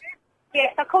 yes?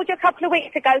 Yes, I called you a couple of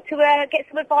weeks ago to get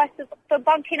some advice for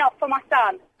bunking off for my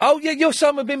son. Oh, yeah, your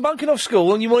son had been bunking off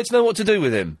school and you wanted to know what to do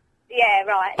with him? Yeah,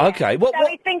 right. Okay, So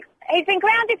he's been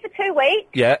grounded for 2 weeks.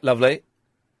 Yeah, lovely.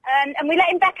 And we let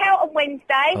him back out on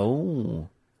Wednesday. Oh.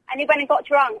 And he went and got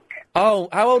drunk. Oh,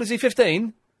 how old is he,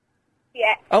 15?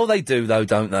 Yeah. Oh, they do, though,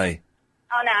 don't they?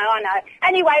 I know.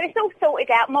 Anyway, it's all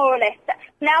sorted out, more or less.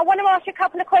 Now, I want to ask you a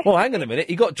couple of questions. Well, hang on a minute.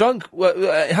 He got drunk.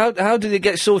 How did it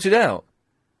get sorted out?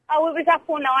 Oh, it was up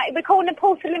all night. We're calling him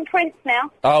Porcelain Prince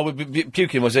now. Oh,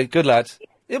 puking, was he? Good lad.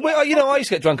 Yeah, well, you know, I used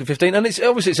to get drunk at 15, and it's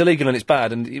obviously it's illegal and it's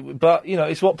bad, but you know,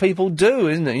 it's what people do,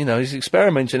 isn't it? You know, he's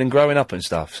experimenting and growing up and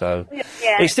stuff. So, Yeah.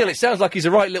 it sounds like he's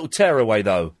a right little tearaway,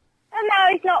 though. Oh,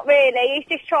 no, he's not really.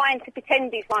 He's just trying to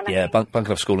pretend he's one. Yeah, bunking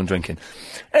off school and drinking.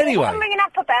 Anyway. What I'm ringing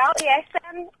up about, yes,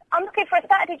 I'm looking for a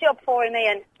Saturday job for him,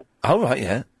 Ian. Oh, right,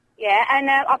 yeah. Yeah, and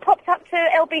I popped up to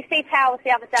LBC Towers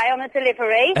the other day on a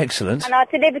delivery. Excellent. And I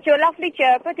delivered you a lovely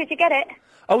gerber. Did you get it?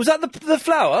 Oh, was that the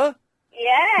flower?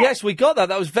 Yeah. Yes, we got that.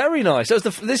 That was very nice.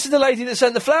 This is the lady that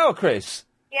sent the flower, Chris.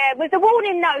 Yeah, with a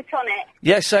warning note on it.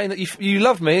 Yes, saying that you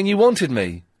loved me and you wanted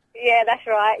me. Yeah, that's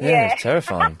right, Yeah, it's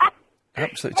terrifying.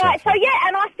 Absolutely Right, terrifying. so yeah,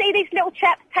 and I see these little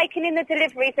chaps taking in the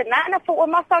deliveries and that, and I thought, well,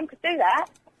 my son could do that.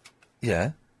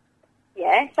 Yeah.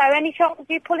 Yeah, so any chance of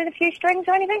you pulling a few strings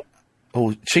or anything?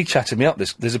 Oh, she chatted me up.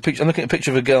 There's a picture. I'm looking at a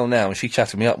picture of a girl now, and she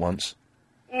chatted me up once.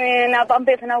 Yeah, no, but I'm a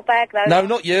bit of an old bag, though. No,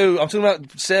 not you. I'm talking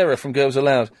about Sarah from Girls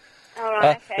Aloud. All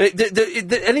right,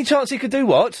 okay. Any chance he could do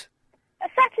what? A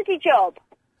Saturday job.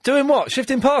 Doing what?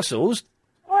 Shifting parcels?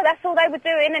 Well, that's all they were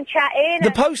doing and chatting.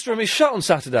 The post room is shut on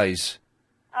Saturdays.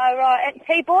 Oh, right. And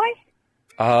T-boy?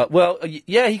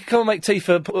 Yeah, he can come and make tea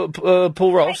for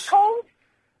Paul Ross. Cold?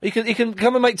 He can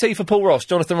come and make tea for Paul Ross,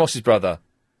 Jonathan Ross's brother.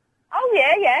 Oh,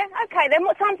 yeah. Okay, then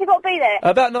what time's he got to be there?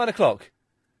 About 9 o'clock.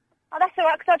 Oh, that's all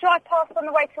right, because I drive past on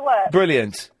the way to work.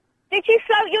 Brilliant. Did you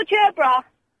float your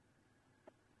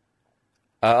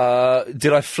gerbera?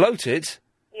 Did I float it?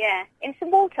 Yeah, in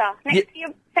some water, next to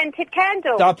your scented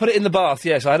candle. I put it in the bath,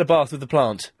 yes. I had a bath with the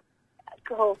plant.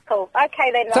 Cool.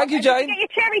 Okay, then. Thank you, love. Jane. And did you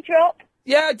get your cherry drop?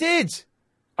 Yeah, I did.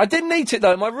 I didn't eat it,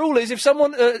 though. My rule is if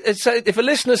someone, if a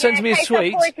listener sends me a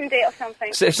sweet... poisoned it or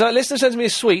something. So if a listener sends me a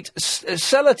sweet,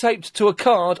 sellotaped to a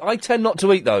card, I tend not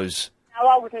to eat those. No,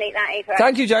 I wouldn't eat that either.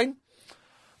 Thank you, Jane.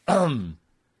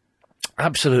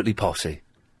 Absolutely potty.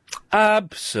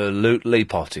 Absolutely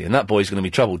potty. And that boy's going to be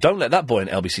trouble. Don't let that boy in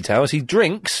LBC Towers. He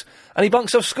drinks and he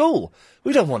bunks off school.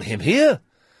 We don't want him here.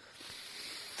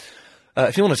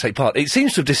 If you want to take part, it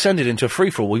seems to have descended into a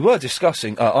free-for-all. We were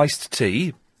discussing iced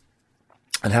tea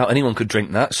and how anyone could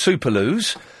drink that,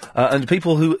 Superloos, and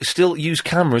people who still use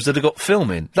cameras that have got film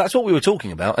in. That's what we were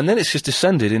talking about, and then it's just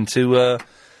descended into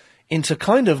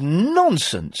kind of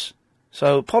nonsense.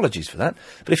 So apologies for that.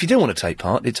 But if you do want to take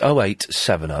part, it's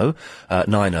 0870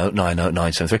 90 90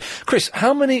 973. Chris,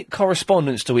 how many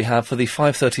correspondents do we have for the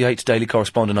 5:38 Daily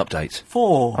Correspondent Update?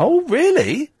 4. Oh,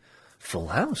 really? Full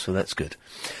house, so that's good.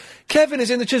 Kevin is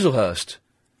in the Chislehurst.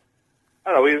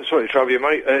 Hello, Ian. Sorry to trouble you,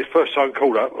 mate. It's first time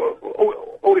called up.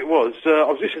 All it was, I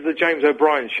was listening to the James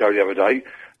O'Brien show the other day.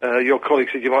 Your colleague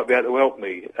said you might be able to help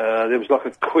me. There was like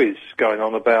a quiz going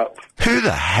on about... Who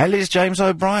the hell is James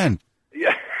O'Brien?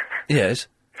 Yeah. Yes.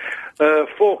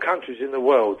 4 countries in the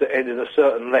world that end in a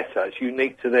certain letter. It's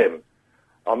unique to them.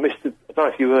 I don't know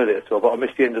if you heard it at all, but I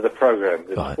missed the end of the programme.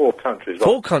 There's 4 countries.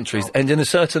 4 countries end in a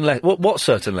certain letter. What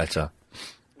certain letter?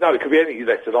 No, it could be any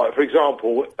letter. Like, for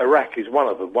example, Iraq is one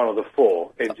of them. One of the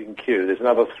 4 ends in Q. There's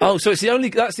another 3. Oh, so that's the only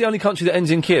country that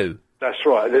ends in Q? That's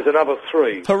right. There's another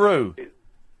 3. Peru.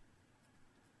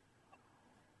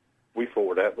 We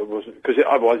thought that, but because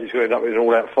otherwise it's going to end up with an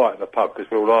all-out fight in the pub because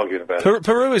we're all arguing about it.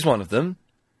 Peru is one of them.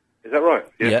 Is that right?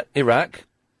 Yeah. Iraq.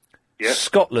 Yeah.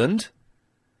 Scotland.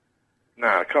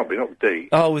 No, it can't be. Not D.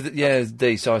 Oh, with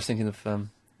D. So I was thinking of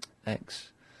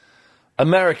X.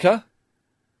 America.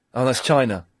 Oh, that's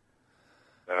China.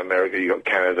 America. You got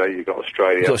Canada. You got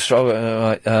Australia. You got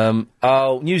Australia.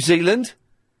 Right. New Zealand.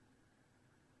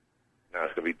 No,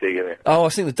 it's going to be D in it. Oh, I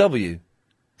think the W.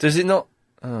 Does it not?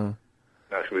 Oh.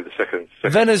 No, it's going to be the second.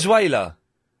 Venezuela.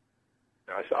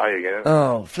 No, it's A again.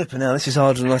 Oh, flipping hell, this is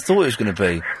harder than I thought it was going to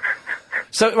be.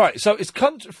 So, right, so it's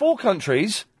 4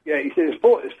 countries. Yeah, you see,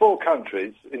 there's 4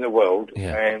 countries in the world,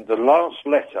 and the last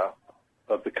letter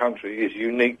of the country is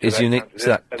unique to that country. To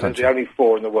that and country. there's only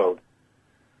 4 in the world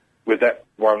with that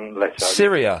one letter.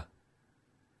 Syria.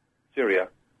 No,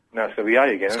 it's going to be A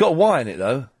again. It's got a Y in it,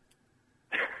 though.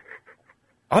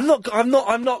 I'm not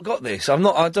got this. I'm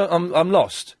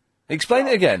lost. Explain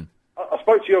it again. I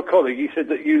spoke to your colleague. He said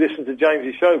that you listened to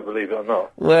James's show, believe it or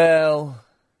not. Well,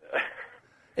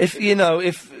 yeah.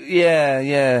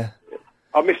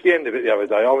 I missed the end of it the other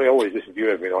day. I always listen to you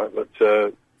every night, but...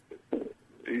 So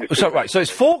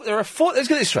it's 4... There are 4... Let's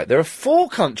get this straight. There are 4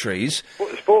 countries...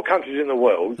 There's 4 countries in the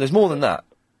world. There's more than that.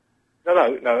 No.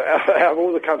 Out of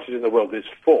all the countries in the world, there's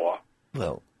 4.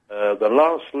 Well... the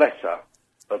last letter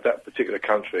of that particular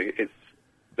country,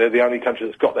 they're the only country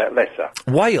that's got that letter.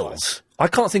 Wales? I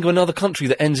can't think of another country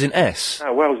that ends in S.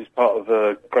 No, Wales is part of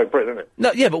Great Britain, isn't it?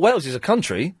 No, yeah, but Wales is a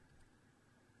country.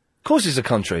 Of course it's a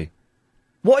country.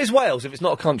 What is Wales if it's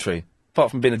not a country?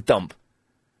 Apart from being a dump.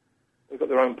 They've got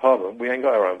their own parliament. We ain't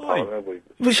got our own parliament, have we?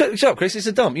 Well, shut up, Chris. It's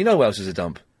a dump. You know Wales is a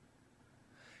dump.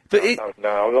 But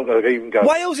No, I'm not going to even go...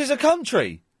 Wales is a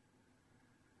country.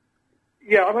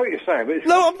 Yeah, I know what you're saying, but it's...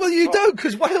 No, well, you don't,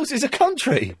 because Wales is a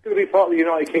country. It's going to be part of the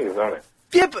United Kingdom, isn't it?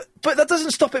 Yeah, but that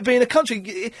doesn't stop it being a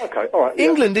country. Okay, all right.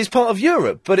 England is part of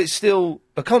Europe, but it's still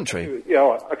a country. Yeah,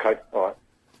 all right. Okay, all right.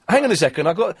 Hang on a second.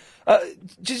 I've got... hang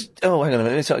on a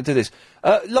minute. Let's do this.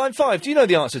 Line 5, do you know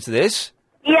the answer to this?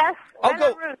 Yes. I'll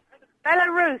go...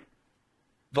 Belarus.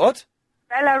 What?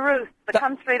 Belarus, the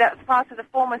country that's part of the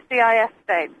former CIS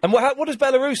state. And what does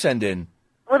Belarus end in?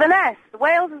 With an S.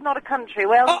 Wales is not a country.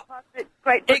 Wales is part of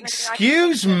Great Britain.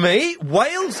 Excuse me?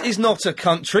 Wales is not a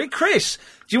country? Chris,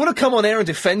 do you want to come on air and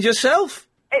defend yourself?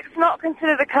 It's not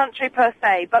considered a country per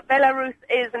se, but Belarus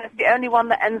is, and it's the only one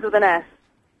that ends with an S.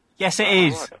 Yes, it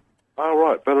is. All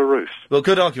right, Belarus. Well,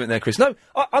 good argument there, Chris. No,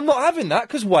 I'm not having that,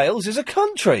 because Wales is a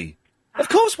country. Of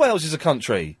course Wales is a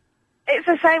country. It's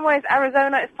the same way as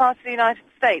Arizona is part of the United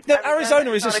States. No,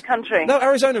 Arizona is not a country. No,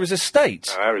 Arizona is a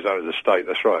state. No, Arizona's a state,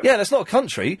 that's right. Yeah, that's not a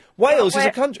country. Wales is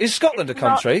a country. Is Scotland a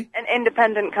country? Not an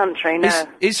independent country, no.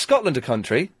 Is Scotland a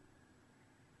country?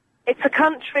 It's a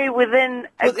country within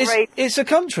a great... It's a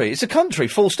country. It's a country,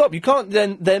 full stop. You can't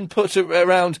then put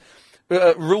around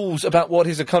rules about what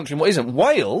is a country and what isn't.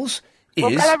 Wales is...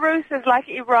 Well, Belarus is like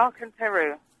Iraq and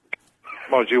Peru.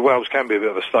 Mind you, Wales can be a bit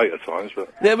of a state at times,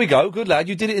 but... There we go. Good lad.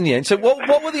 You did it in the end. So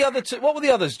what were the other what were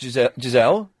the others,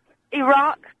 Giselle?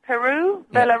 Iraq, Peru,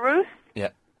 Belarus.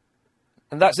 Yeah.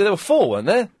 And there were 4, weren't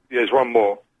there? Yeah, there's one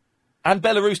more. And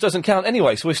Belarus doesn't count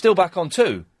anyway, so we're still back on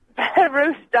 2.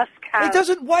 Belarus does count. It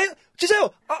doesn't...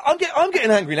 Giselle, I'm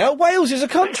getting angry now. Wales is a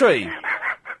country.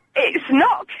 It's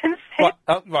not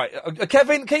considered... Right.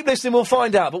 Kevin, keep listening, we'll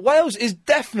find out. But Wales is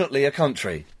definitely a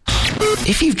country.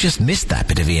 If you've just missed that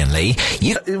bit of Ian Lee,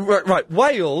 you... Right,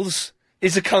 Wales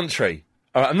is a country.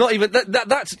 All right, I'm not even...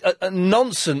 That's a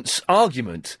nonsense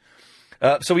argument.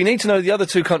 So we need to know the other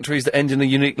 2 countries that end in a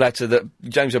unique letter that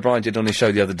James O'Brien did on his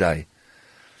show the other day.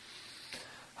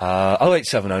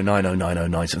 0870 90 90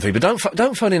 973. But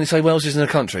don't phone in and say Wales isn't a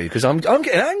country, because I'm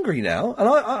getting angry now, and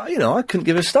I couldn't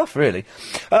give a stuff, really.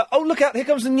 Look out, here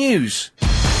comes the news.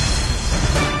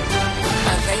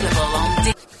 Available on...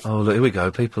 Oh, look, here we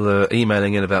go. People are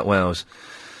emailing in about Wales.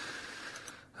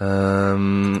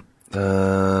 Iraq,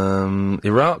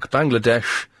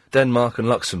 Bangladesh, Denmark and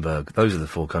Luxembourg. Those are the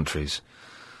 4 countries.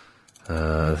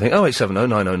 I think 0870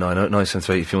 90 90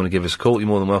 973. If you want to give us a call, you're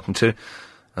more than welcome to.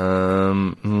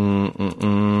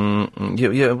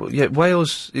 Yeah,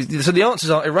 Wales... So the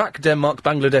answers are Iraq, Denmark,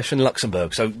 Bangladesh and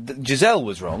Luxembourg. So Giselle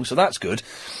was wrong, so that's good.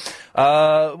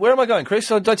 Where am I going, Chris?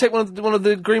 Did I take one of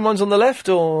the green ones on the left,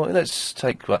 or let's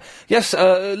take... yes,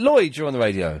 Lloyd, you're on the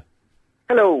radio.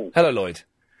 Hello. Hello, Lloyd.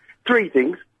 3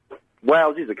 things.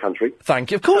 Wales is a country. Thank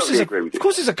you. Of course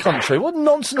it's a country. What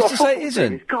nonsense to say it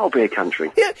isn't. It's got to be a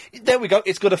country. Yeah, there we go.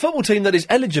 It's got a football team that is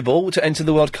eligible to enter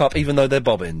the World Cup, even though they're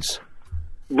bobbins.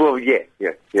 Well, yeah.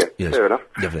 Yes. Fair enough.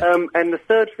 Lovely. And the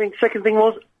second thing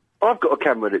was, I've got a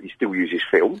camera that still uses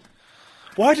film.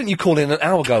 Why didn't you call in an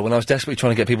hour ago when I was desperately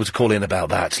trying to get people to call in about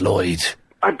that, Lloyd?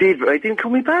 I did, but they didn't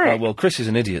call me back. Oh, well, Chris is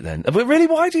an idiot then. But really,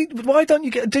 why don't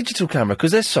you get a digital camera?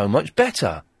 Because they're so much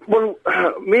better. Well,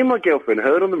 me and my girlfriend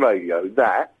heard on the radio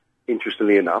that,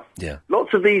 interestingly enough,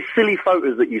 lots of these silly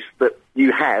photos that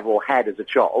you have or had as a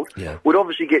child would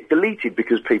obviously get deleted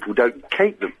because people don't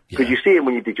keep them. Because you see them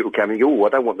when you digital camera, you go, I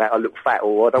don't want that, I look fat,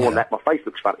 or I don't want that, my face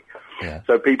looks funny. Yeah.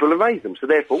 So people erase them. So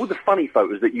therefore, all the funny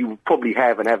photos that you probably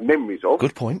have and have memories of...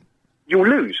 Good point. You'll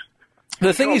lose.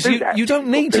 The thing is, you don't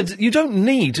need to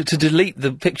delete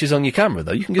the pictures on your camera,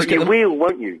 though. You can just get them... But you will,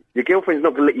 won't you? Your girlfriend's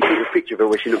not going to let you take a picture of her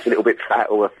where she looks a little bit fat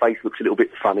or her face looks a little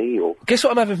bit funny, or... Guess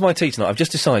what I'm having for my tea tonight? I've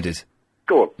just decided.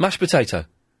 Go on. Mashed potato.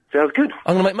 Sounds good.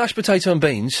 I'm going to make mashed potato and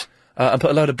beans and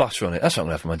put a load of butter on it. That's what I'm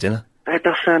going to have for my dinner. That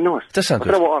does sound nice. Does sound good.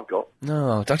 I don't know what I've got.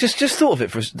 No, I just thought of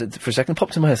it for a second,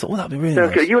 popped in my head, thought, that'd be really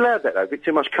nice. Good. You allowed that, though? A bit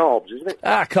too much carbs, isn't it?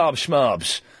 Carbs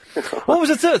schmarbs. What was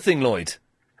the third thing, Lloyd?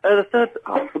 The third...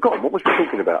 I've forgotten. What was we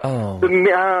talking about? Oh.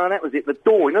 That was it. The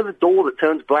door. You know the door that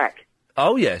turns black?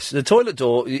 Oh, yes. The toilet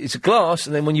door, it's a glass,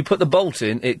 and then when you put the bolt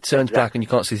in, it turns black and you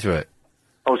can't see through it.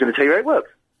 I was going to tell you how it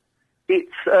works.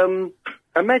 It's,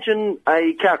 imagine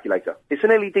a calculator. It's an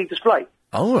LED display.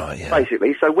 Oh, right, yeah.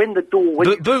 Basically, so when the door...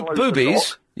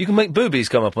 boobies? You can make boobies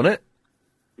come up on it.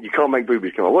 You can't make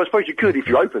boobies come up. Well, I suppose you could if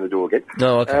you open the door again.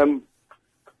 No, okay.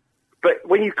 But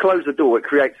when you close the door, it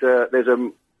creates there's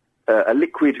a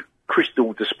liquid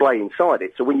crystal display inside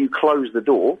it. So when you close the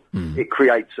door, it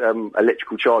creates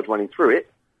electrical charge running through it,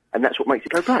 and that's what makes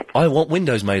it go black. I want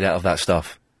windows made out of that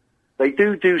stuff. They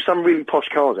do some really posh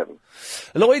cars, Evan.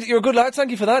 Lloyd, you're a good lad. Thank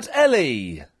you for that.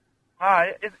 Ellie.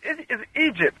 Hi. Is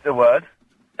Egypt a word?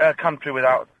 A country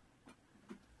without...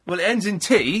 Well, it ends in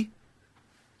T.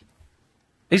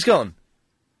 He's gone.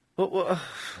 Line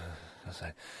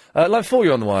 4,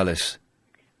 you're on the wireless.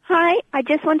 Hi, I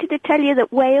just wanted to tell you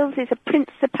that Wales is a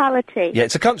principality. Yeah,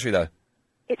 it's a country, though.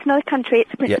 It's not a country,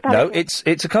 it's a principality. Yeah, no,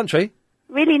 it's a country.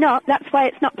 Really not. That's why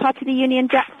it's not part of the Union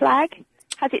Jack flag.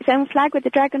 Has its own flag with the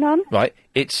dragon on. Right.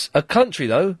 It's a country,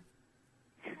 though.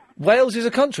 Wales is a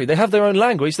country. They have their own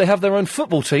language. They have their own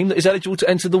football team that is eligible to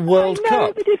enter the World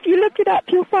Cup. But if you look it up,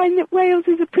 you'll find that Wales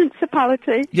is a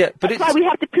principality. Yeah, but that's why we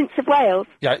have the Prince of Wales.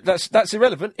 Yeah, that's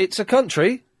irrelevant. It's a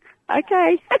country.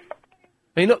 Okay.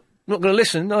 Are you not going to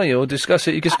listen, are you, or discuss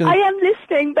it? You're just going. I am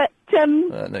listening, but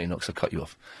no, you're not. 'Cause I'll cut you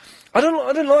off. I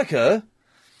don't like her.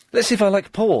 Let's see if I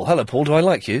like Paul. Hello, Paul. Do I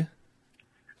like you?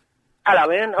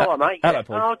 Hello, Ian. All right, mate. Hello,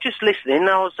 Paul. I was just listening.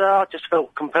 I just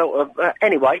felt compelled to...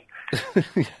 anyway.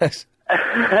 Yes.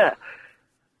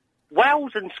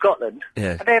 Wales and Scotland,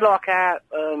 Yeah. they're like our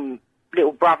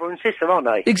little brother and sister, aren't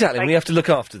they? Exactly, and we have to look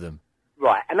after them.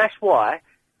 Right, and that's why,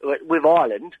 with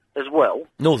Ireland as well...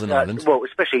 Northern Ireland. Well,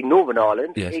 especially Northern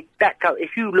Ireland, Yes.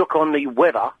 If you look on the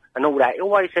weather and all that, it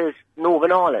always says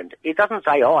Northern Ireland. It doesn't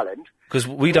say Ireland. Because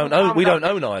we don't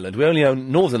own Ireland. We only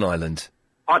own Northern Ireland.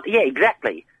 Yeah,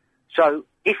 exactly. So,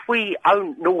 if we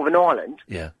own Northern Ireland...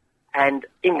 Yeah. And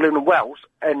England and Wales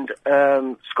and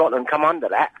Scotland come under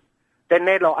that, then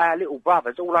they're like our little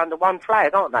brothers all under one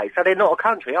flag, aren't they? So they're not a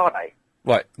country, are they?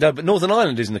 Right. No, but Northern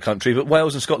Ireland isn't a country, but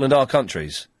Wales and Scotland are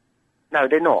countries. No,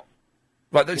 they're not.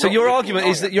 Right. So your argument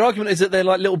is that they're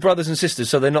like little brothers and sisters,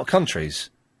 so they're not countries.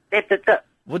 But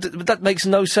that makes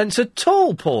no sense at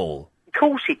all, Paul. Of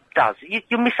course it does.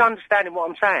 You're misunderstanding what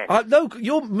I'm saying. No,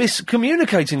 you're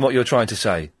miscommunicating what you're trying to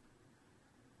say.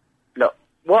 Look,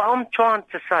 what I'm trying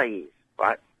to say is,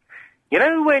 right, you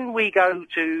know when we go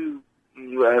to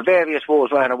various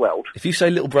wars around the world... If you say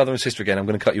little brother and sister again, I'm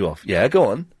going to cut you off. Yeah, go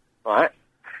on. Right.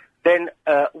 Then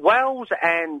Wales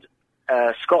and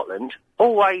Scotland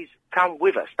always come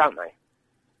with us, don't they?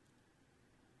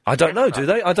 I don't know, do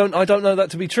they? I don't know that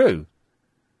to be true.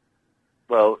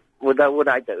 Well, would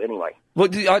they do anyway?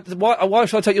 Why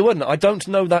should I take your word on it? I don't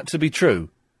know that to be true.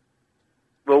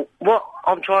 Well, what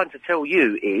I'm trying to tell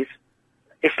you is,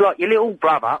 it's like your little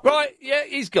brother... Right, yeah,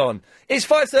 he's gone. It's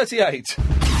 5:38.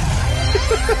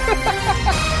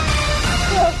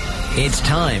 It's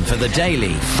time for the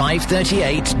daily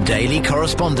 5:38 Daily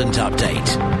Correspondent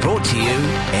Update. Brought to you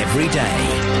every day.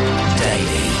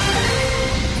 Daily.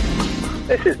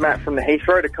 This is Matt from the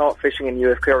Heathrow, the kart fishing and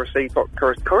UFC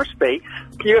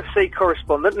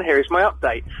correspondent, and here is my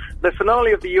update. The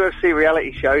finale of the UFC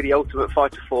reality show, The Ultimate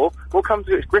Fighter 4, will come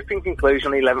to its gripping conclusion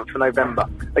on the 11th of November.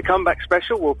 The comeback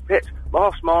special will pit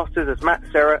Last Masters as Matt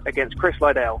Serra against Chris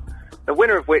Liddell, the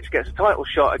winner of which gets a title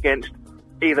shot against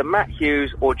either Matt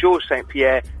Hughes or George St.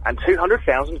 Pierre and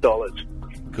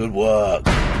 $200,000. Good work.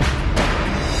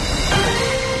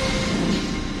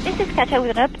 This is Katja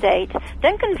with an update.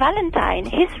 Duncan Valentine,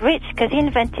 he's rich because he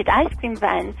invented ice cream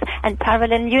vans and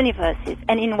parallel universes.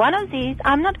 And in one of these,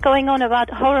 I'm not going on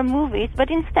about horror movies, but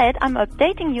instead I'm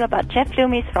updating you about Jeff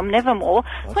Loomis from Nevermore,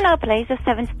 who now plays a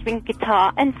 7-string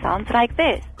guitar and sounds like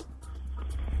this.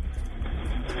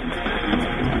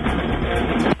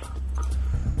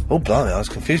 Oh, blimey, I was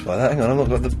confused by that. Hang on, I've not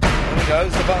got the... There we go,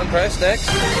 it's the button press, next.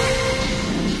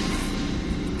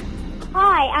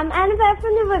 Hi, I'm Annabelle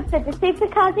from the Woodford, the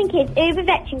Supercars and Kids Uber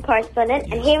Veteran correspondent,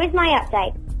 and here is my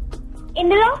update. In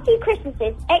the last few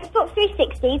Christmases, Xbox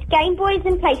 360s, Game Boys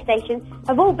and PlayStations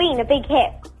have all been a big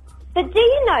hit. But do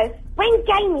you know when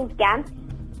gaming began?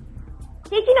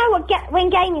 Did you know when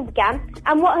gaming began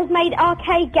and what has made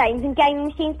arcade games and gaming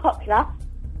machines popular?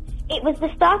 It was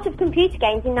the start of computer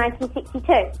games in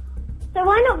 1962. So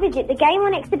why not visit the Game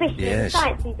On exhibition in the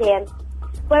Science Museum,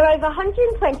 where over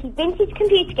 120 vintage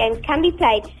computer games can be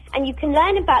played, and you can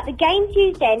learn about the games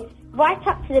used then, right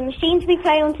up to the machines we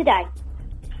play on today.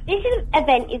 This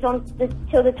event is on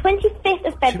till the 25th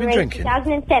of February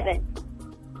 2007.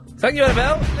 Thank you,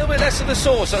 Annabelle. A little bit less of the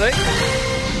sauce, I think.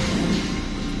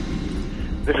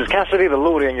 This is Cassidy, the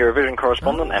Lordi and Eurovision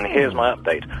correspondent, and here's my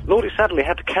update. Lordi sadly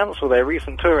had to cancel their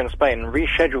recent tour in Spain and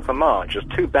reschedule for March as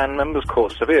 2 band members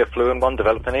caught severe flu and 1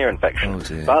 developed an ear infection.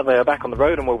 But they are back on the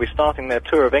road and will be starting their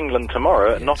tour of England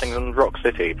tomorrow at Nottingham's Rock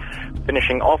City,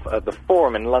 finishing off at the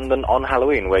Forum in London on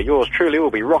Halloween, where yours truly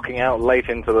will be rocking out late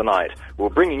into the night.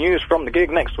 We'll bring you news from the gig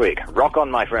next week. Rock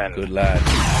on, my friend. Good lad.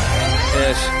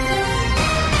 Yes.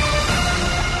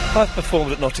 I've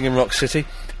performed at Nottingham Rock City.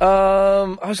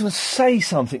 I was going to say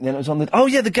something then. It was on the... Oh,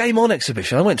 yeah, the Game On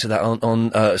exhibition. I went to that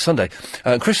on Sunday.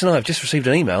 Chris and I have just received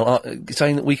an email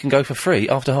saying that we can go for free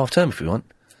after half-term if we want.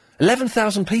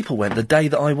 11,000 people went the day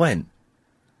that I went.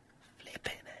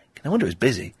 Flipping heck. No wonder it was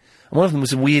busy. And one of them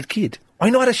was a weird kid. I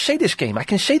know how to shade this game. I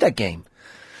can shade that game.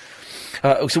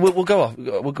 So we'll go off.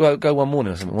 We'll go one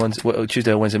morning or something.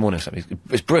 Tuesday or Wednesday morning or something.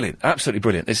 It's brilliant. Absolutely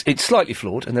brilliant. It's slightly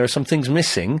flawed, and there are some things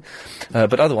missing,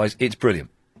 but otherwise it's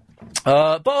brilliant.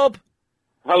 Bob.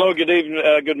 Hello. Good evening.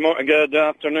 Good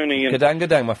afternoon, Ian. Good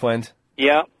day, my friend.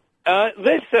 Yeah.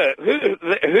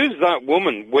 Who's that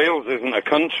woman? Wales isn't a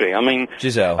country. I mean,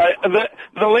 Giselle.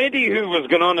 The lady who was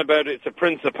going on about it's a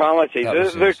principality.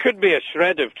 There could be a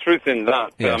shred of truth in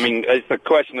that. Yes. I mean, it's a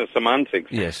question of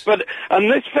semantics. Yes.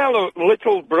 And this fellow,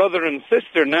 little brother and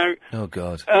sister, now. Oh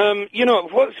God. You know,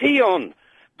 what's he on?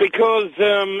 Because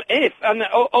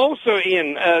also,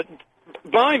 Ian.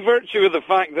 By virtue of the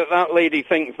fact that that lady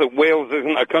thinks that Wales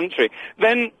isn't a country,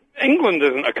 then England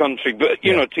isn't a country, but,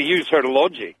 you know, to use her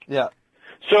logic. Yeah.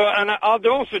 So, and I'd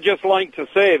also just like to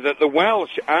say that the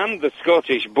Welsh and the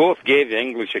Scottish both gave the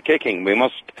English a kicking. We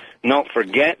must not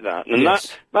forget that. And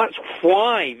yes. that's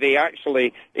why they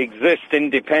actually exist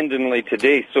independently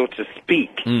today, so to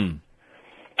speak. Mm.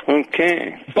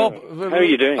 Okay. Bob, how are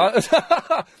you doing?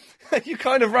 You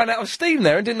kind of ran out of steam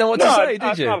there and didn't know what to say,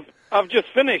 did you? I've just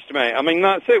finished, mate. I mean,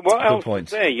 that's it. What else point.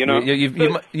 to say, you know?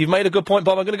 You've made a good point,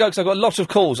 Bob. I'm going to go because I've got a lot of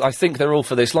calls. I think they're all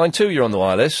for this. Line 2, you're on the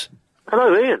wireless.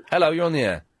 Hello, Ian. Hello, you're on the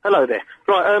air. Hello there.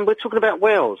 Right, we're talking about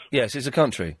Wales. Yes, it's a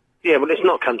country. Yeah, well, it's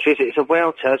not a country, is it? It's a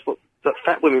whale tail. But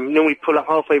fat women normally pull up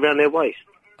halfway around their waist.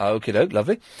 Okay,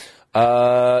 lovely.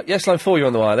 Yes, line 4, you're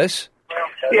on the wireless.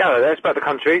 Yeah, that's about the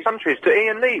country. Countries to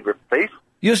Ian Lee, please.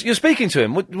 You're speaking to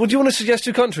him. Would you want to suggest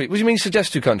 2 countries? What do you mean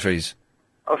suggest 2 countries?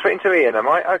 I'm speaking to Ian, am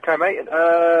I? Okay, mate.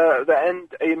 That end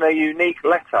in a unique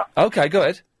letter. Okay, go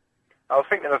ahead. I was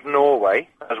thinking of Norway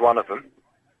as one of them.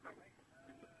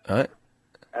 All right.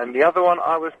 And the other one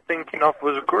I was thinking of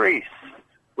was Greece,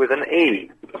 with an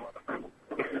E.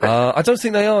 I don't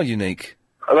think they are unique.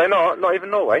 Are they not? Not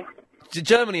even Norway?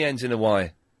 Germany ends in a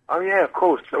Y. Oh, yeah, of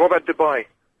course. What about Dubai?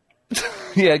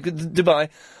 Yeah, Dubai.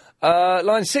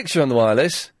 Line 6, you're on the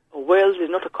wireless. Wales is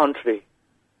not a country.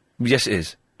 Yes, it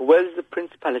is. Wales is a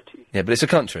principality. Yeah, but it's a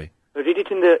country. Read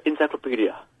it in the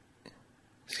encyclopedia.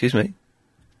 Excuse me?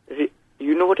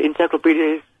 You know what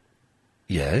encyclopedia is?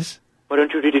 Yes. Why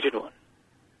don't you read it in one?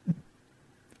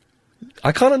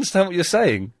 I can't understand what you're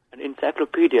saying. An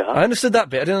encyclopedia. I understood that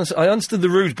bit. I understood the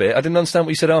rude bit. I didn't understand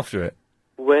what you said after it.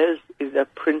 Wales is a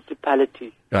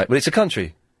principality. Right, but it's a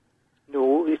country.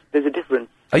 No, there's a difference.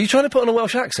 Are you trying to put on a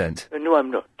Welsh accent? No, I'm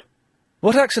not.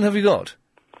 What accent have you got?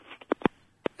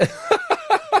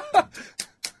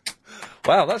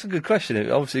 Wow, that's a good question.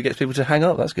 It obviously gets people to hang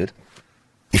up. That's good.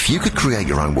 If you could create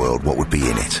your own world, what would be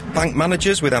in it? Bank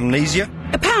managers with amnesia?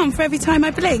 £1 for every time I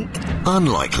blink.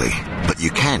 Unlikely, but you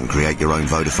can create your own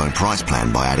Vodafone price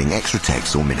plan by adding extra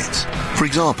texts or minutes. For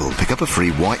example, pick up a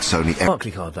free white Sony...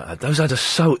 Barclaycard, that ad. Those ads are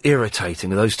so irritating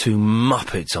with those 2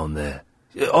 muppets on there.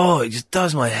 Oh, it just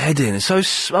does my head in. It's so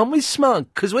aren't we smug?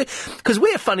 Because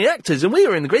we're funny actors and we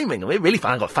were in the green room and we're really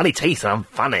funny. I've got funny teeth and I'm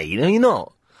funny. You know, you're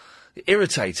not.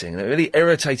 Irritating. They're really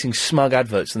irritating, smug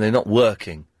adverts and they're not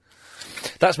working.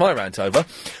 That's my rant over.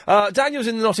 Daniel's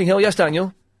in the Notting Hill. Yes,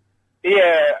 Daniel?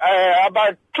 Yeah,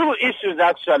 about 2 issues,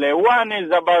 actually. One is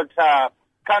about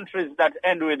countries that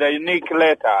end with a unique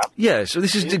letter. Yeah, so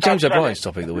this is James O'Brien's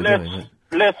topic that we're doing.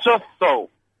 Lesotho.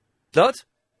 What?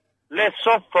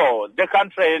 Lesotho, the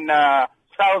country in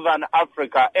southern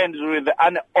Africa, ends with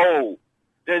an O.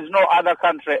 There's no other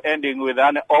country ending with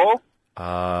an O.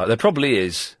 There probably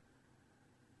is.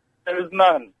 There is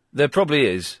none. There probably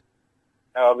is.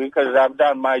 No, because I've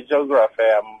done my geography,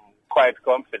 I'm quite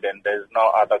confident there's no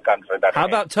other country that... How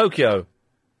about Tokyo?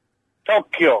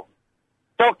 Tokyo.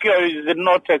 Tokyo is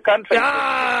not a country.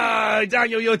 Ah,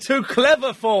 Daniel, you're too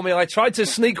clever for me. I tried to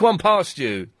sneak one past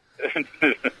you.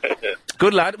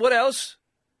 Good lad. What else?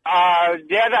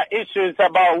 The other issue is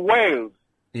about Wales.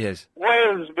 Yes.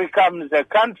 Wales becomes a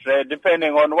country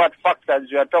depending on what factors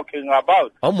you are talking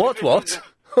about. On what?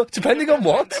 Depending on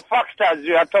what? The factors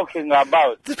you are talking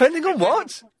about. Depending on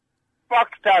what?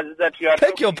 Factors that you are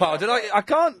Beg your pardon. I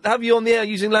can't have you on the air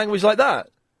using language like that.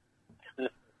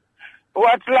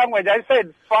 What language? I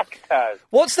said factors.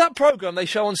 What's that programme they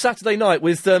show on Saturday night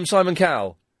with Simon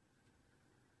Cowell?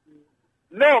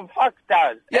 No,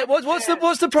 factors. Yeah, what's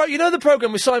the you know the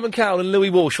programme with Simon Cowell and Louis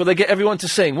Walsh where they get everyone to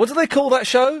sing? What do they call that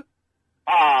show?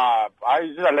 I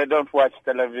usually don't watch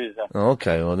television. Oh,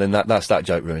 okay, well then that's that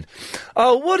joke ruined.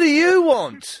 Oh, what do you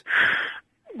want?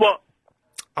 What?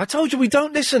 I told you we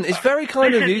don't listen. It's very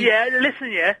kind of you.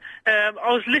 Listen, I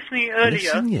was listening earlier.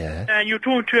 Listen, yeah. And you were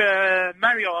talking to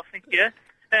Mario, I think, yeah?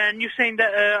 And you're saying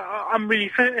that I'm really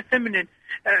feminine.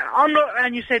 I'm not,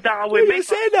 and you said that I wear makeup. You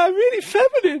said I'm really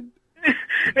feminine.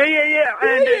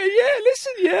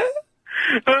 Listen,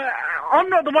 I'm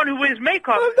not the one who wears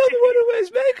makeup. I'm not the one who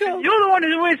wears makeup. You're the one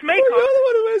who wears makeup. You're the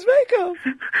one who wears makeup.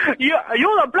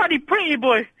 You're a bloody pretty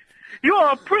boy. You're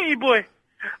a pretty boy.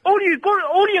 All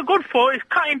you're good for is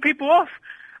cutting people off.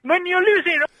 When you're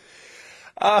losing...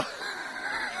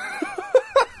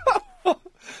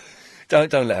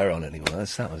 Don't let her on anymore.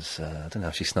 That was I don't know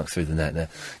how she snuck through the net there.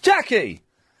 Jackie!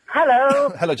 Hello.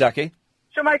 Hello, Jackie.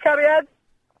 Shall I carry on?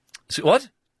 What?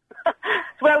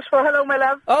 It's Welsh for hello, my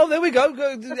love. Oh, there we go.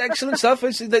 Excellent stuff.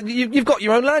 You've got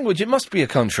your own language. It must be a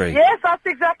country. Yes, that's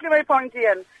exactly my point,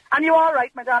 Ian. And you are right,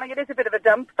 my darling. It is a bit of a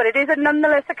dump, but it is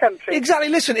nonetheless a country. Exactly.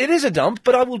 Listen, it is a dump,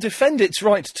 but I will defend its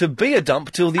right to be a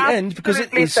dump till the end because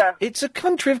it's a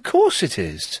country. Of course it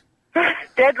is.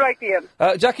 Dead right, Ian.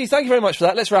 Jackie, thank you very much for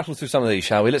that. Let's rattle through some of these,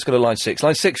 shall we? Let's go to line 6.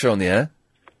 Line 6, you're on the air.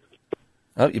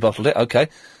 Oh, you bottled it. Okay.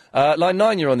 Line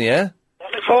 9, you're on the air.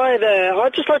 Hi there.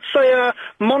 I'd just like to say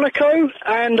Monaco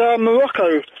and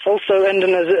Morocco also end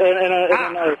in a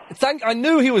no. I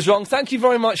knew he was wrong. Thank you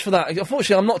very much for that.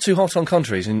 Unfortunately, I'm not too hot on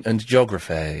countries and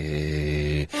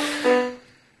geography.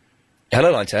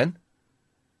 Hello, line 10.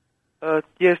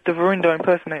 Yes, the Verindo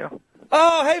impersonator.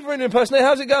 Oh, hey, Verindo impersonator.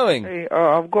 How's it going? Hey,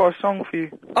 I've got a song for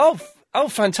you. Oh,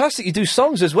 fantastic. You do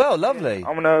songs as well. Lovely. Yeah,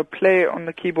 I'm going to play it on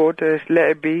the keyboard. It's Let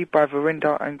It Be by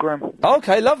Verindo and Graham.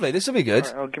 Okay, lovely. This will be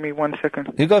good. Right, give me 1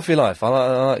 second. You go for your life. I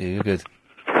like you. You're good.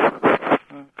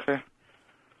 Okay.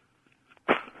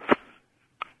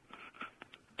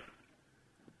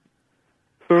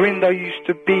 Verindo used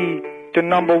to be the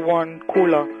 #1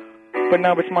 caller, but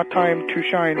now it's my time to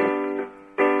shine.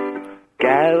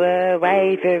 Go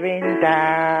away, Verindo,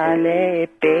 let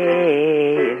it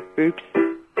be. Oops.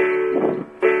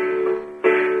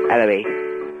 Hello,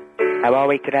 how are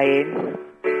we today, Ian?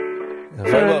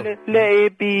 Very well. Let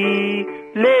it be,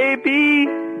 let it be,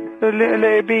 let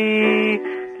it be,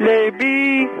 let it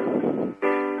be.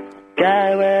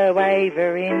 Go away,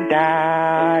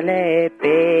 Verindo, let it be.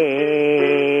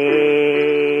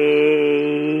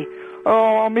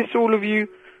 Oh, I miss all of you,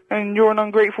 and you're an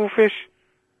ungrateful fish.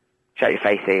 Shut your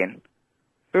face, Ian.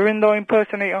 Verindo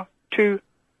impersonator 2,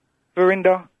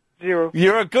 Verindo 0.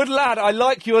 You're a good lad. I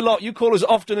like you a lot. You call as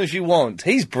often as you want.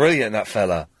 He's brilliant, that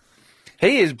fella.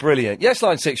 He is brilliant. Yes,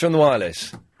 line 6, you're on the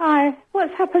wireless. Hi.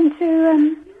 What's happened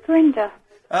to Verindo?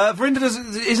 Verindo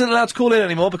isn't allowed to call in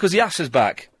anymore because Yasser's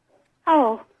back.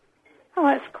 Oh,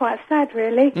 that's quite sad,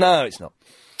 really. No, it's not.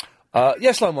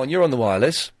 Yes, line 1, you're on the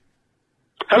wireless.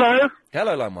 Hello.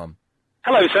 Hello, line 1.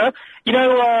 Hello, sir. You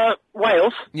know,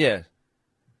 Wales? Yeah.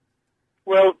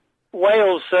 Well,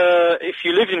 Wales, if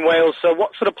you live in Wales,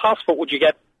 what sort of passport would you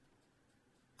get?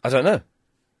 I don't know.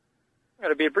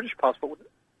 It'd be a British passport, wouldn't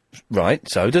it? Right,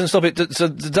 so it doesn't stop it. So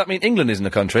does that mean England isn't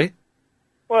a country?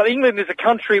 Well, England is a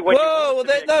country where... Whoa,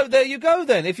 there you go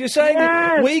then. If you're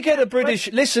saying we get a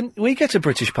British... Listen, we get a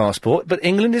British passport, but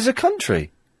England is a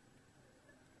country.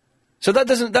 So that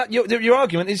doesn't... Your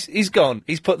argument is... He's gone.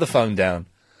 He's put the phone down.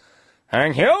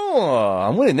 Thank you.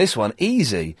 I'm winning this one.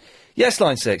 Easy. Yes,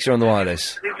 line 6, you're on the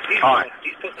wireless. Hi.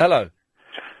 Hello.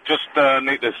 Just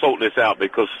need to sort this out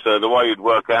because the way you'd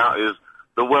work out is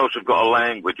the Welsh have got a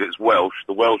language, it's Welsh.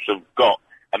 The Welsh have got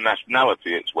a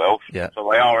nationality, it's Welsh. Yeah. So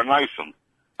they are a nation.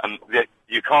 And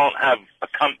you can't have a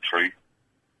country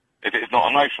if it's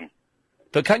not a nation.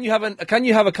 But can you have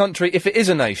a country if it is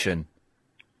a nation?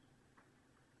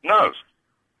 No.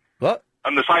 What?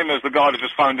 And the same as the guy that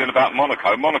just phoned in about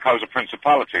Monaco. Monaco's a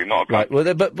principality, not a country. Right,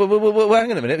 well, but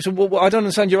hang on a minute. So, I don't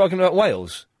understand your argument about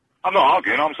Wales. I'm not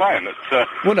arguing, I'm saying that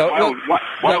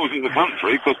Wales is a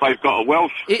country because they've got a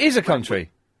Welsh... It is a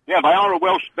country. Yeah, they are a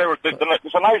Welsh...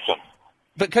 It's a nation.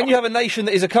 But can you have a nation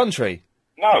that is a country?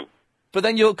 No. But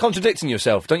then you're contradicting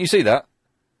yourself, don't you see that?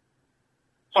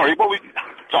 Sorry, what we...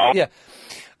 Sorry. Yeah.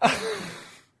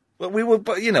 Well, we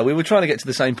were trying to get to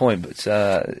the same point, but,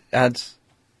 ads...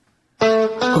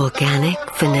 Organic,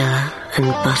 vanilla and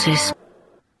butters.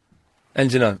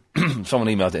 And, you know, someone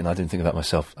emailed it and I didn't think of that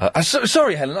myself.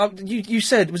 Sorry, Helen, you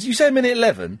said a minute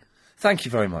 11? Thank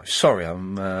you very much. Sorry,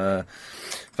 I'm,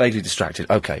 vaguely distracted.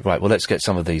 Okay, right, well, let's get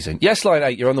some of these in. Yes, line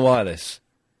 8, you're on the wireless.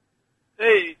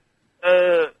 Hey,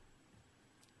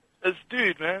 it's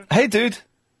Dude, man. Hey, Dude.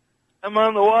 I'm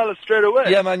on the wireless straight away.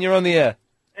 Yeah, man, you're on the air.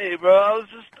 Hey, bro, I was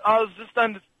just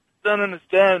don't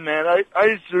understand, man. I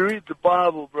used to read the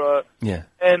Bible, bro. Yeah.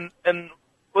 And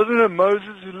wasn't it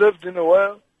Moses who lived in a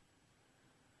whale?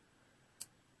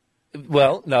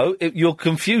 Well, no, you're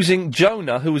confusing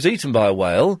Jonah, who was eaten by a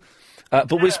whale,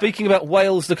 but we're speaking about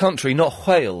Wales, the country, not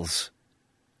whales.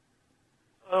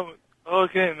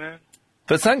 Okay, man.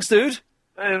 But thanks, dude.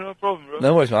 Hey, no problem, bro.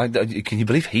 No worries, man. Can you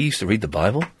believe he used to read the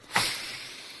Bible?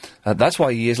 That's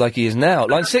why he is like he is now.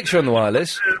 Line 6, you're on the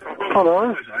wireless.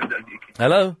 Hello.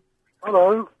 Hello.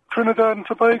 Hello. Trinidad and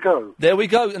Tobago. There we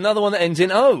go. Another one that ends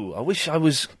in O. I wish I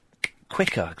was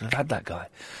quicker. I could have had that guy.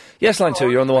 Yes, line 2,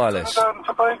 you're on the wireless. Trinidad and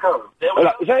Tobago.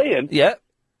 Hello, is that Ian? Yeah.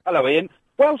 Hello, Ian.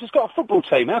 Wales has got a football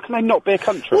team. How can they not be a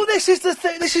country? Well, this is the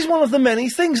this is one of the many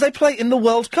things. They play in the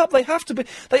World Cup. They have to be.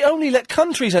 They only let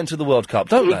countries enter the World Cup,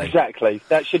 don't they? Exactly.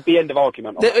 That should be end of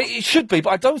argument. on that. It should be, but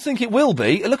I don't think it will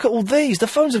be. Look at all these. The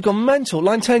phones have gone mental.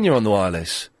 Line 10, you're on the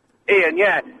wireless. Ian,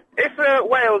 yeah. If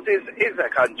Wales is a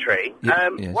country,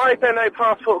 yes. why is there no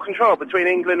passport control between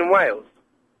England and Wales?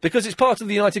 Because it's part of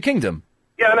the United Kingdom.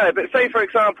 Yeah, I know, but say, for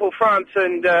example, France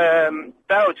and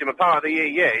Belgium are part of the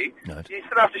EU, you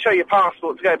still have to show your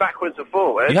passport to go backwards or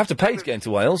forwards. You have to pay to get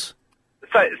into Wales.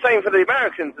 Same for the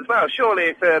Americans as well. Surely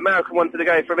if an American wanted to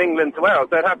go from England to Wales,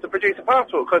 they'd have to produce a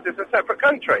passport because it's a separate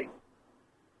country.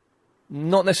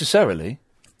 Not necessarily.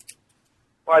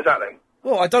 Why is that then?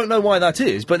 Well, I don't know why that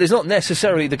is, but it's not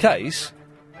necessarily the case.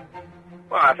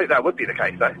 Well, I think that would be the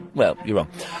case, though. Well, you're wrong.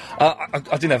 I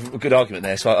didn't have a good argument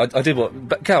there, so I did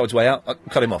what... Coward's way out. I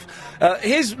cut him off.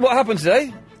 Here's what happened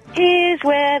today. Here's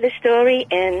where the story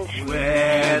ends.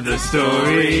 Where the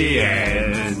story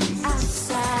ends.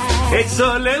 It's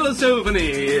a little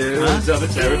souvenir of a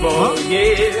terrible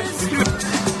year.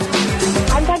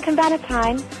 I'm Duncan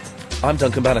Valentine. I'm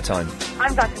Duncan Bannatyne.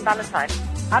 I'm Duncan Valentine.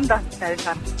 I'm Duncan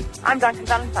Valentine. I'm Duncan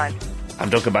Valentine. I'm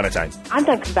Duncan Bannatyne. I'm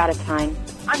Duncan Valentine.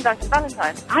 I'm Duncan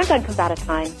Valentine. I'm Duncan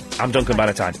Valentine. I'm Duncan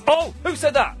Bannatyne. Oh, who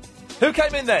said that? Who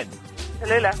came in then?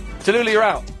 Tallulah. Tallulah, you're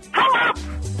out.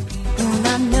 And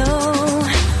I know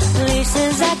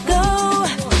places that go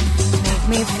make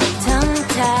me feel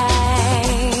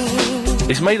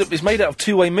tongue-tied. It's made out of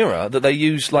two-way mirror that they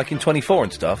use, like, in 24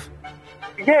 and stuff.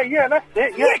 Yeah, that's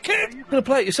it, yeah. You're going to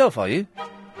play it yourself, are you?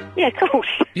 Yeah, of course.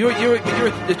 You're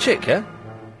a chick, yeah?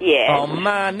 Yeah. Oh,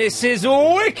 man, this is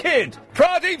wicked!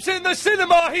 Pradeep's in the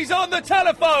cinema, he's on the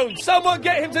telephone! Someone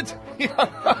get him to...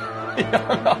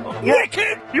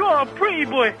 Wicked! You are a pretty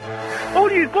boy.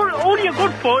 All you're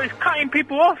good for is cutting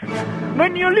people off.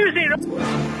 When you're losing...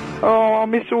 Oh, I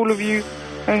miss all of you,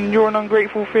 and you're an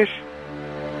ungrateful fish.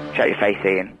 Shut your face,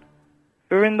 Ian.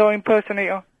 Verinda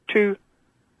impersonator 2,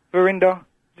 Verinda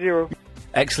 0.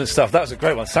 Excellent stuff. That was a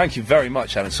great one. Thank you very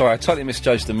much, Alan. Sorry, I totally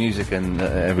misjudged the music and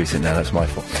everything now. That's my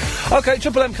fault. OK,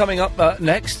 Triple M coming up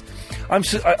next. I'm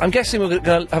guessing we're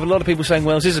going to have a lot of people saying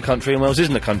Wales is a country and Wales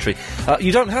isn't a country.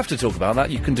 You don't have to talk about that.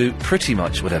 You can do pretty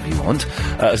much whatever you want,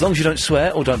 as long as you don't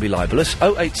swear or don't be libellous.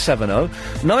 0870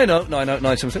 90 90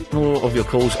 973. More of your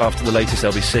calls after the latest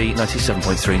LBC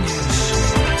 97.3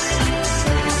 news.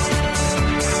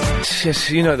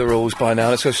 Yes, you know the rules by now.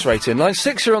 Let's go straight in. Line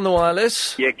 6, you're on the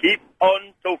wireless. Yeah, keep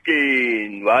on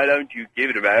talking. Why don't you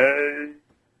give it a buzz?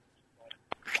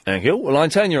 Thank you. Well, line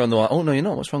 10, you're on the wireless. Oh, no, you're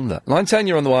not. What's wrong with that? Line 10,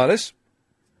 you're on the wireless.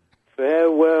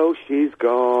 Farewell, she's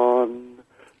gone,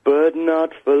 but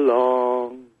not for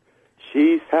long.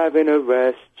 She's having a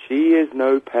rest. She is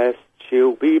no pest.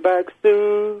 She'll be back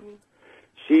soon.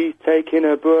 She's taking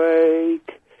a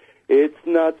break. It's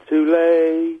not too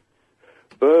late.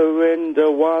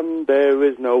 Verinda won, there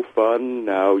is no fun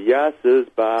now. Yasser's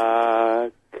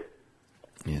back.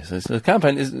 Yes, the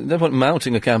campaign is. No point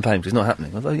mounting a campaign because it's not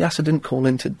happening. Although Yasser didn't call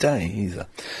in today either.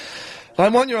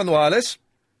 Line 1, you're on the wireless.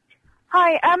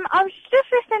 Hi, I was just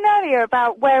listening earlier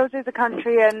about Wales is a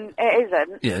country and it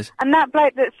isn't. Yes. And that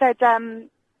bloke that said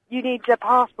you need a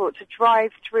passport to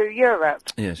drive through Europe.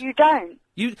 Yes. You don't.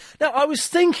 Now, I was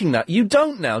thinking that. You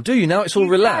don't now, do you? Now it's all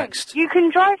relaxed. You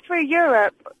can drive through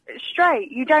Europe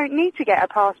straight. You don't need to get a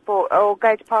passport or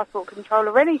go to passport control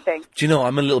or anything. Do you know,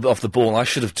 I'm a little bit off the ball. I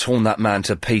should have torn that man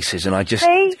to pieces and I just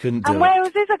couldn't do and it.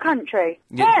 Wales is a country.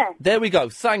 Yeah. There we go.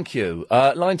 Thank you.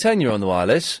 Line 10, you're on the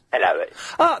wireless. Hello.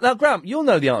 Now, Graham, you'll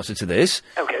know the answer to this.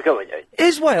 Okay, go on, then.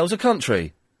 Is Wales a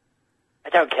country? I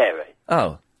don't care, right?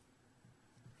 Oh.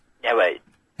 Yeah, wait.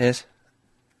 Yes?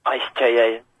 Iced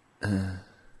tea,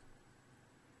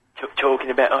 talking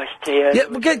about iced tea. Yeah,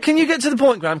 well, can you get to the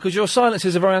point, Graham? Because your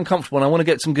silences are very uncomfortable and I want to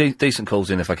get some decent calls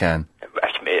in if I can.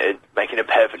 Rush me, making a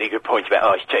perfectly good point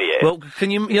about iced tea, Well,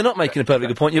 you're not making a perfectly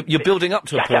good point. You're building up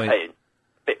to a point.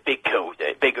 Big calls,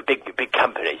 big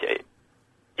companies,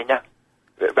 you know?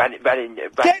 Running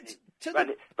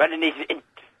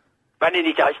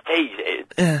these iced teas,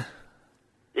 Yeah.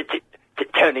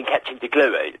 Turning cats into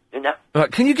glue, you know?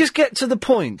 Right, can you just get to the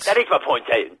point? That is my point,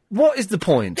 Ian. What is the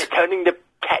point? Turning the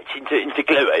cats into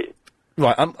glory.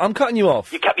 Right, I'm cutting you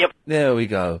off. You cut me off. There we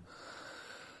go.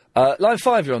 Line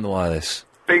 5, you're on the wireless.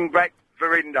 Bring back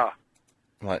Verinda.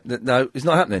 Right, no, it's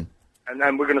not happening. And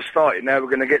then we're going to start it now. We're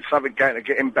going to get something going to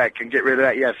get him back and get rid of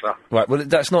that yesser. Right, well,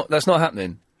 that's not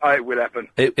happening. Oh, it will happen.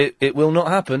 It will not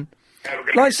happen.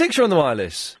 Line 6, you're on the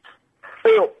wireless.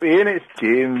 Hey up, Ian, it's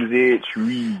James H.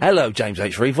 Reeve. Hello, James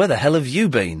H. Reeve. Where the hell have you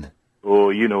been?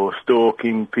 Oh, you know,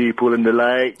 stalking people and the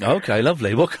like. Okay,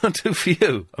 lovely. What can I do for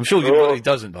you? I'm sure you probably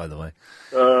doesn't, by the way.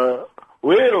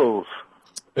 Wales.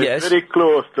 It's Yes. very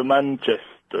close to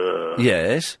Manchester.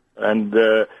 Yes. And,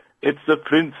 it's a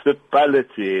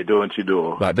principality, don't you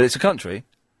know? Right, but it's a country.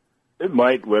 It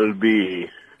might well be.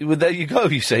 Well, there you go,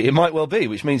 you see. It might well be,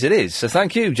 which means it is. So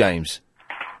thank you, James.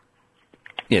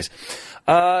 Yes.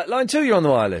 Line 2, you're on the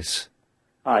wireless.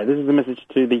 Hi, this is a message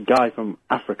to the guy from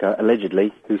Africa,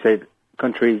 allegedly, who said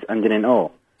countries ending in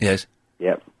O. Yes.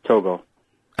 Yep, Togo.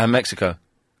 And Mexico.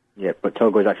 Yep, but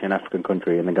Togo is actually an African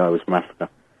country, and the guy was from Africa.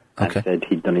 And said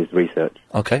he'd done his research.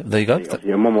 Okay, there you go.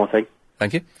 And one more thing.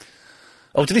 Thank you.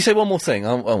 Oh, did he say one more thing?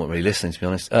 I wasn't really listening, to be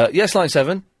honest. Yes, line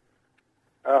 7.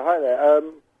 Hi there.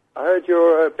 I heard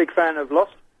you're a big fan of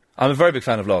Lost. I'm a very big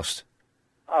fan of Lost.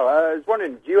 Oh, I was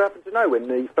wondering, do you happen to know when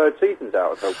the third season's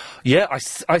out at all? Yeah,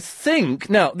 I think...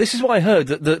 Now, this is what I heard,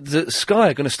 that Sky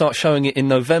are going to start showing it in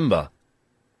November.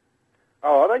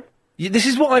 Oh, are they? Yeah, this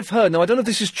is what I've heard. Now, I don't know if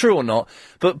this is true or not,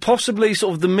 but possibly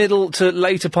sort of the middle to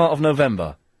later part of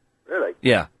November. Really?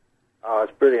 Yeah. Oh,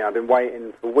 it's brilliant. I've been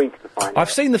waiting for weeks to find out.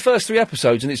 I've seen the first 3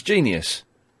 episodes, and it's genius.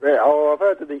 Really? Oh, I've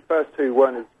heard that the first 2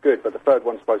 weren't as good, but the third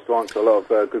one's supposed to answer a lot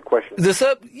of good questions. The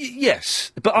third...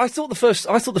 yes, but I thought the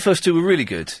first 2 were really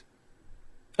good.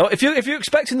 Oh, if you're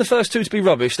expecting the first 2 to be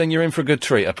rubbish, then you're in for a good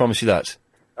treat, I promise you that.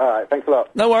 All right, thanks a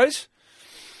lot. No worries.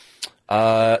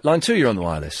 Line 2, you're on the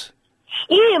wireless.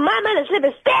 Yeah, my man is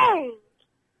slipping stone.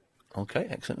 Okay,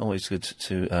 excellent. Always good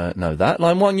to know that.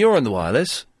 Line 1, you're on the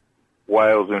wireless.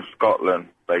 Wales and Scotland,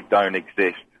 they don't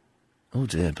exist. Oh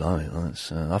dear, blimey,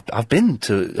 that's, I've been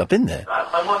there.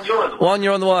 One,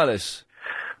 you're on the wireless.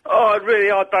 Oh, really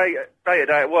hard day to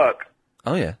day at work.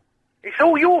 Oh yeah. It's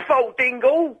all your fault,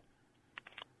 Dingle.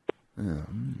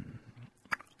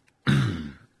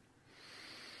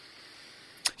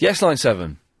 Yes, line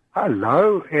 7.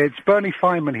 Hello, it's Bernie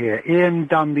Feynman here. Ian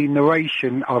done the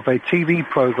narration of a TV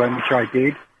programme which I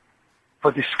did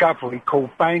for Discovery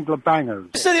called Bangla Bangers.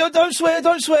 Steady on, don't swear,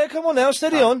 come on now,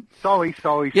 steady on. Sorry.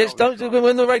 Yes, don't, we're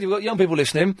on the radio, we've got young people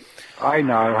listening. I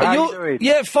know, how you doing?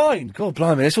 Yeah, fine. God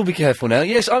blimey, let's all be careful now.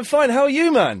 Yes, I'm fine, how are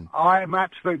you, man? I'm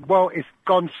absolutely, well, it's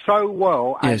gone so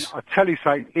well, and Yes. I tell you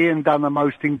something, Ian done the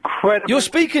most incredible... You're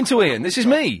speaking to Ian, this is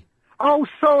me. Oh,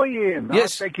 sorry, Ian.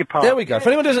 Yes, I beg your pardon. there we go. For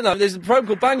anyone who doesn't know, there's a program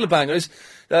called Bangla Bangers.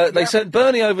 They sent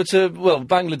Bernie over to,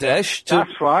 Bangladesh to...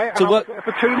 That's right, To and I work... was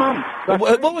there for 2 months.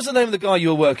 What was the name of the guy you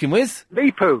were working with?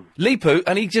 Leepu,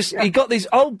 and he got these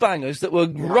old bangers that were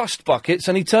rust buckets,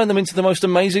 and he turned them into the most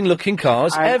amazing-looking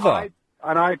cars ever.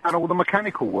 And I done all the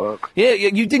mechanical work. Yeah,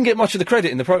 you didn't get much of the credit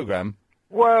in the programme.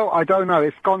 Well, I don't know.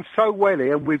 It's gone so well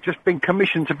here, we've just been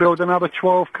commissioned to build another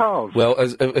 12 cars. Well,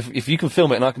 if you can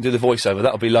film it and I can do the voiceover,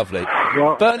 that'll be lovely.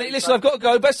 Right. Bernie, listen, I've got to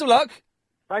go. Best of luck.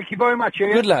 Thank you very much,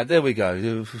 Ian. Good lad. There we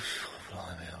go.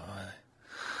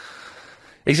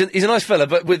 He's a nice fella,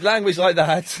 but with language like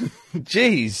that,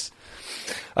 jeez.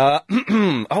 Oh,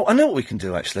 I know what we can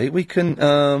do, actually. We can,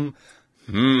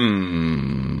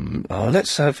 Oh,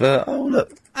 let's have, oh,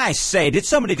 look. I say, did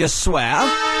somebody just swear?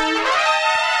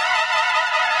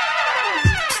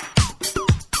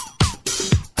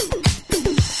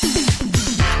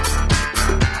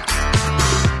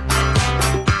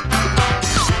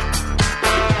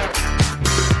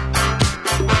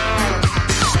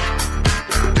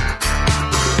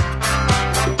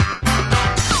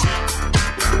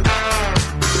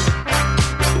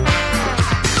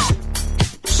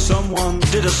 Someone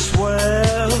did a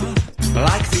swear,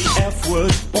 like the F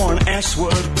word or an S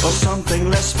word or something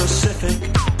less specific.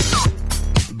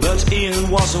 But Ian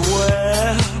was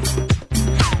aware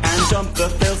and dumped the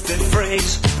filthy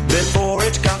phrase before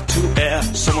it got to air.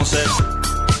 Someone said,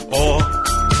 or,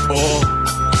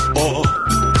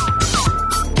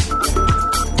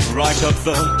 right up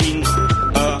the in,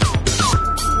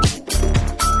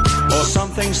 or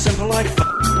something simple like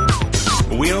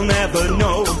we'll never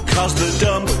know, cause the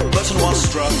dumb button was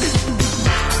struck.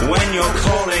 When you're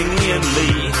calling Ian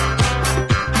Lee,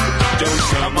 don't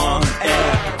come on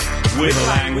air with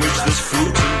language that's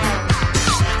fruity.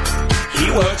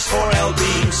 He works for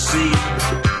LBC,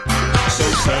 so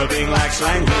curbing lax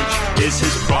language is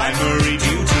his primary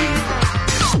duty.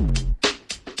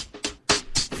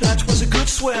 That was a good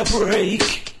swear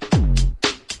break.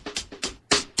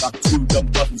 got 2 dumb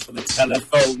buttons for the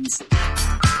telephones.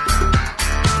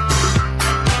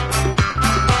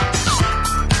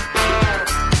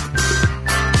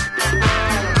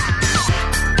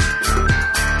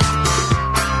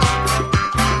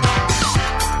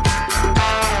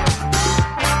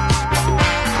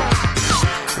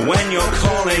 When you're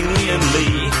calling Ian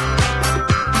Lee,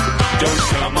 don't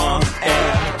come on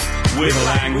air with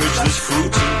language that's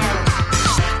fruity.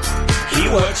 He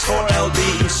works for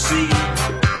LBC,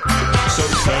 so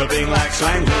curbing lax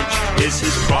language is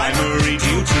his primary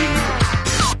duty.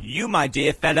 You, my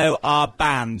dear fellow, are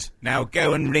banned. Now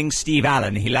go and ring Steve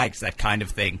Allen. He likes that kind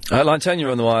of thing. Line 10,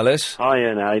 you're on the wireless. Hi,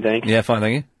 Ian. How you doing? Yeah, fine,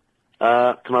 thank you.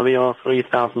 Can I be your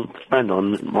 3,000th friend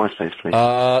on MySpace, please?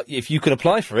 If you can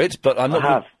apply for it, but I'm not... I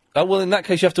have. Oh, well, in that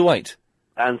case, you have to wait.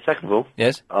 And second of all...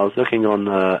 Yes? I was looking on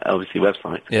LBC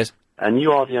website. Yes? And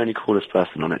you are the only coolest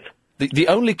person on it. The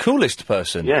only coolest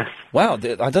person? Yes. Wow,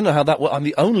 I don't know how that works. I'm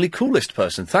the only coolest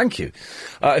person. Thank you.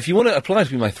 If you want to apply to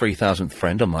be my 3,000th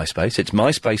friend on MySpace, it's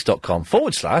myspace.com/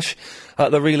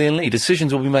 The Real Ian Lee.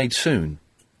 Decisions will be made soon.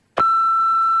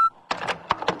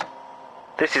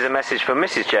 This is a message from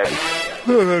Mrs. Jones.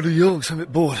 Oh, the Yorks, I'm a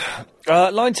bit bored.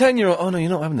 Line 10, you're on... Oh, no, you're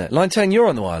not having that. Line 10, you're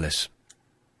on the wireless.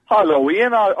 Hello,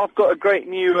 Ian. I've got a great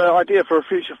new idea for a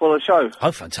future for the show.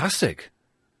 Oh, fantastic.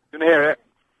 You want to hear it?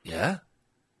 Yeah?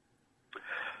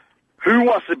 Who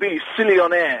wants to be silly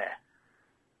on air?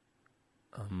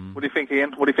 What do you think,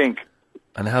 Ian? What do you think?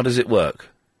 And how does it work?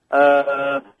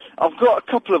 I've got a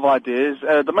couple of ideas.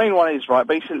 The main one is, right,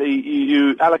 basically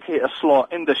you allocate a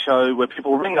slot in the show where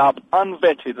people ring up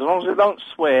unvetted. As long as they don't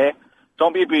swear,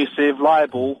 don't be abusive,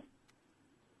 liable,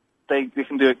 they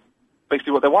can do it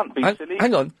basically what they want, be silly.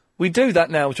 Hang on. We do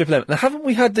that now with Triple M. Now, haven't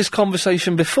we had this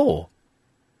conversation before?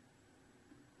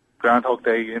 Groundhog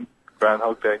Day, Ian.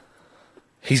 Groundhog Day.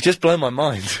 He's just blown my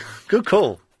mind. Good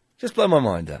call. Just blown my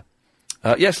mind there.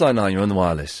 Yes, line 9, you're on the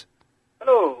wireless.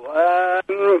 Hello.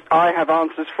 I have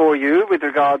answers for you with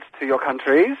regards to your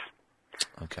countries.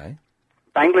 Okay.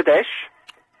 Bangladesh,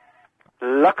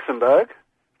 Luxembourg,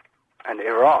 and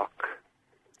Iraq.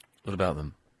 What about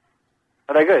them?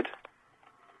 Are they good?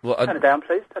 Well, Turn it down,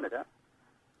 please. Turn it down.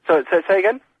 So say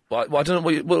again? Well, I don't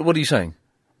know. What are you saying?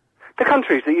 The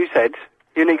countries that you said,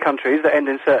 unique countries that end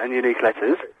in certain unique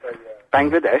letters.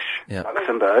 Bangladesh,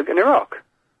 Luxembourg, and Iraq.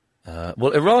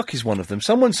 Well, Iraq is one of them.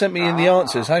 Someone sent me in the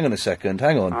answers. Hang on a second.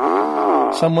 Hang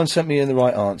on. Someone sent me in the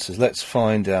right answers. Let's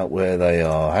find out where they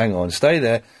are. Hang on. Stay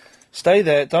there. Stay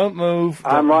there. Don't move.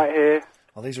 I'm right here.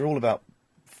 Oh, these are all about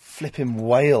flipping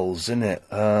whales, isn't it?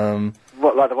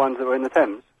 What, like the ones that were in the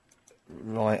Thames?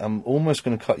 Right. I'm almost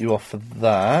going to cut you off for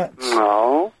that.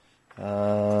 No.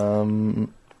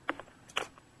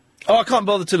 Oh, I can't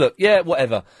bother to look. Yeah,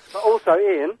 whatever. But also,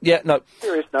 Ian. Yeah, no.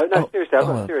 Serious note. No, seriously, I've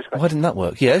got a serious question. Why didn't that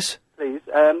work? Yes? Please.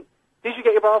 Did you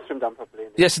get your bathroom done properly?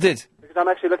 Yes, I did. Because I'm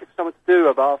actually looking for someone to do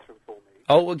a bathroom for me.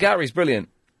 Oh, well, Gary's brilliant.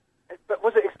 But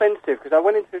was it expensive? Because I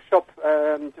went into a shop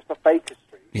just off Baker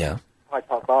Street. Yeah. Hyde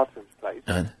Park Bathrooms place.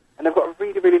 And they've got a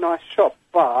really, really nice shop,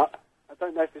 but I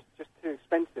don't know if it's just too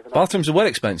expensive. And bathrooms are well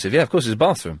expensive. Yeah, of course, it's a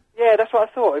bathroom. Yeah, that's what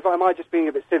I thought. Am I just being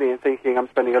a bit silly and thinking I'm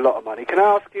spending a lot of money? Can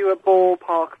I ask you a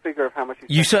ballpark figure of how much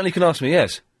You certainly can ask me,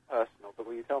 yes. Personal, but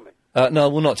will you tell me? No, I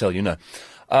will not tell you, no.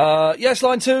 Yes,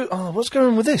 line 2. Oh, what's going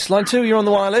on with this? Line 2, you're on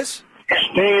the wireless.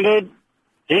 Standard.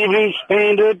 TV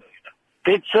Standard.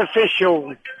 It's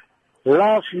official.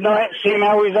 Last night's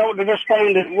email result of the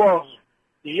Standard was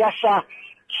Yasser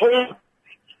 2,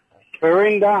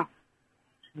 Verinda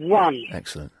 1.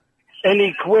 Excellent.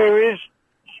 Any queries,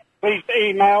 please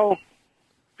email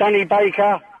Danny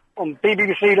Baker on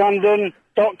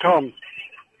bbclondon.com.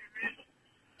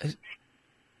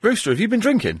 Brewster, have you been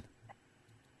drinking?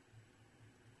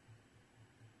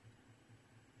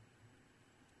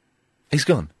 He's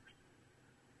gone.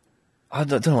 I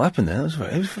don't know what happened there. It was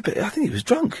a bit, I think he was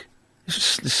drunk. He was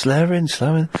slurring.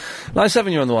 Line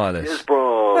 7, you're on the wireless. Yes,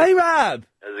 bro. Hey, Rab!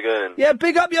 How's it going? Yeah,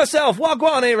 big up yourself.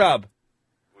 Wagwan, hey, Rab.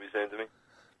 What are you saying to me?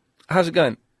 How's it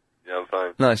going? Yeah, I'm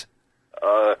fine. Nice.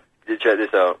 You check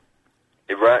this out.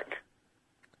 Iraq,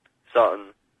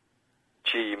 Sutton,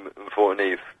 Cheam, and Fort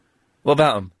Neath. What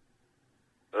about them?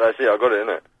 But that's it, I got it,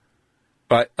 innit?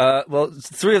 Right, well,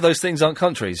 3 of those things aren't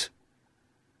countries.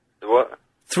 The what?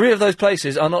 3 of those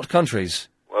places are not countries.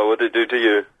 Well, what did it do to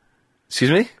you?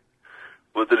 Excuse me?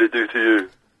 What did it do to you?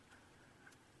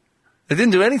 They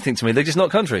didn't do anything to me, they're just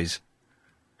not countries.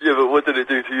 Yeah, but what did it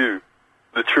do to you?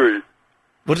 The tree.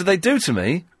 What did they do to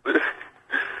me?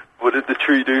 What did the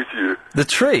tree do to you? The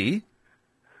tree?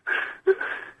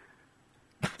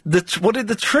 What did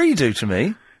the tree do to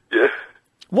me? Yeah.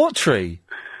 What tree?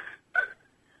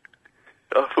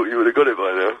 I thought you would have got it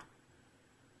by now.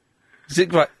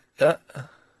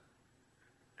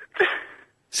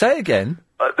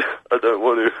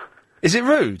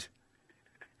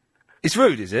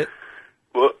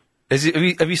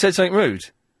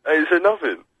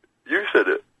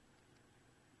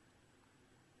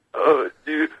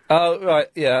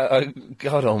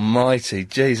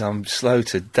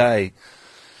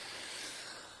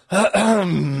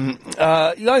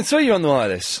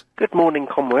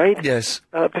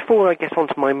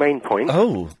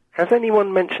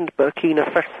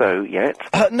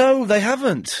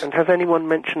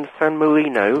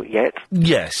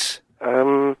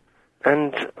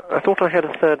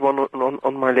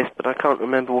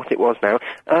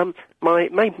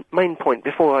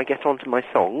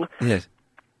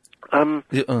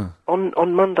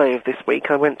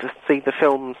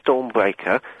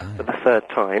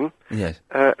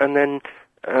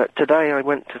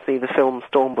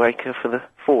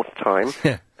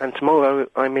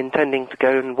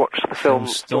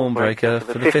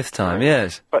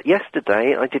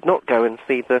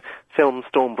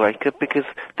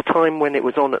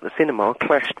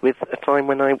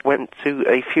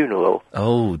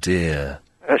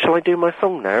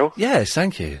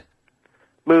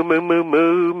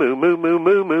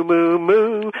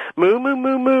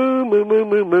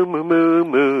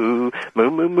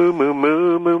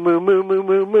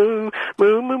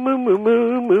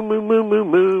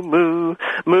 moo,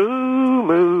 moo,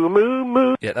 moo, moo,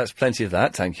 moo. Yeah, that's plenty of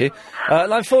that, thank you.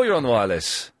 Line 4, you're on the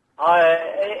wireless.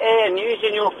 Ian,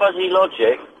 using your fuzzy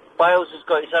logic, Wales has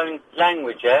got its own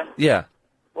language, yeah? Yeah.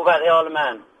 What about the Isle of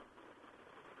Man?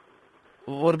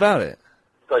 What about it?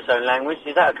 It's got its own language.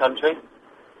 Is that a country?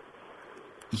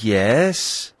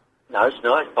 Yes. No, it's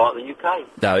not. It's part of the UK.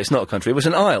 No, it's not a country. It was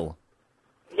an isle.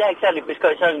 Yeah, exactly, but it's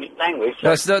got its own language. So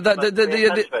That's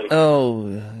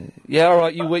oh, yeah, all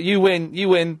right, you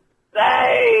win.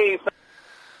 Hey!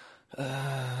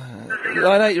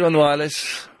 Line 8, you're on the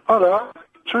wireless. Hello.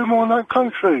 2 more known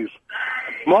countries.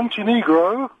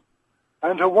 Montenegro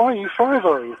and Hawaii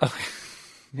 5-0.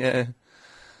 Yeah.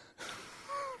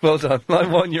 Well done.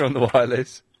 Line 1, you're on the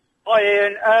wireless. Hi,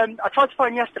 Ian. I tried to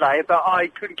phone yesterday, but I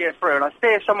couldn't get through, and I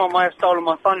fear someone may have stolen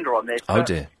my thunder on this. Oh,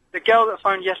 dear. The girl that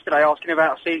phoned yesterday asking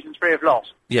about season 3 of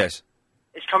Lost, Yes.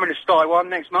 it's coming to Sky One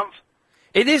next month.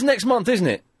 It is next month, isn't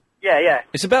it? Yeah, yeah.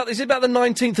 Is it about the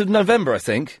 19th of November, I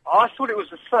think? I thought it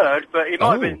was the 3rd, but it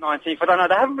might have been the 19th. I don't know.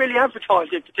 They haven't really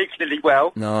advertised it particularly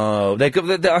well. No, I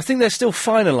think they're still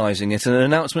finalising it, and an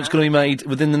announcement's going to be made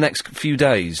within the next few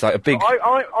days, like a big...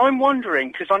 I'm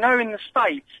wondering, because I know in the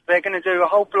States they're going to do a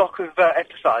whole block of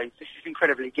episodes. This is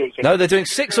incredibly geeky. No, they're doing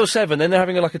 6 or 7, then they're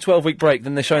having like a 12-week break,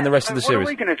 then they're showing the rest of the What series.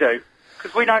 are we going to do?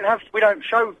 Because we don't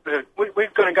show we're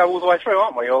going to go all the way through,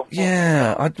 aren't we? Or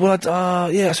Yeah,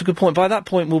 yeah, that's a good point. By that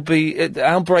point,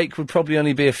 our break would probably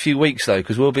only be a few weeks, though,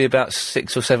 because we'll be about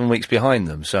 6 or 7 weeks behind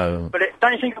them, so... But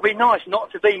don't you think it'd be nice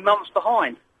not to be months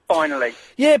behind, finally?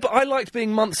 Yeah, but I liked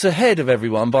being months ahead of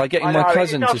everyone by getting my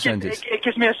cousin to send it. It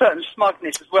gives me a certain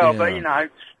smugness as well, Yeah. but, you know...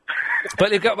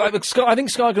 But I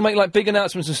think Sky can make, like, big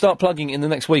announcements and start plugging it in the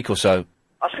next week or so.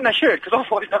 I think they should, because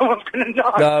otherwise no one's going to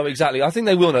know. No, exactly. I think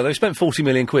they will know. They've spent 40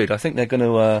 million quid. I think they're going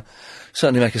to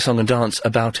certainly make a song and dance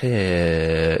about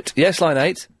it. Yes, line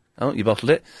 8. Oh, you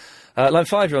bottled it. Line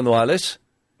 5, you're on the wireless.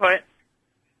 Right.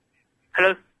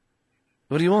 Hello.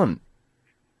 What do you want?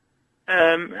 Do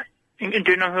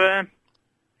you know who I am?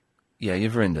 Yeah,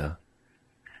 you're Verinda.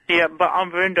 Yeah, but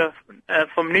I'm Verinda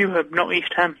from Newham, not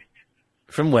East Ham.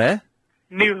 From where?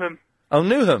 Newham. Oh,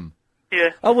 Newham.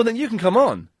 Yeah. Oh, well, then you can come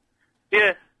on.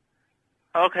 Yeah.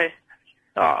 Okay.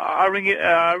 I'll ring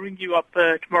you up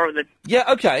tomorrow then. Yeah,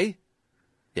 okay.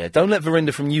 Yeah, don't let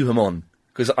Verinda from Newham on,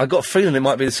 because I got a feeling it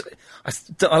might be this...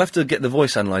 I'll have to get the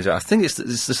voice analyzer. I think it's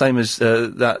the same as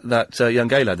that young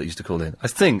gay lad that used to call in. I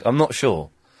think. I'm not sure.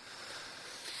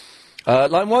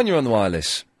 Line 1, you're on the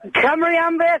wireless. Camry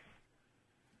Ambit.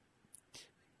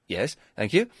 Yes,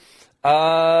 thank you.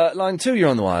 Line 2, you're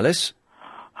on the wireless.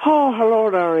 Oh, hello,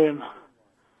 Darian.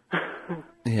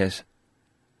 Yes.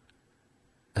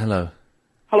 Hello.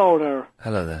 Hello there.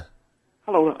 Hello there.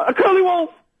 Hello there. Curly Wolf!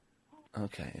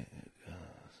 Okay.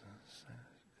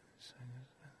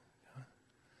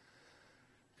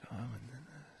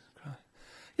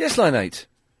 Yes, line 8.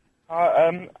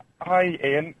 Hi,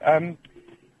 Ian.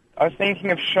 I was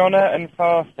thinking of Shona and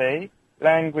Farsi,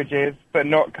 languages, but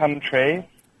not countries.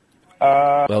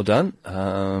 Well done.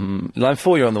 Line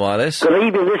 4, you're on the wireless. Good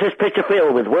evening, this is Peter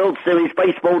Phil with World Series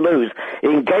Baseball News.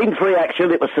 In Game 3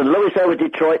 action, it was St. Louis over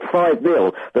Detroit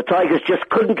 5-0. The Tigers just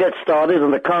couldn't get started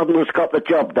and the Cardinals got the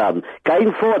job done.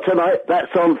 Game 4 tonight,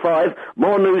 that's on 5.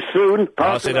 More news soon.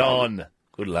 Pass it on.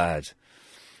 Good lad.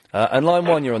 And line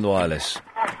 1, you're on the wireless.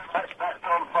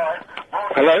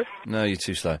 Hello? No, you're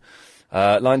too slow.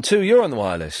 Line 2, you're on the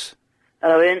wireless.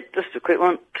 Hello, Ian. Just a quick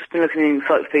one. Just been looking in the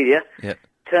encyclopedia. Yeah.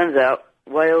 Turns out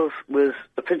Wales was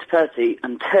a principality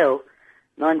until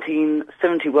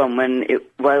 1971, when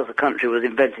Wales, a country, was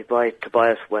invented by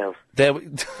Tobias Wales. There we...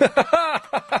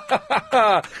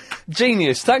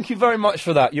 Genius. Thank you very much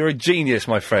for that. You're a genius,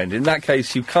 my friend. In that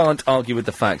case, you can't argue with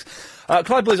the facts.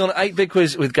 Clyde Boy's on at 8, Big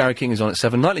Quiz with Gary King is on at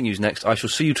 7, Nightly News next. I shall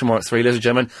see you tomorrow at 3, ladies and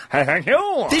gentlemen. Thank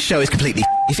you. This show is completely...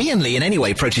 If Ian Lee in any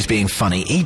way approaches being funny, he